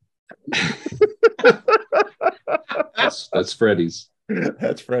 That's Freddie's.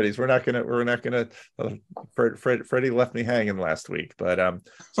 That's Freddie's. We're not gonna. Freddie left me hanging last week, but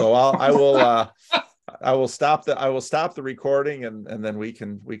so I will stop the recording, and then we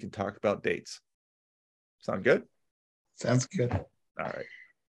can talk about dates. Sound good? Sounds good. All right.